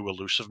with the new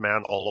elusive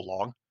man all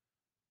along?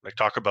 Like,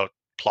 talk about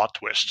plot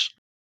twists.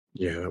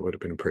 Yeah, that would have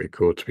been pretty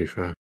cool, to be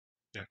fair.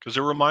 Yeah, because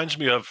it reminds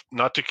me of,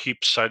 not to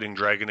keep citing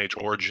Dragon Age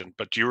Origin,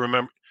 but do you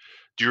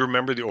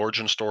remember the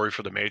origin story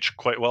for the mage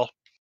quite well?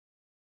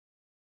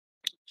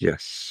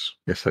 Yes,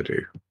 I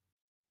do.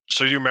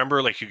 So you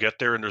remember, like, you get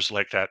there and there's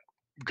like that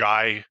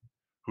guy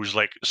who's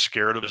like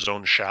scared of his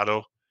own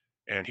shadow,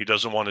 and he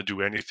doesn't want to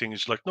do anything.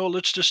 He's like, no,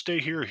 let's just stay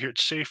here. Here,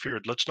 it's safe here.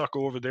 Let's not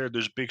go over there.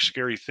 There's big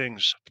scary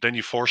things. But then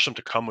you force him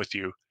to come with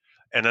you,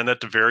 and then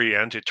at the very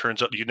end, it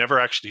turns out you never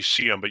actually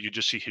see him, but you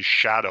just see his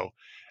shadow,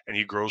 and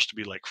he grows to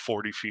be like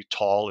 40 feet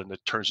tall, and it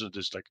turns into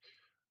this like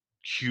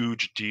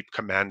huge, deep,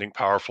 commanding,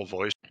 powerful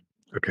voice.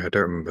 Okay, I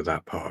don't remember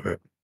that part of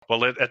it.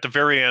 Well, at the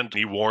very end,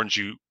 he warns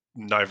you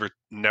never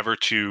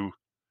to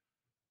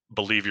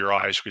believe your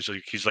eyes, because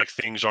he's like,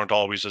 things aren't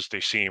always as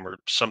they seem, or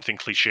something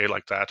cliche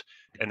like that,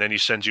 and then he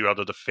sends you out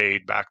of the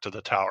fade back to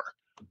the tower.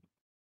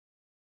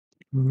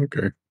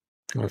 Okay,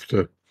 I'll have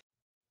to.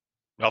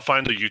 I'll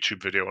find the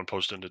YouTube video and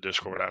post it in the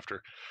Discord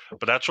after.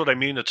 But that's what I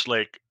mean. It's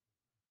like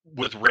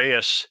with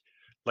Reyes,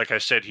 like I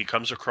said, he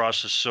comes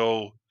across as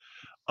so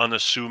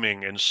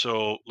unassuming, and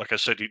so, like I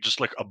said, he's just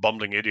like a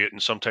bumbling idiot,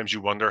 and sometimes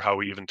you wonder how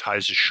he even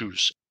ties his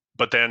shoes.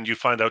 But then you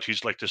find out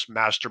he's like this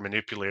master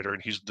manipulator,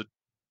 and he's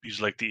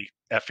like the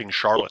effing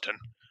charlatan.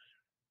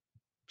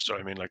 So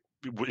I mean, like,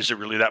 is it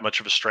really that much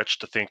of a stretch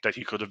to think that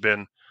he could have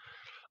been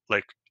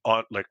like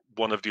on like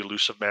one of the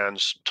Elusive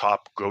Man's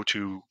top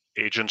go-to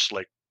agents,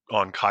 like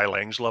on Kai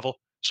Lang's level?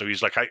 So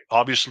he's like, I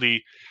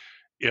obviously,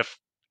 if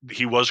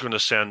he was going to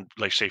send,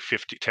 like, say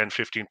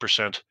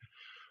 10-15%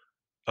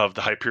 of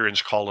the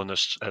Hyperion's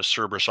colonists as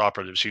Cerberus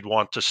operatives, he'd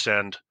want to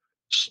send,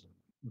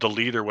 the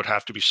leader would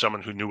have to be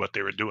someone who knew what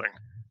they were doing,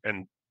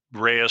 and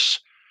Reyes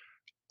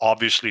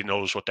obviously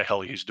knows what the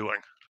hell he's doing.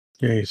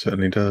 Yeah, he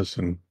certainly does,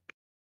 and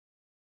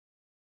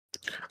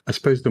I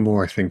suppose the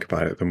more I think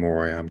about it, the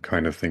more I am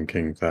kind of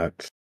thinking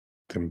that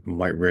there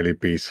might really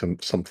be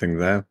something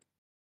there,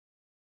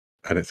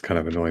 and it's kind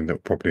of annoying that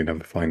we'll probably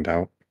never find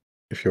out,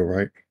 if you're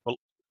right. Well,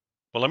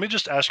 let me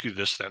just ask you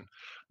this then.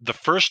 The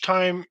first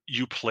time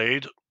you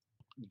played,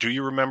 do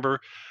you remember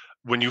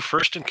when you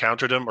first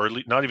encountered him, or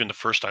not even the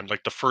first time,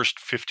 like the first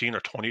 15 or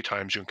 20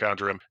 times you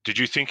encounter him, did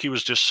you think he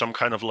was just some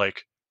kind of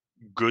like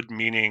good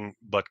meaning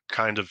but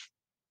kind of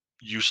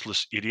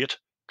useless idiot,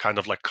 kind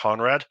of like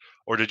Conrad?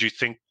 Or did you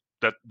think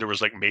that there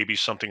was like maybe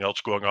something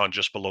else going on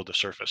just below the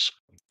surface?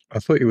 I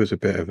thought he was a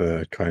bit of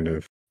a kind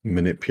of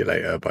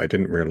manipulator, but I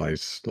didn't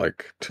realize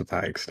like to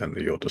that extent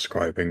that you're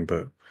describing.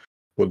 But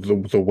well,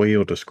 the way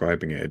you're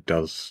describing it, it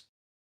does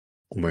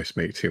almost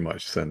make too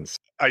much sense.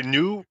 I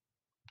knew,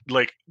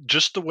 like,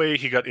 just the way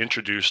he got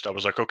introduced, I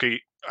was like,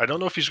 okay, I don't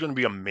know if he's going to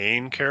be a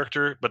main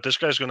character, but this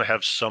guy's going to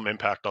have some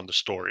impact on the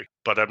story.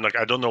 But I'm like,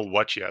 I don't know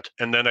what yet.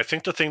 And then I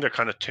think the thing that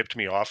kind of tipped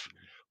me off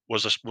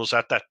was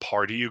at that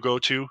party you go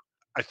to.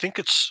 I think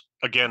it's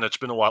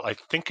been a while. I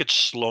think it's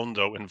Sloan,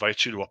 though,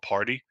 invites you to a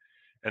party,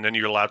 and then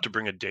you're allowed to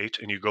bring a date,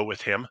 and you go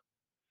with him.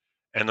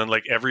 And then,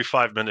 like, every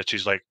 5 minutes,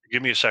 he's like,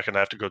 give me a second, I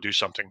have to go do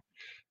something.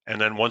 And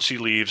then once he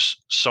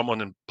leaves,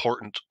 someone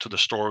important to the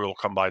story will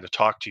come by to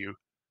talk to you,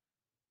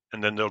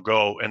 and then they'll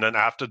go. And then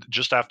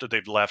just after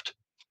they've left,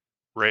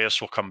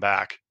 Reyes will come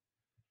back,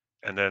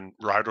 and then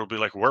Ryder will be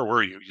like, where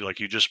were you?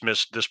 You just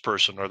missed this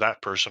person or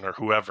that person or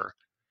whoever.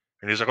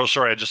 And he's like, oh,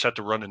 sorry, I just had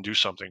to run and do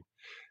something.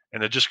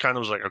 And it just kind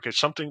of was like, okay,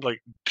 something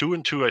like 2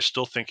 and 2 I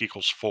still think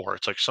equals 4.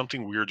 It's like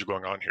something weird's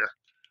going on here.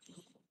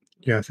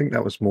 Yeah, I think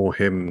that was more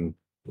him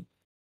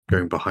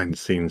going behind the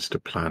scenes to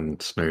plan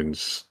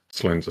Sloane's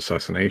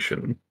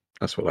assassination.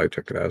 That's what I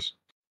took it as.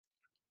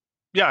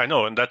 Yeah, I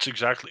know, and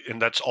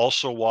that's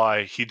also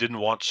why he didn't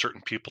want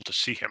certain people to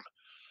see him.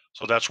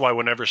 So that's why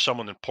whenever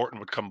someone important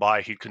would come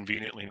by, he'd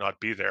conveniently not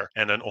be there,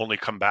 and then only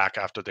come back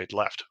after they'd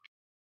left.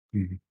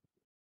 Mm-hmm.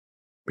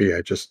 But yeah,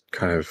 it just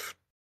kind of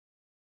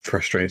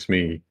frustrates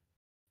me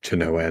to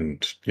no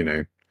end,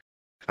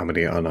 how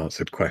many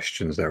unanswered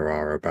questions there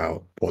are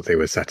about what they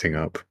were setting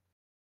up.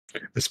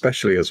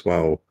 Especially as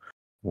well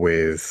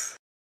with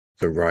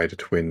the Ryder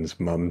twins'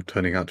 mum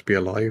turning out to be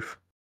alive.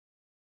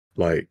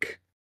 Like,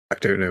 I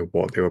don't know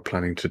what they were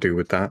planning to do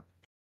with that,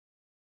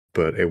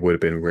 but it would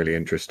have been really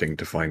interesting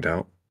to find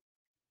out.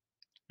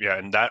 Yeah,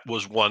 and that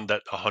was one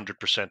that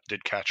 100%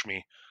 did catch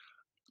me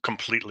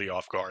completely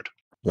off guard.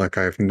 Like,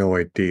 I have no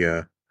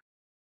idea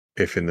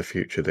if in the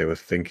future they were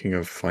thinking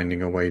of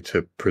finding a way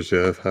to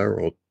preserve her,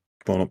 or,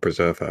 well, not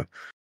preserve her,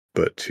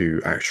 but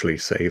to actually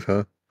save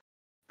her.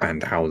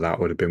 And how that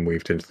would have been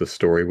weaved into the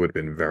story would have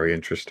been very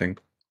interesting.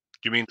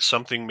 You mean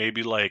something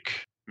maybe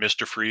like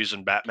Mr. Freeze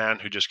and Batman,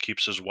 who just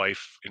keeps his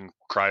wife in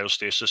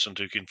cryostasis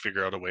until he can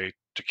figure out a way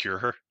to cure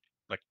her?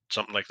 Like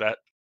something like that?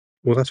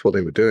 Well, that's what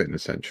they were doing,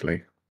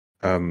 essentially.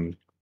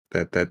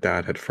 Their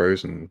dad had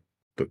frozen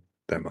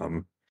their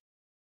mum,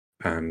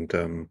 and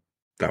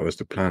that was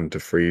the plan, to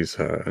freeze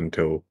her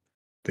until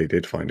they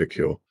did find a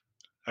cure.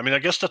 I mean, I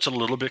guess that's a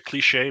little bit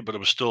cliche, but it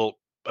was still,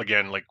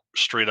 again, like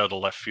straight out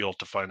of left field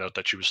to find out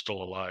that she was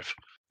still alive.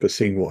 But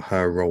seeing what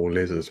her role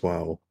is as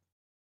well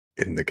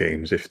in the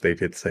games, if they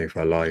did save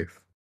her life,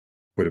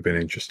 would have been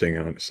interesting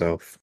in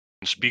itself.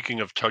 And speaking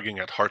of tugging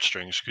at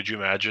heartstrings, could you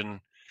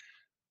imagine,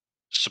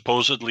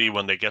 supposedly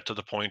when they get to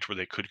the point where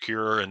they could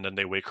cure her and then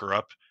they wake her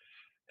up,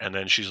 and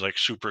then she's like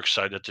super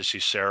excited to see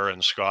Sarah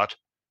and Scott,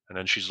 and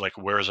then she's like,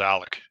 where's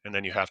Alec? And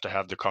then you have to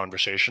have the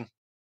conversation.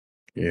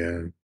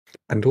 Yeah.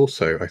 And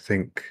also, I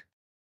think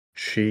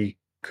she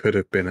could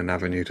have been an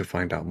avenue to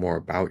find out more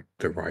about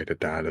the Ryder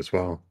dad as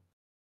well.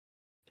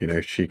 You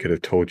know, she could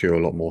have told you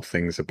a lot more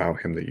things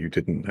about him that you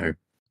didn't know.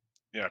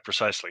 Yeah,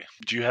 precisely.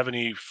 Do you have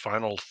any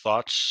final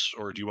thoughts,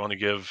 or do you want to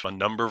give a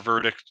number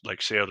verdict,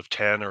 like say out of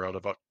 10 or out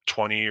of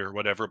 20 or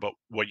whatever, about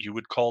what you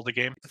would call the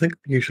game? I think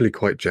I'm usually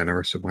quite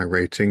generous with my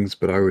ratings,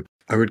 but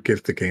I would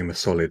give the game a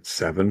solid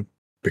 7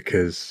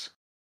 because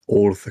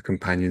all of the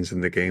companions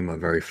in the game are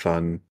very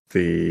fun.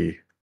 The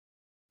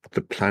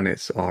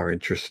planets are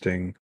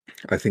interesting.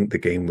 I think the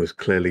game was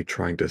clearly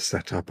trying to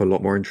set up a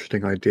lot more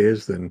interesting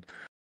ideas than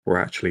were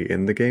actually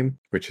in the game,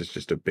 which is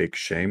just a big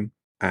shame.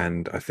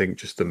 And I think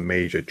just the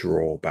major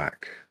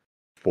drawback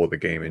for the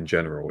game in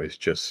general is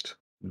just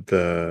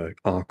the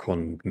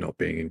Archon not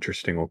being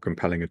interesting or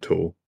compelling at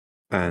all,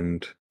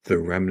 and the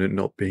Remnant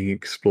not being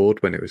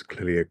explored when it was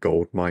clearly a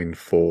goldmine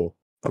for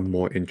a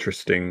more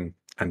interesting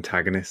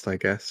antagonist, I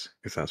guess,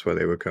 if that's where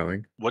they were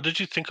going. What did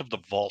you think of the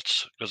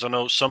vaults? Because I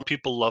know some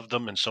people loved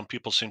them and some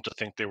people seem to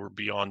think they were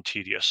beyond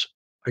tedious.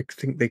 I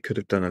think they could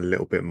have done a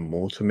little bit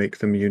more to make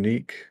them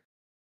unique,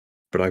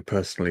 but I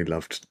personally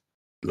loved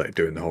like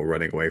doing the whole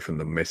running away from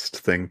the mist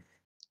thing.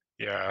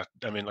 Yeah,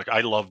 I mean, like,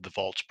 I love the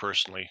vaults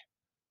personally.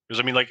 Because,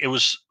 I mean, like, it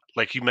was,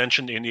 like you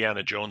mentioned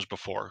Indiana Jones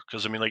before.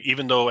 Because, I mean, like,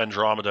 even though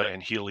Andromeda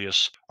and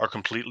Helios are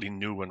completely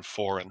new and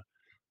foreign,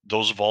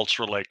 those vaults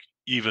were, like,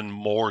 even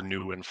more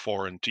new and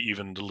foreign to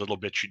even the little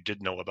bit you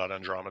did know about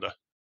Andromeda.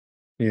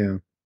 Yeah.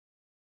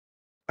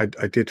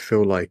 I did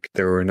feel like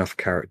there were enough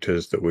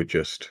characters that were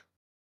just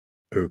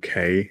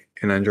okay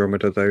in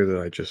Andromeda, though,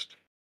 that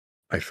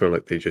I feel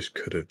like they just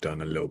could have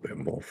done a little bit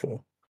more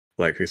for.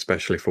 Like,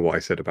 especially for what I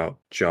said about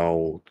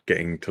Joel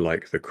getting to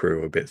like the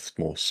crew a bit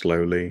more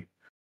slowly,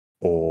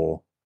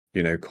 or,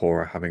 you know,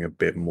 Cora having a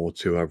bit more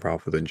to her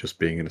rather than just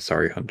being an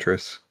Asari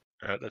huntress.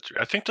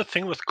 I think the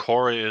thing with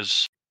Korra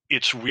is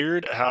it's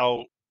weird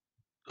how,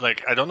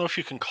 like, I don't know if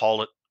you can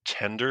call it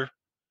tender,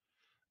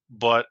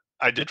 but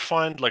I did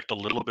find, like, the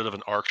little bit of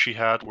an arc she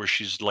had where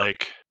she's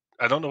like,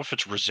 I don't know if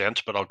it's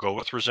resent, but I'll go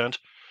with resent,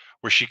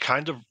 where she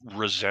kind of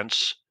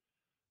resents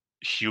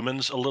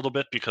humans a little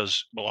bit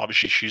because, well,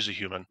 obviously she's a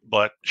human,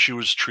 but she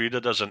was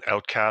treated as an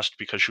outcast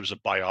because she was a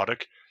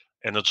biotic.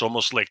 And it's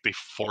almost like they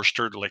forced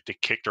her to, like, they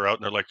kicked her out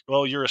and they're like,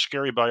 well, you're a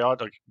scary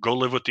biotic. Go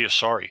live with the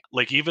Asari.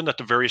 Like, even at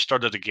the very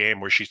start of the game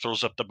where she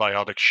throws up the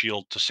biotic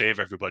shield to save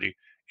everybody,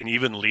 and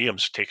even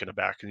Liam's taken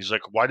aback. And he's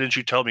like, why didn't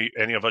you tell me,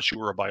 any of us, you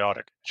were a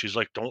biotic? She's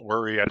like, don't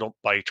worry, I don't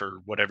bite,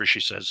 or whatever she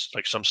says,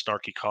 like some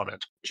snarky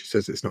comment. She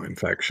says it's not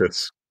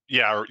infectious.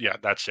 Yeah,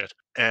 that's it.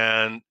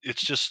 And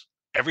it's just,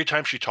 every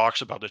time she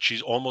talks about it,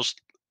 she's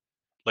almost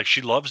like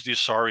she loves the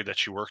Asari that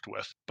she worked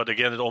with. But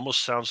again, it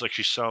almost sounds like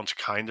she sounds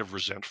kind of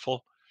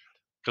resentful.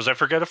 Because I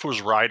forget if it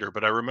was Ryder,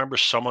 but I remember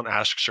someone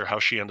asks her how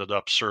she ended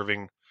up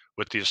serving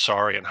with the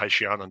Asari and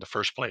Haitian in the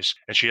first place.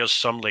 And she has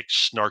some like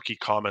snarky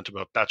comment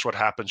about that's what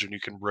happens when you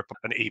can rip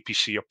an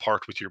APC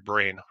apart with your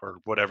brain, or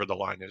whatever the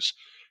line is.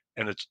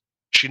 And it's,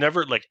 she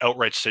never like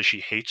outright says she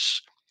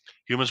hates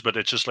humans, but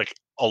it's just like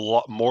a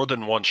lot more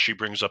than once she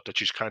brings up that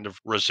she's kind of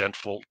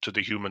resentful to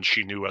the humans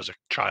she knew as a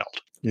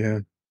child. Yeah.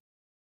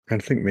 I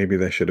think maybe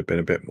there should have been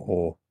a bit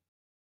more.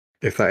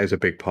 If that is a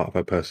big part of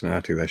her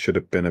personality, there should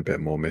have been a bit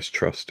more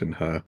mistrust in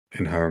her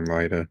and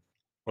Ryder.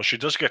 Well, she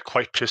does get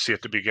quite pissy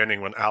at the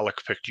beginning when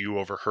Alec picked you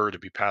over her to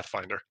be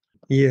Pathfinder.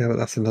 Yeah, but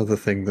that's another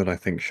thing that I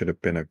think should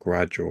have been a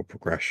gradual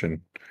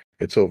progression.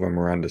 It's sort of a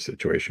Miranda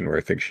situation where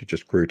I think she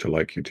just grew to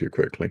like you too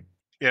quickly.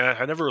 Yeah,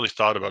 I never really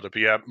thought about it,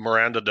 but yeah,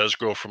 Miranda does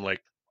go from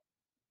like,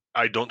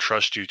 I don't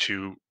trust you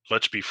to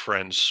let's be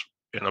friends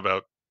in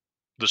about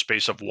the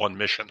space of one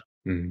mission.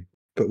 Mm.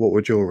 But what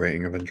would your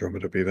rating of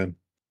Andromeda be then?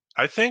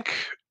 I think,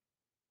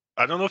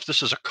 I don't know if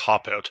this is a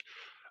cop out,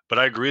 but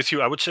I agree with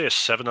you. I would say a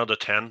 7 out of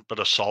 10, but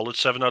a solid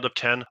 7 out of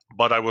 10.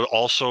 But I would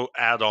also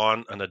add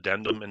on an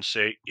addendum and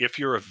say, if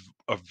you're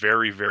a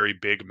very, very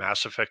big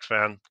Mass Effect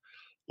fan,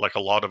 like a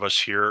lot of us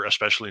here,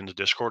 especially in the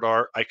Discord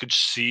are, I could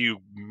see you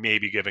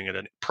maybe giving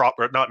it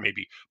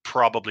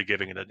probably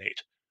giving it an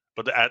 8.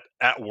 But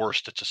at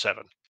worst, it's a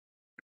 7.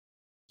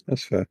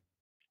 That's fair.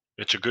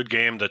 It's a good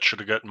game that should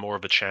have gotten more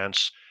of a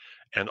chance,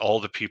 and all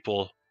the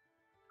people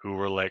who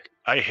were like,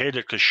 I hate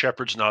it because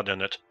Shepard's not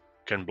in it,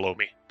 can blow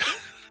me.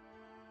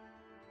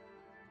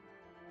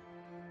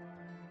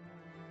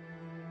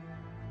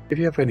 If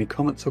you have any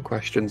comments or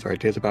questions or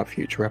ideas about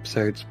future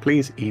episodes,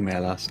 please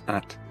email us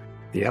at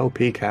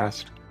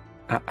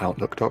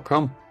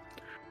thelpcast@outlook.com,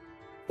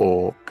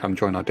 or come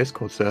join our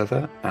Discord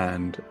server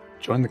and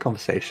join the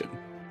conversation.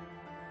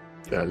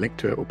 The link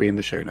to it will be in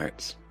the show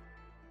notes.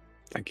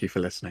 Thank you for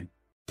listening.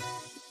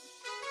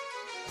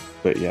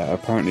 But yeah,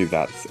 apparently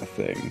that's a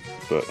thing,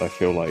 but I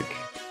feel like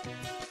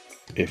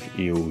if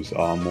eels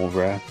are more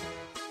rare,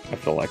 I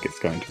feel like it's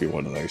going to be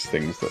one of those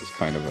things that's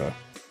kind of a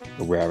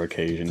rare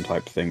occasion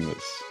type thing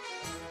that's,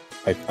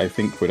 I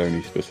think would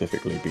only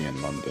specifically be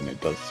in London. It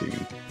does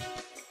seem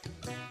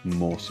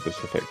more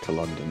specific to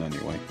London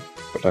anyway,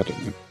 but I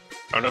don't know.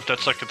 I don't know if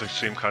that's like the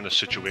same kind of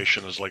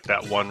situation as like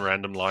that one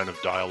random line of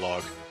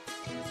dialogue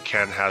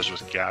Ken has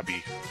with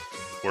Gabby,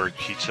 where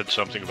he said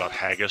something about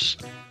haggis,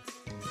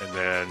 and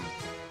then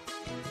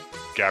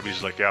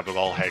Gabby's like, yeah, but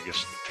all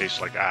haggis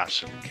tastes like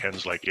ass, and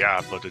Ken's like,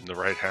 yeah, but in the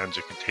right hands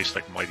it can taste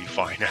like mighty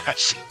fine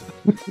ass.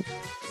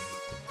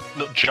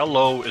 No,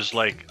 Jell-O is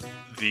like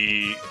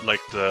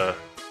the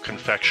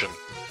confection.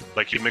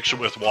 Like, you mix it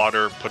with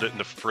water, put it in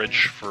the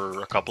fridge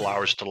for a couple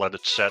hours to let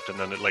it set, and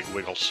then it like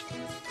wiggles.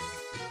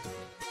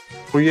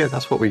 Well, yeah,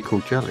 that's what we call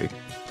jelly.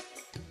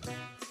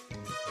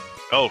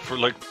 Oh,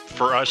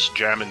 for us,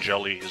 jam and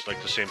jelly is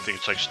like the same thing.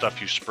 It's like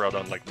stuff you spread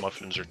on like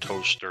muffins or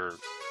toast or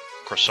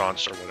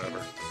croissants or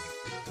whatever.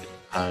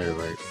 Oh,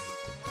 right.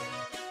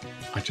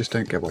 I just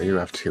don't get why you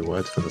have two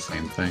words for the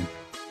same thing.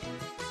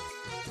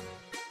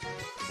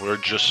 We're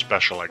just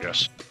special, I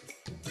guess.